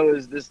all I know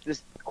is this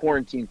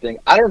quarantine thing.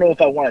 I don't know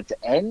if I want it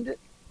to end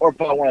or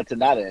if I want it to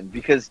not end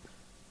because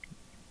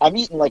I'm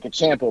eating like a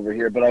champ over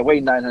here, but I weigh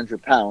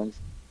 900 pounds.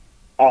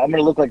 I'm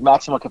gonna look like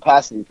maximum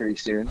capacity pretty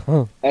soon.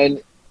 Huh.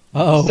 And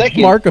Oh,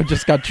 Second- Marco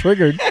just got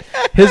triggered.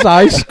 His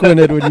eyes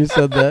squinted when you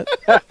said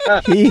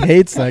that. He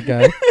hates that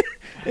guy.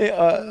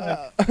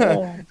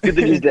 it's good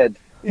that he's dead.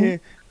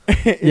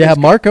 Yeah,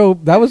 Marco.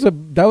 That was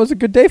a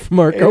good day for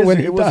Marco when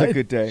he it was died. a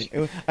good day.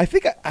 I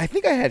think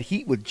I had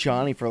heat with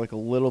Johnny for like a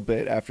little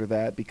bit after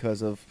that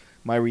because of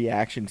my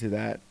reaction to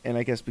that, and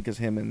I guess because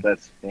him and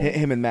That's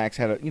him and Max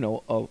had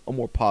a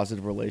more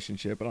positive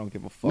relationship, and I don't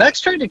give a fuck.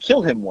 Max tried to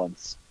kill him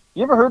once.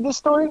 You ever heard this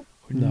story?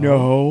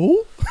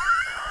 No.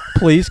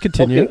 Please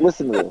continue. Okay,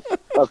 listen to this.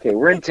 Okay,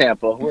 we're in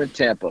Tampa.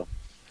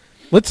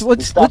 Let's We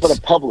stop at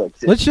a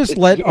Publix. let's just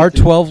let our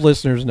 12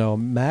 listeners know.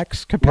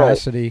 Max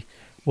Capacity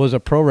was a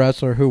pro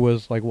wrestler who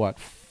was like what,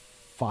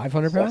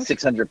 500 pounds?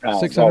 600 pounds.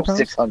 600 pounds?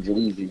 600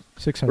 easy.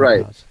 600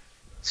 Right. pounds.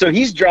 So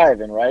he's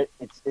driving, right?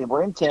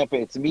 We're in Tampa.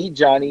 It's me,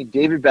 Johnny,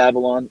 David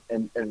Babylon,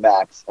 and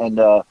Max. And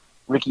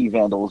Ricky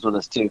Vandal was with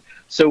us, too.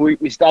 So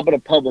we stop at a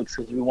Publix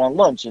because we want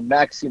lunch. And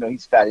Max,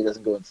 he's fat. He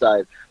doesn't go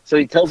inside. So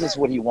he tells us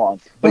what he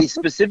wants. But he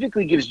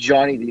specifically gives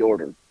Johnny the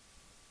order.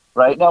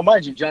 Right? Now,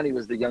 mind you, Johnny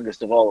was the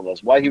youngest of all of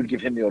us. Why he would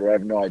give him the order, I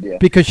have no idea.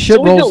 Because shit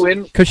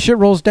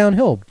rolls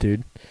downhill,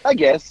 dude. I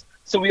guess.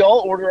 So we all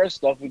order our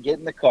stuff. We get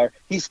in the car.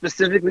 He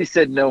specifically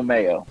said no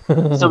mayo.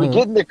 So we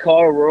get in the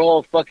car. We're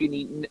all fucking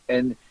eating.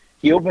 And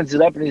he opens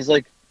it up and he's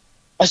like,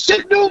 I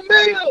said no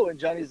mayo. And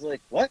Johnny's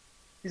like, what?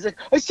 He's like,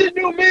 I said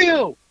no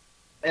mayo.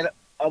 And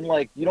I'm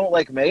like, you don't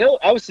like mayo?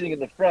 I was sitting in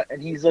the front.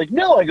 And he's like,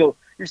 no. I go,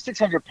 you're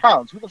 600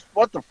 pounds.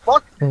 What the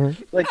fuck?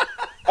 Mm-hmm. Like,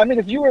 I mean,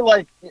 if you were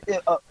like,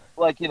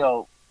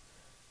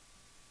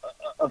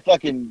 a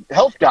fucking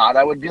health god,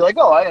 I would be like,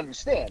 oh, I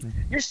understand.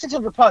 You're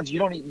 600 pounds. You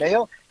don't eat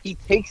mayo? He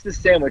takes the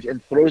sandwich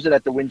and throws it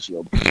at the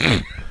windshield.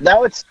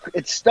 Now it's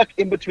stuck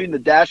in between the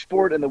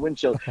dashboard and the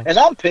windshield. And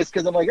I'm pissed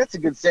because I'm like, that's a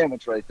good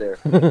sandwich right there.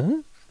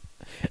 and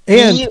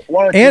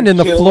in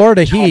the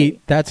Florida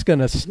heat, that's going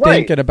to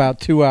stink in about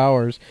 2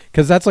 hours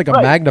because that's like a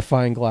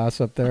magnifying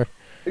glass up there.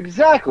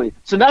 Exactly.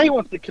 So now he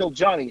wants to kill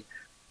Johnny,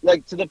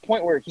 like to the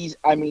point where he's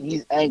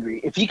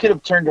angry. If he could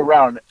have turned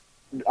around,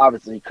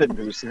 obviously he couldn't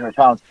because he was 600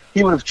 pounds,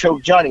 he would have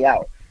choked Johnny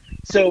out.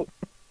 So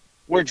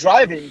we're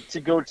driving to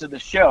go to the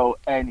show,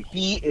 and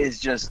he is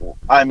just,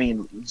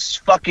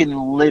 fucking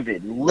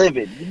livid. You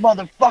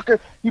motherfucker,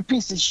 you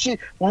piece of shit.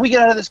 When we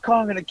get out of this car,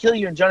 I'm going to kill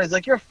you. And Johnny's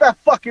like, you're a fat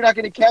fuck, you're not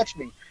going to catch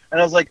me.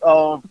 And I was like,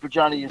 oh, but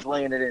Johnny is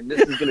laying it in.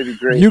 This is going to be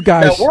great. You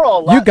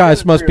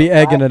guys must be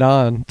egging it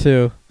on,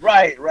 too.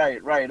 Right.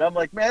 I'm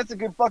like, man, that's a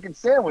good fucking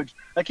sandwich.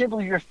 I can't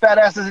believe your fat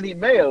ass doesn't eat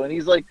mayo. And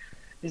he's like,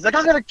 I'm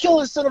going to kill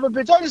this son of a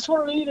bitch. I just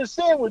wanted to eat a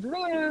sandwich.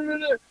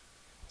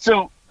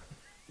 So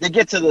we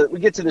get to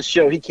the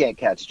show. He can't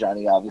catch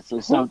Johnny,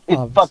 obviously. So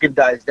it fucking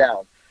dies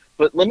down.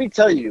 But let me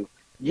tell you,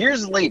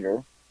 years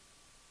later,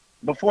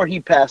 before he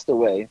passed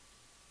away,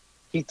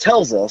 he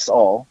tells us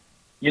all,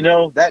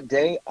 that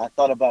day I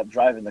thought about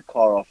driving the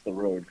car off the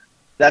road.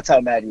 That's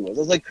how mad he was.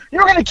 I was like,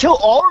 you're going to kill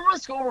all of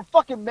us over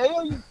fucking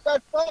mayo, you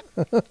fat fuck?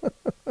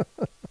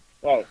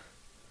 Right.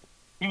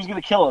 He was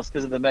going to kill us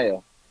because of the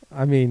mayo.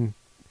 I mean...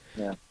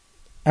 Yeah.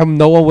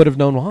 No one would have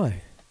known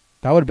why.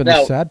 That would have been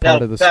the sad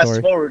part of the story.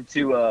 Fast forward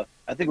to,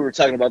 I think we were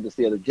talking about this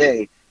the other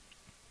day.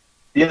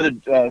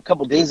 A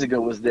couple days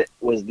ago was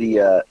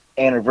the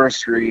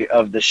anniversary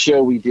of the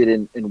show we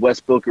did in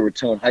West Boca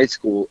Raton High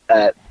School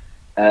at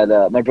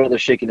my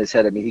brother's shaking his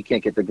head at me. He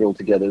can't get the grill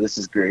together. This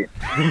is great.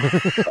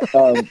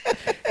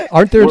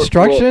 Aren't there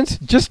instructions?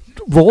 Just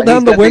roll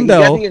down the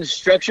window. He's got the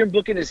instruction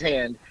book in his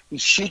hand.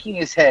 He's shaking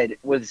his head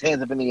with his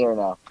hands up in the air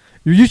now.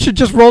 You should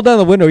just roll down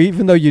the window,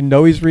 even though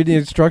he's reading the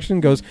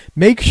instruction. Goes,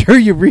 make sure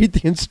you read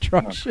the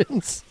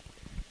instructions.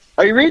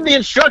 Are you reading the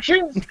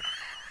instructions?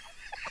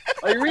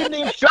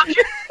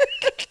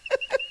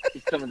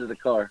 He's coming to the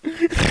car.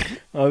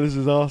 Oh, this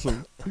is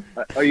awesome.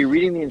 Are you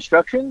reading the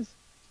instructions?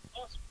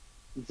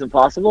 It's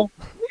impossible?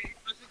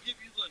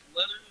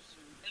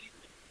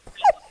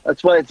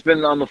 That's why it's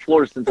been on the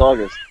floor since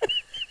August.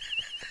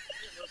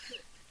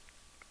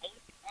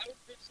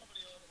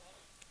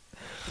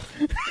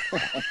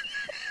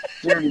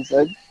 Jeremy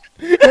said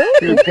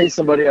he would pay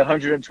somebody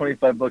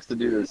 $125 to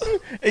do this.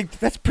 Hey,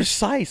 that's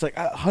precise. Like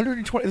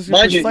 120 is a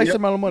Mind precise you,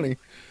 amount of money.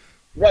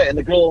 Right, and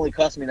the grill only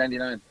cost me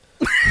 $99.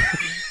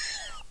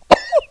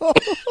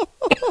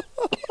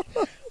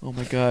 Oh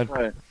my god.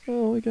 Right.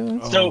 Oh my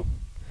god. So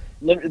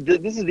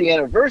this is the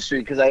anniversary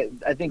because I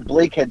think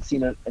Blake had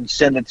seen it and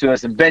sent it to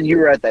us, and Ben, you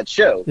were at that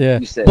show. Yeah.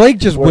 You said, Blake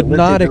just would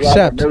not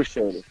accept.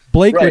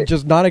 Blake Right. would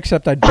just not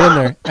accept I'd been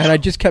there, and I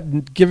just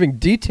kept giving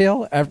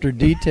detail after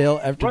detail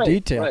after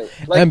detail.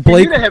 Right. Like, and for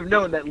Blake, you to have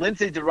known that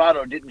Lindsay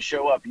Dorado didn't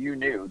show up, you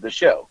knew the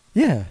show.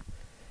 yeah.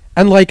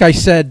 And like I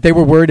said, they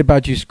were worried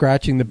about you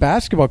scratching the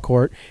basketball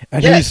court,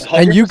 and Yes,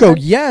 and you go 100%.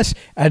 yes,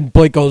 and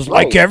Blake goes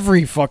like Right.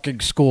 every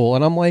fucking school,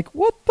 and I'm like,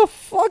 what the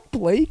fuck,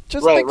 Blake?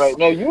 Just Right.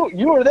 No,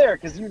 you were there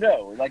because you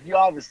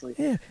obviously.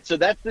 Yeah. So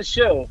that's the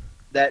show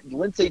that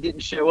Lindsay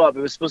didn't show up. It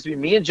was supposed to be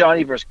me and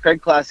Johnny versus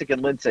Craig Classic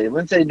and Lindsay.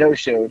 Lindsay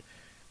no-showed.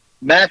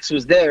 Max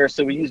was there,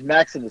 so we used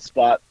Max in the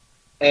spot,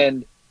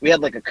 and we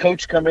had like a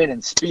coach come in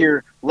and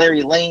spear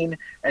Larry Lane,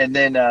 and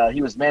then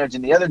he was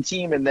managing the other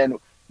team, and then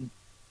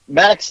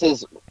Max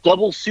says,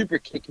 double super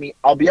kick me,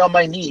 I'll be on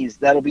my knees,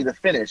 that'll be the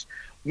finish.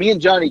 Me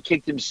and Johnny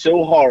kicked him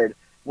so hard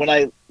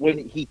when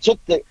he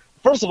took the,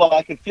 first of all,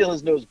 I could feel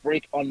his nose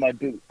break on my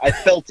boot. I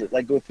felt it,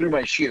 like go through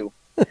my shoe.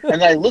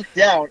 And I looked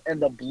down,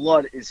 and the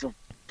blood is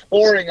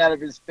pouring out of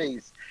his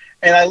face.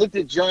 And I looked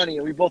at Johnny,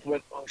 and we both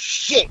went, oh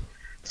shit.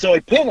 So I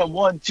pinned him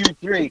 1, 2,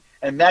 3,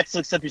 and Max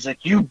looks up, he's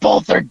like, you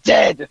both are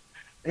dead.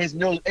 His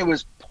nose, it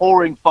was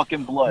pouring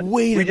fucking blood.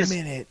 Wait a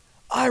minute.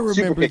 I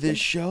remember this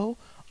show.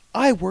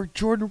 I worked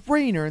Jordan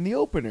Rayner in the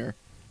opener.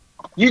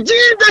 You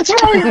did. That's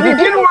right. You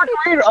did work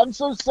later. I'm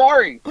so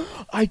sorry.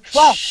 I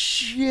Fuck.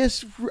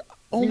 just.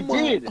 Oh You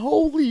my! did.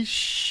 Holy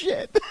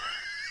shit!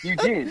 You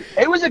did.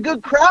 It was a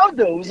good crowd,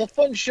 though. It was a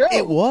fun show.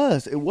 It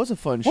was. It was a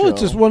fun show. Well, it's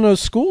just one of those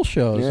school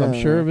shows. I'm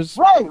Yeah. sure it was.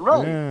 Right,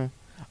 right. Yeah.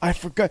 I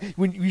forgot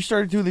when you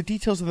started doing the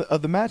details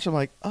of the match. I'm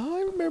like, oh,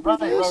 I remember Right,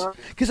 this right.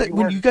 because You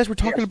when were- you guys were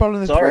talking yes, about it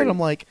in the sorry. thread, I'm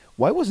like,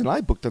 why wasn't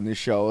I booked on this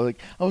show? Like,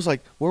 I was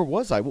like, where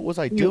was I? What was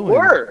I You doing?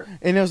 were.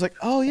 And I was like,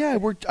 oh yeah,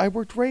 I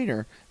worked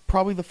Rayner.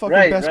 Probably the fucking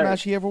Right, best right.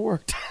 match he ever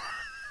worked.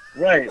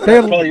 Right. They-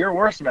 That's probably your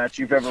worst match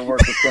you've ever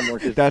worked with someone.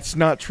 'cause That's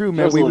not true,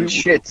 man. Those little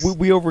shits.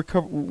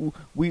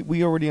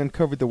 We already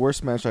uncovered the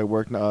worst match I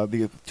worked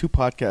the 2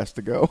 podcasts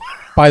ago.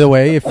 By the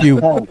way, if you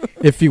Oh,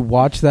 if you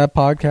watch that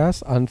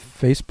podcast on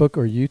Facebook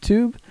or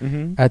YouTube,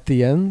 Mm-hmm. at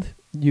the end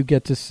you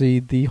get to see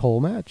the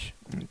whole match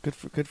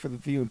Good for the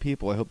viewing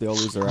people. I hope they all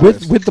lose their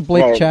eyes. with the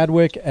Blake Right.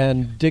 Chadwick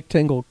and Dick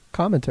Tingle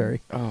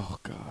commentary. Oh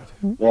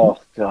God. oh,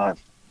 God.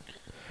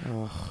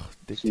 Oh,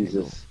 Dick Tingle.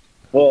 Jesus.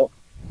 Well,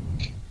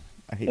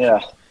 I hate yeah.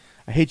 you.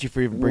 I hate you for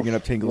even bringing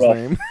up Tingle's Rough.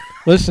 name.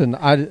 Listen,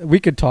 we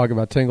could talk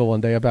about Tingle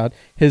one day about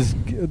his.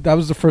 That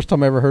was the first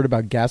time I ever heard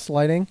about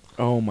gaslighting,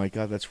 Oh my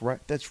God, that's right.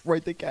 That's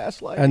right. The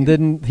gaslight. and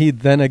didn't he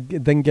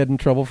then get in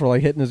trouble for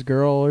like hitting his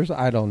girl or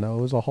I don't know.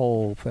 It was a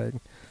whole thing.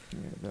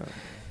 Yeah, no.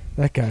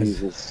 That guy's.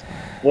 Jesus.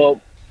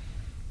 Well,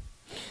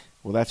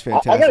 Well, that's I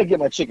fantastic. got to get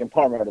my chicken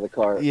parm out of the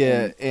car.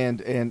 Yeah,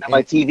 And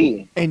my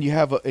TV. and you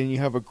have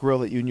a grill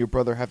that you and your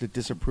brother have to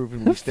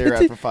disapprovingly stare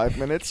at for 5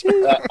 minutes.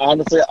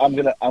 Honestly, I'm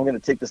gonna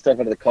take the stuff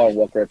out of the car and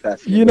walk right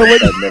past it. You know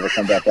what? I'd never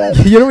come back out.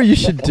 You know what you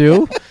should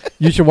do?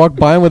 You should walk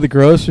by him with the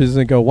groceries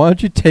and go, why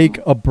don't you take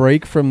a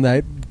break from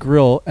that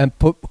grill and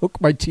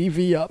hook my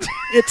TV up?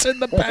 It's in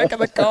the back of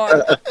the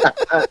car.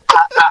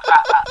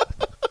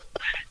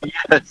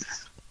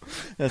 Yes.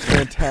 That's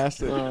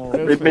fantastic.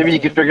 Maybe you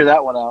could figure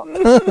that one out.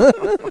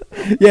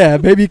 Yeah,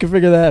 maybe you can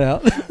figure that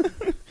out.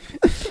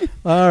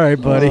 All right,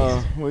 buddy.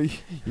 Well,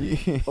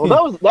 Well,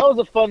 that was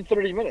a fun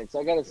 30 minutes.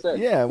 I gotta say.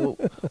 yeah, well,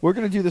 we're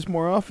gonna do this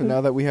more often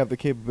now that we have the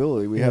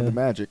capability. We have the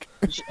magic.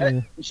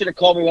 You should have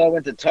called me when I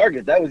went to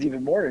Target. That was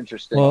even more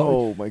interesting. Well,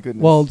 Oh my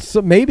goodness. Well,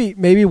 so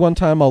maybe one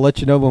time I'll let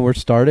you know when we're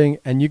starting,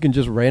 and you can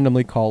just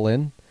randomly call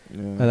in,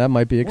 and yeah. that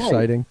might be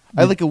exciting.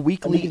 I like a and you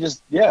weekly can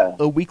just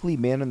a weekly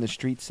man on the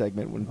street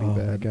segment wouldn't be Oh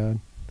my bad. god.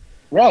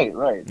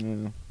 right.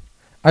 Yeah.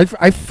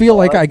 I feel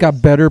like I I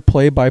got better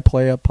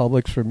play-by-play at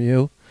Publix from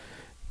you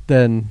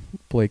than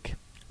Blake.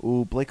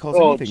 Ooh, Blake calls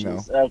Oh, anything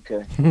though.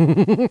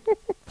 jeez. Okay.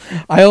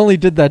 I only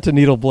did that to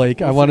Needle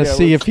Blake. I Well, want to yeah,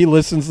 see let's- if he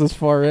listens this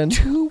far in.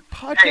 2 Hey,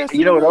 podcasts.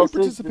 you know what else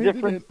is the participated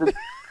in difference? it.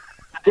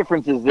 The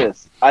difference is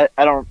this. I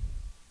don't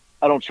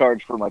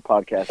charge for my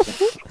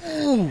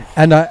podcasting.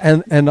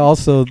 And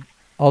also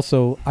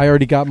I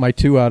already got my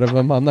 2 out of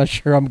him. I'm not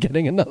sure I'm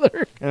getting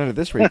another. And at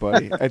this rate,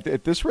 buddy,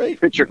 at this rate,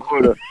 Hit your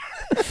quota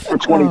for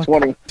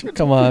 2020.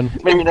 Come on.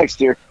 Maybe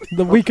next year.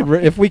 We could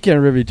if we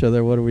can't rib each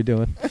other, what are we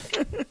doing?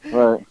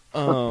 Right.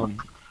 well,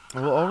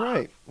 all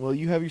right. Well,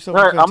 you have yourself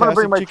All a right. I'm gonna fantastic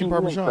bring my chicken TV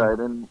parmesan. inside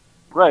and.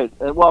 Right.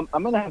 Well,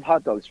 I'm gonna have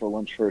hot dogs for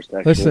lunch first.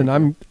 Actually.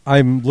 Listen,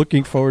 I'm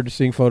looking forward to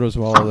seeing photos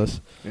of all of this.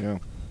 Yeah.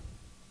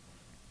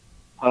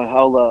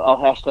 I'll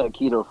hashtag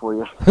keto for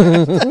you.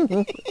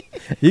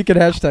 You could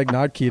hashtag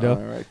not keto.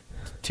 All right.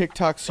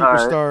 TikTok All right.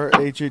 superstar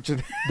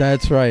AJ.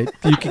 That's right.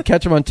 You can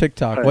catch him on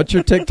TikTok. Right. What's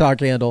your TikTok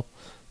handle?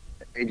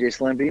 AJ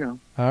Slambino.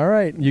 All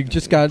right. You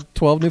just got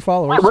 12 new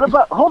followers. Wait, what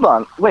about? Hold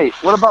on. Wait,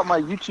 what about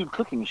my YouTube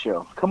cooking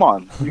show? Come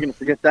on, you're gonna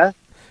forget that?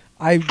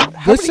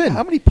 Listen.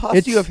 How many pots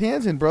it's- do you have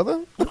hands in,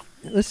 brother?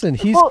 Listen,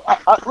 he's Well,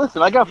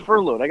 listen, I got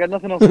furloughed. I got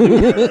nothing else to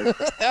do.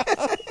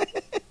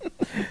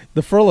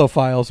 the Furlough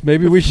Files.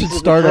 Maybe we should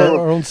start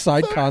our own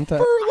side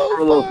content.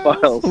 Furlough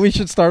files. We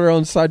should start our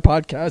own side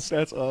podcast.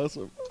 That's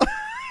awesome.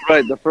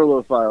 Right, the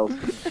furlough files.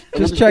 And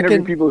we'll Just checking.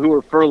 interview people who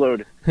are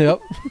furloughed. Yep.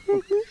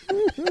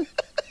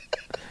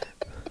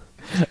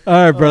 All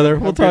right, brother.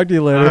 We'll talk to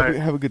you later. All right.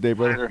 Have a good day,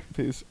 brother. Later.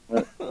 Peace.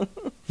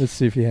 Let's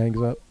see if he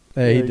hangs up.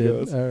 Hey, he There he did.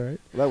 goes. All right.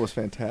 That was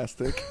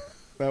fantastic.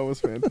 That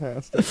was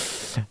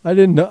fantastic. I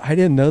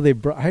didn't know they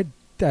broke.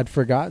 I'd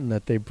forgotten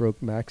that they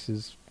broke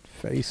Max's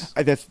face.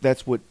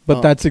 That's what.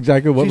 But that's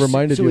exactly what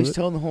reminded so you. he's of it.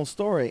 telling the whole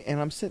story, and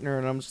I'm sitting there,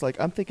 and I'm just like,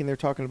 I'm thinking they're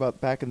talking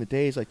about back in the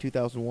days, like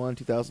 2001,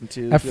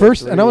 2002. At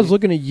first, and I was 2003.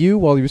 looking at you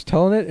while he was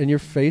telling it, and your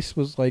face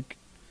was like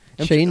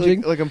I'm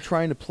changing. like I'm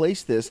trying to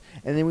place this,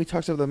 and then we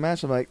talked about the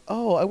match. I'm like,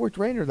 oh, I worked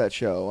Rayner that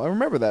show. I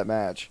remember that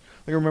match.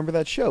 Like, I remember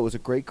that show. It was a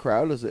great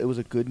crowd. It was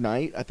a good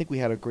night. I think we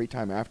had a great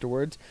time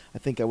afterwards. I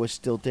think I was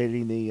still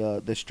dating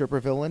the stripper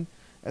villain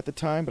at the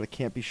time, but I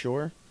can't be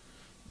sure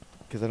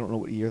because I don't know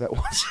what year that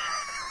was.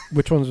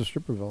 Which one's a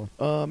stripper villain?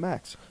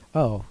 Max.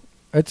 Oh,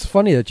 it's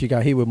funny that you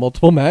got hit with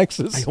multiple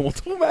Maxes. I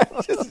multiple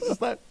Maxes.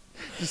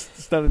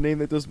 It's not a name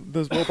that does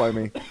well by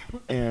me.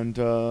 And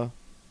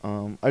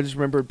I just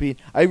remember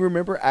I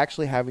remember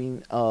actually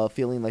having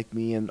feeling like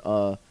me and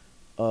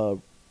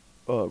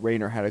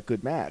Rayner had a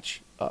good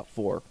match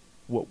for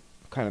what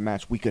kind of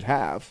match we could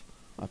have.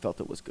 I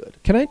felt it was good.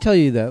 Can I tell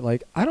you that?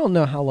 Like, I don't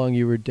know how long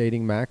you were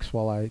dating Max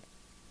while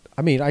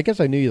I mean, I guess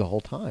I knew you the whole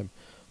time,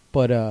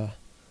 but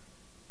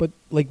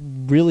like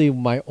really,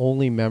 my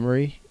only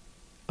memory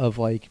of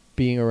like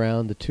being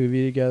around the two of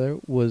you together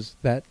was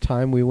that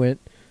time we went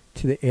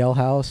to the ale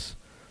house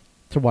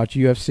to watch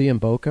UFC in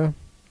Boca,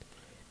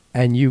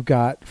 and you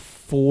got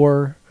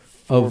four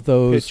of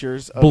those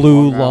pitchers of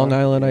blue Long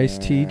Island Yeah.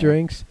 iced tea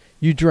drinks.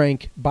 You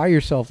drank by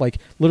yourself, like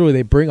literally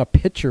they bring a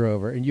pitcher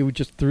over and you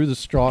just threw the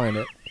straw in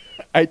it.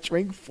 I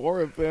drank 4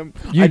 of them.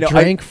 You I know,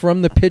 drank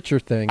from the pitcher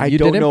thing. I You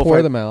don't didn't know pour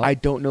if them out. I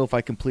don't know if I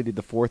completed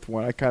the 4th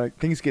one. I kind of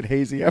things get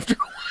hazy after.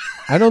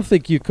 I don't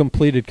think you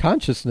completed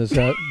consciousness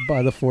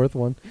by the 4th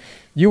one.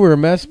 You were a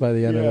mess by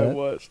the end Yeah, of I it.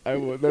 was.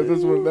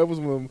 That was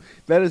one.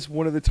 That is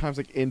one of the times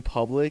like in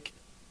public.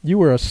 You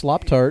were a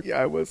slop tart.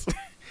 Yeah, I was.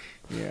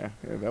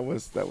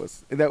 That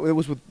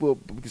was with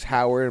because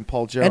Howard and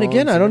Paul Jones. And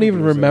again, I don't even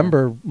everybody was there.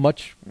 remember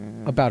much Yeah.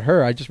 about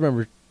her. I just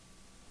remember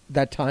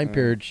that time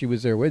period she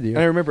was there with you. And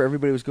I remember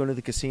everybody was going to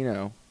the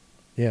casino,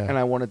 Yeah. and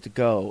I wanted to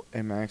go,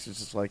 and Max was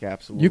just like,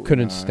 absolutely. You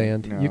couldn't not.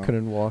 stand. No. You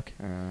couldn't walk.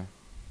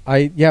 Uh,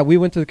 We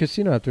went to the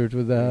casino afterwards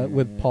with Yeah.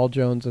 Paul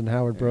Jones and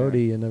Howard Yeah.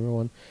 Brody and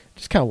everyone.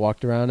 Just kind of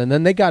walked around, and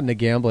then they got into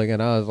gambling,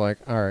 and I was like,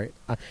 all right.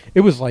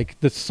 It was like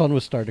the sun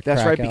was starting to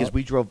That's crack right, because out.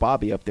 we drove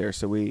Bobby up there,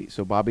 so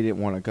Bobby didn't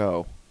want to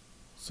go.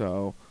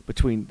 So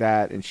between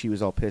that and she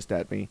was all pissed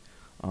at me,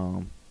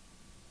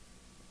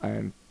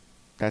 and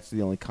that's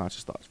the only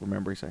conscious thoughts,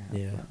 memories I have.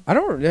 Yeah, I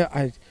don't. Yeah,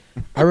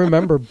 I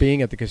remember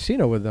being at the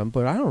casino with them,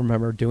 but I don't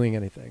remember doing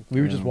anything.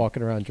 We were just Yeah.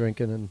 walking around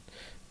drinking, and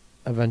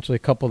eventually a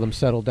couple of them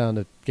settled down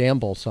to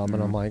gamble some,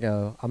 and I'm Yeah. like,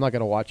 I'm not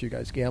going to watch you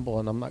guys gamble,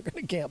 and I'm not going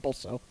to gamble,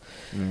 so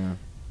Yeah.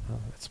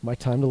 it's my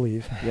time to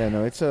leave. Yeah,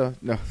 no, it's a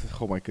no.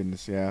 Oh my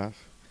goodness, yeah.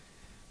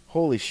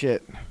 Holy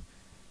shit.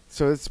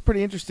 So it's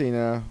pretty interesting.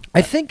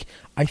 I think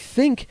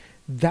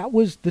that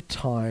was the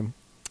time,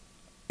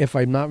 if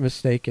I'm not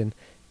mistaken,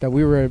 that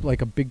we were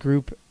like a big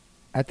group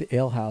at the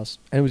ale house,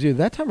 and it was either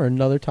that time or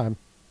another time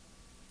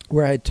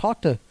where I had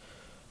talked to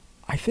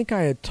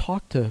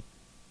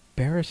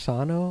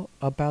Barisano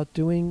about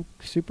doing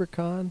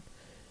SuperCon,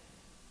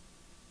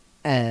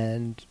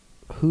 and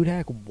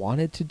Hudak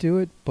wanted to do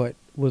it, but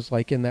was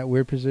like in that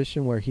weird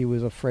position where he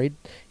was afraid.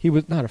 He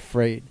was not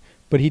afraid,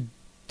 but he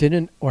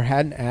didn't or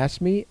hadn't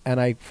asked me, and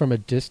I from a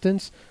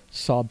distance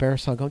saw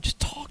Barisano go, just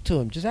talk to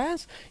him, just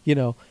ask,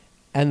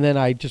 and then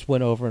I just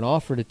went over and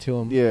offered it to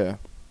him. yeah.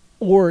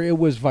 Or it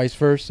was vice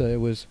versa.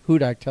 It was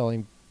Hudak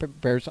telling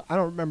Barisano. I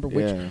don't remember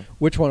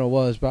which one it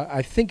was, but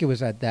I think it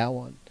was at that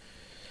one.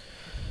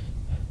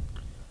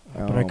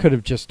 But I could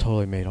have just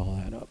totally made all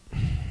that up.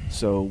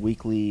 So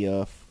weekly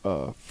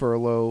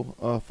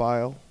furlough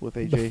file with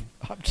AJ.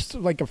 I'm just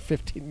like a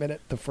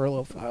 15-minute the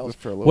furlough files.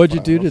 The furlough What'd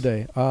you do files.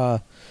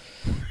 today?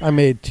 I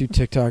made 2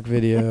 TikTok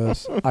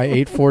videos. I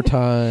ate 4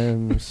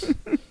 times.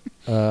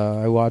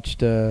 I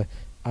watched a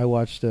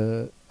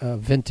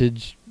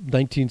vintage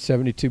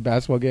 1972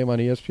 basketball game on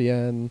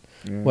ESPN.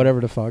 Yeah. Whatever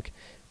the fuck.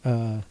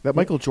 That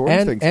Michael Jordan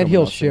thing's and coming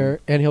he'll up soon.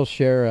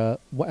 share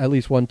at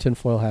least one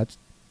tinfoil hat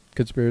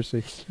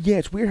conspiracy. Yeah,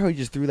 it's weird how he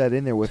just threw that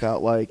in there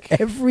without like.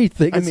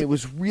 Everything. I mean, it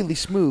was really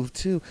smooth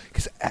too.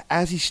 Because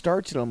as he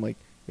starts it, I'm like,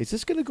 "Is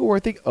this going to go where I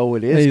think?" Oh,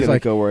 it is he's going to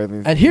like, go where I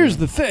think. and here's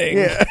the thing.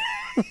 Yeah.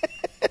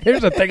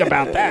 Here's the thing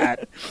about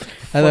that.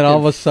 And then all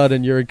of a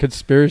sudden you're in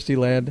conspiracy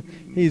land.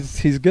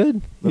 He's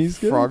good. The He's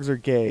good. frogs are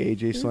gay.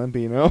 AJ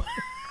Slambino.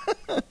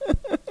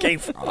 Gay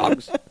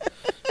frogs.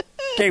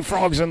 Gay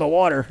frogs in the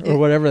water. Or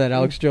whatever that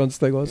Alex Jones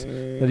thing was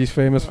that he's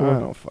famous I for.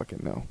 don't fucking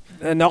know.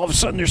 And all of a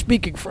sudden they're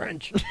speaking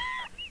French.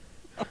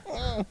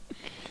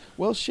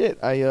 Well, shit.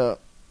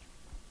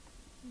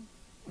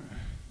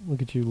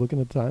 Look at you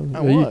looking at time. I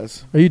Are you-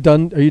 was. Are you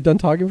done? Are you done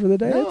talking for the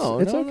day? No,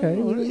 it's no, okay.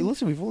 no.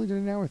 Listen, we've only done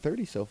an hour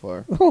 30 so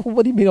far.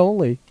 What do you mean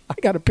only? I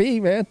gotta pee,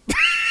 man.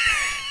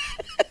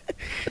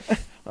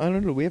 I don't know.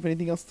 Do we have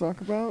anything else to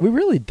talk about? We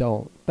really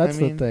don't. That's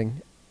I mean, the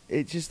thing.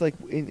 It's just like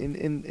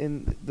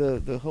in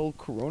the whole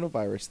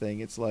coronavirus thing.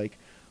 It's like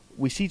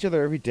we see each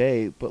other every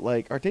day, but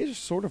like our days are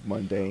sort of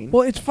mundane.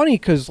 Well, it's funny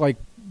because like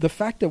the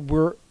fact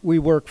that we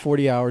work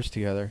 40 hours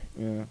together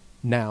yeah,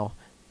 now,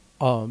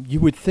 you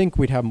would think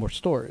we'd have more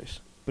stories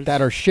but that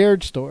it's- are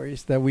shared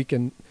stories that we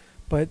can.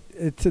 But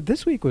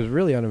this week was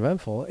really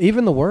uneventful.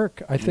 Even the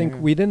work, I think Yeah.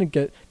 we didn't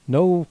get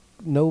no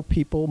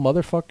people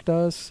motherfucked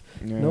us.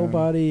 yeah.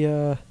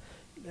 Nobody.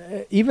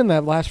 Even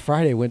that last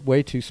Friday went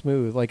way too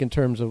smooth. Like in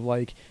terms of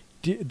like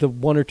the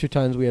 1 or 2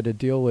 times we had to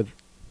deal with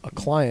a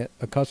client,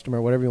 a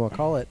customer, whatever you want to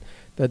call it,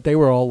 that they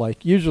were all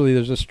like. Usually,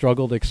 there's a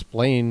struggle to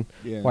explain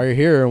Yeah. why you're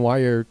here and why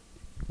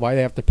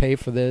they have to pay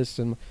for this,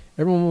 and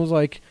everyone was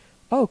like,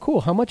 "Oh,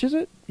 cool. How much is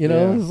it?" You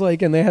know, Yeah. it was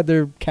like, and they had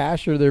their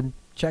cash or their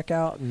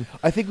checkout, and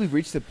I think we've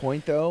reached the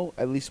point, though,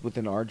 at least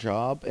within our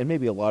job, and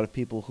maybe a lot of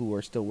people who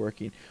are still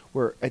working,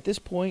 where at this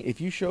point, if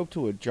you show up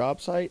to a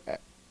job site,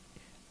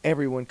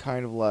 everyone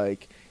kind of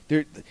like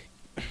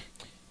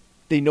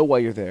they know why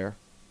you're there.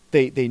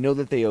 They know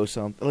that they owe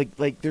something.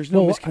 Like there's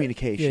no Well,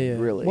 miscommunication, yeah, yeah.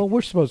 really. Well,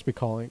 we're supposed to be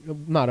calling,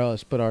 not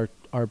us, but our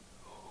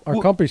our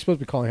Well- company's supposed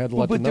to be calling ahead to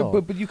let them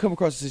know. But you come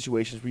across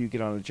situations where you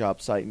get on a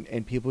job site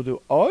and people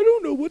do, oh, I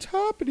don't know what's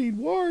happening.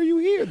 Why are you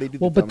here? They do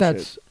well, the but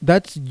dumb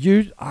that's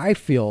you. I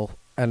feel,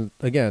 and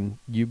again,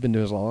 you've been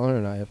doing this longer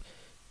than I have.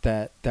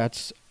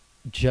 That's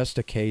just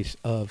a case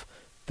of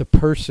the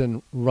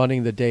person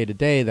running the day to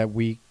day that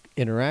we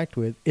interact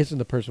with isn't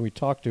the person we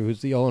talk to,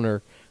 who's the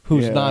owner,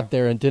 who's Yeah. not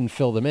there and didn't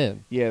fill them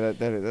in. Yeah,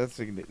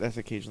 that's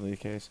occasionally the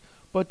case.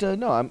 But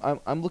no,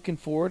 I'm looking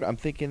forward. I'm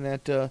thinking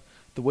that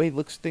the way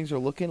things are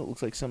looking, it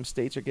looks like some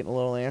states are getting a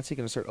little antsy,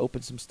 going to start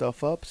opening some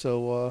stuff up.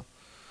 So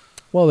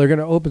Well, they're going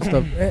to open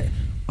stuff.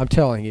 I'm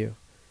telling you,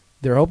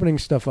 they're opening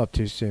stuff up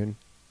too soon.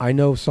 I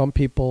know some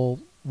people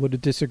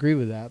would disagree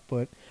with that,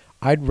 but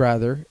I'd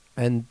rather,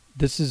 and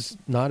this is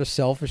not a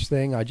selfish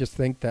thing, I just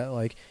think that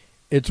like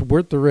it's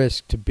worth the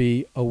risk to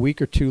be a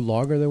week or two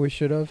longer than we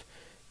should have,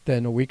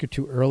 than a week or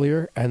two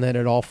earlier, and then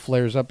it all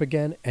flares up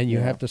again, and you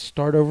Yeah. have to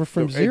start over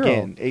from zero.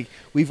 Again,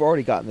 we've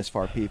already gotten this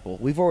far, people.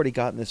 We've already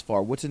gotten this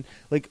far. What's in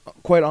like?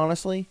 Quite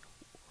honestly,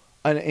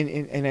 and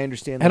I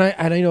understand. And like,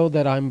 I know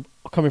that I'm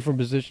coming from a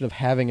position of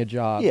having a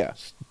job Yeah.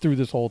 through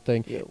this whole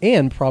thing, Yeah.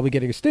 and probably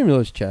getting a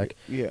stimulus check.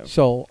 Yeah.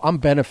 So I'm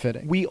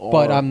benefiting. We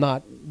but are- I'm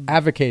not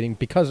advocating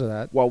because of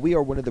that. while we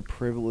are one of the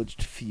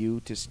privileged few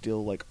to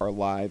still like our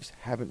lives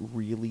haven't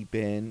really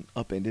been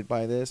upended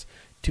by this,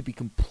 to be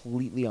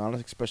completely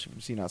honest, especially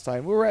from seeing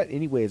outside, we're at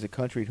anyway as a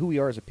country and who we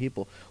are as a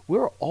people,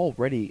 we're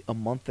already a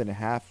month and a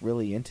half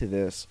really into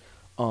this.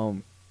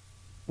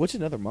 What's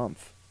another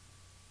month?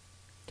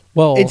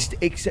 Well,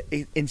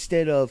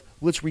 Instead of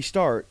let's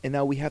restart and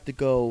now we have to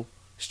go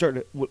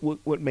start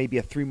what may be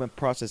a 3-month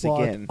process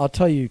well, again. I'll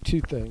tell you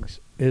two things.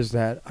 Is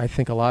that I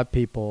think a lot of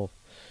people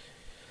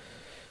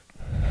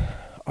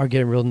are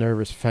getting real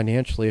nervous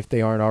financially if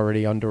they aren't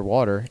already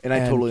underwater. and I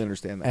totally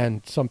understand that.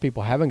 And some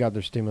people haven't got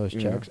their stimulus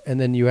Yeah. checks. And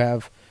then you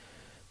have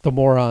the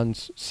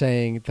morons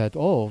saying that,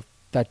 oh,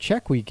 that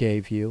check we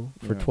gave you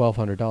for Yeah.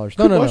 $1,200.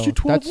 Could No. last you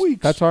 12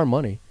 weeks. That's our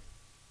money.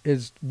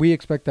 We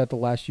expect that to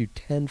last you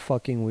 10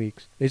 fucking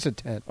weeks. They said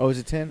 10. Oh, is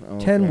it 10? Oh,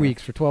 10 okay.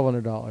 weeks for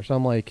 $1,200.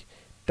 I'm like,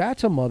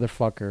 that's a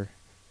motherfucker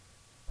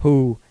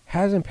who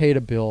hasn't paid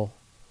a bill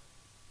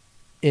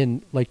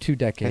in like 2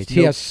 decades.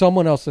 He no- has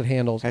someone else that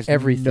handles Has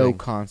everything. no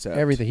concept.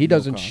 Everything. He No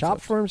doesn't shop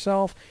concept. for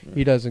himself. Yeah.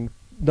 He doesn't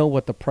know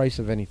what the price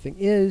of anything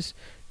is.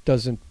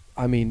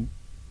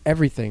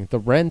 Everything. The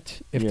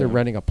rent, if they're Yeah.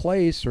 renting a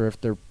place or if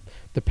the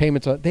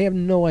payments are, they have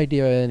no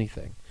idea of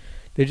anything.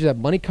 They just have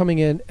money coming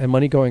in and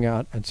money going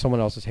out, and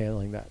someone else is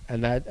handling that.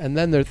 And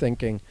then they're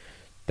thinking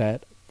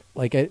that,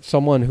 like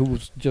someone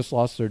who's just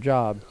lost their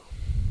job,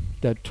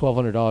 that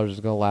 $1,200 is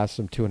going to last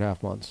them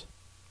 2.5 months,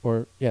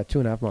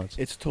 2.5 months.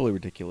 It's totally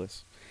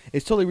ridiculous.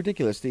 It's totally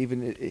ridiculous to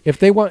even. If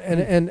they want,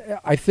 and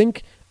I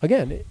think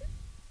again,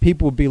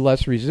 people would be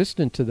less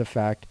resistant to the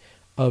fact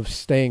of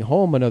staying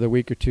home another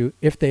week or two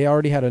if they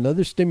already had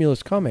another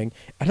stimulus coming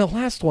and the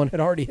last one had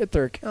already hit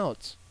their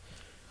accounts.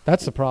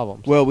 That's the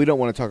problem. Well, we don't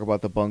want to talk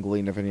about the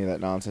bungling of any of that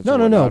nonsense. No, or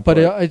no, no. whatnot, But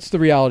it's the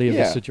reality of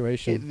the Yeah.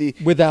 situation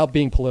without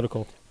being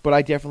political. But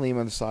I definitely am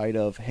on the side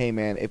of, hey,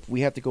 man, if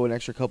we have to go an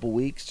extra couple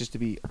weeks just to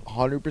be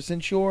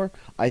 100% sure,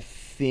 I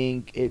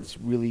think it's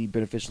really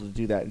beneficial to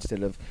do that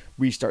instead of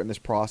restarting this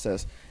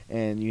process.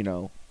 And,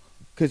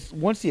 because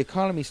once the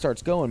economy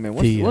starts going, man,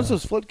 once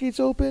those floodgates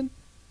open,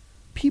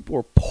 people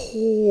are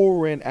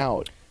pouring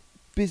out.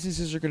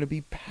 Businesses are going to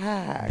be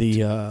packed.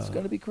 It's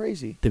going to be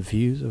crazy. The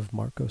views of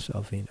Marco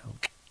Salvino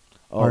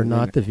Oh, are man.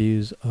 not the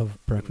views of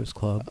Breakfast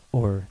Club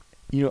or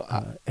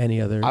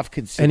any other I've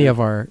considered any of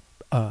our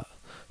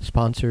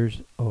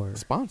sponsors or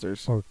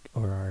sponsors. or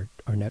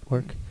our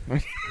network.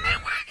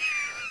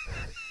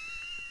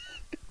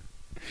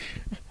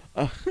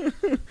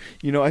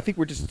 I think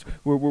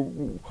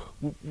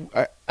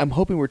I'm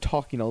hoping we're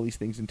talking all these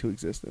things into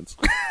existence.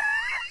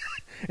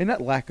 And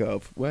not lack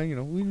of. Well,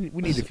 we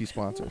need a few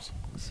sponsors.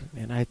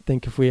 And I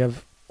think if we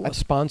have a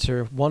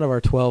sponsor, one of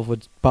our 12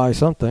 would buy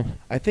something.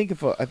 I think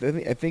if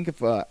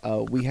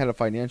we had a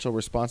financial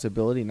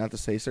responsibility not to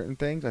say certain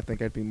things, I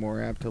think I'd be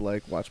more apt to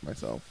watch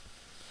myself.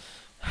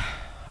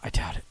 I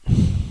doubt it.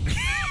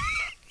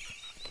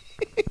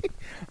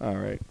 All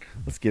right,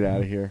 let's get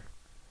out of here.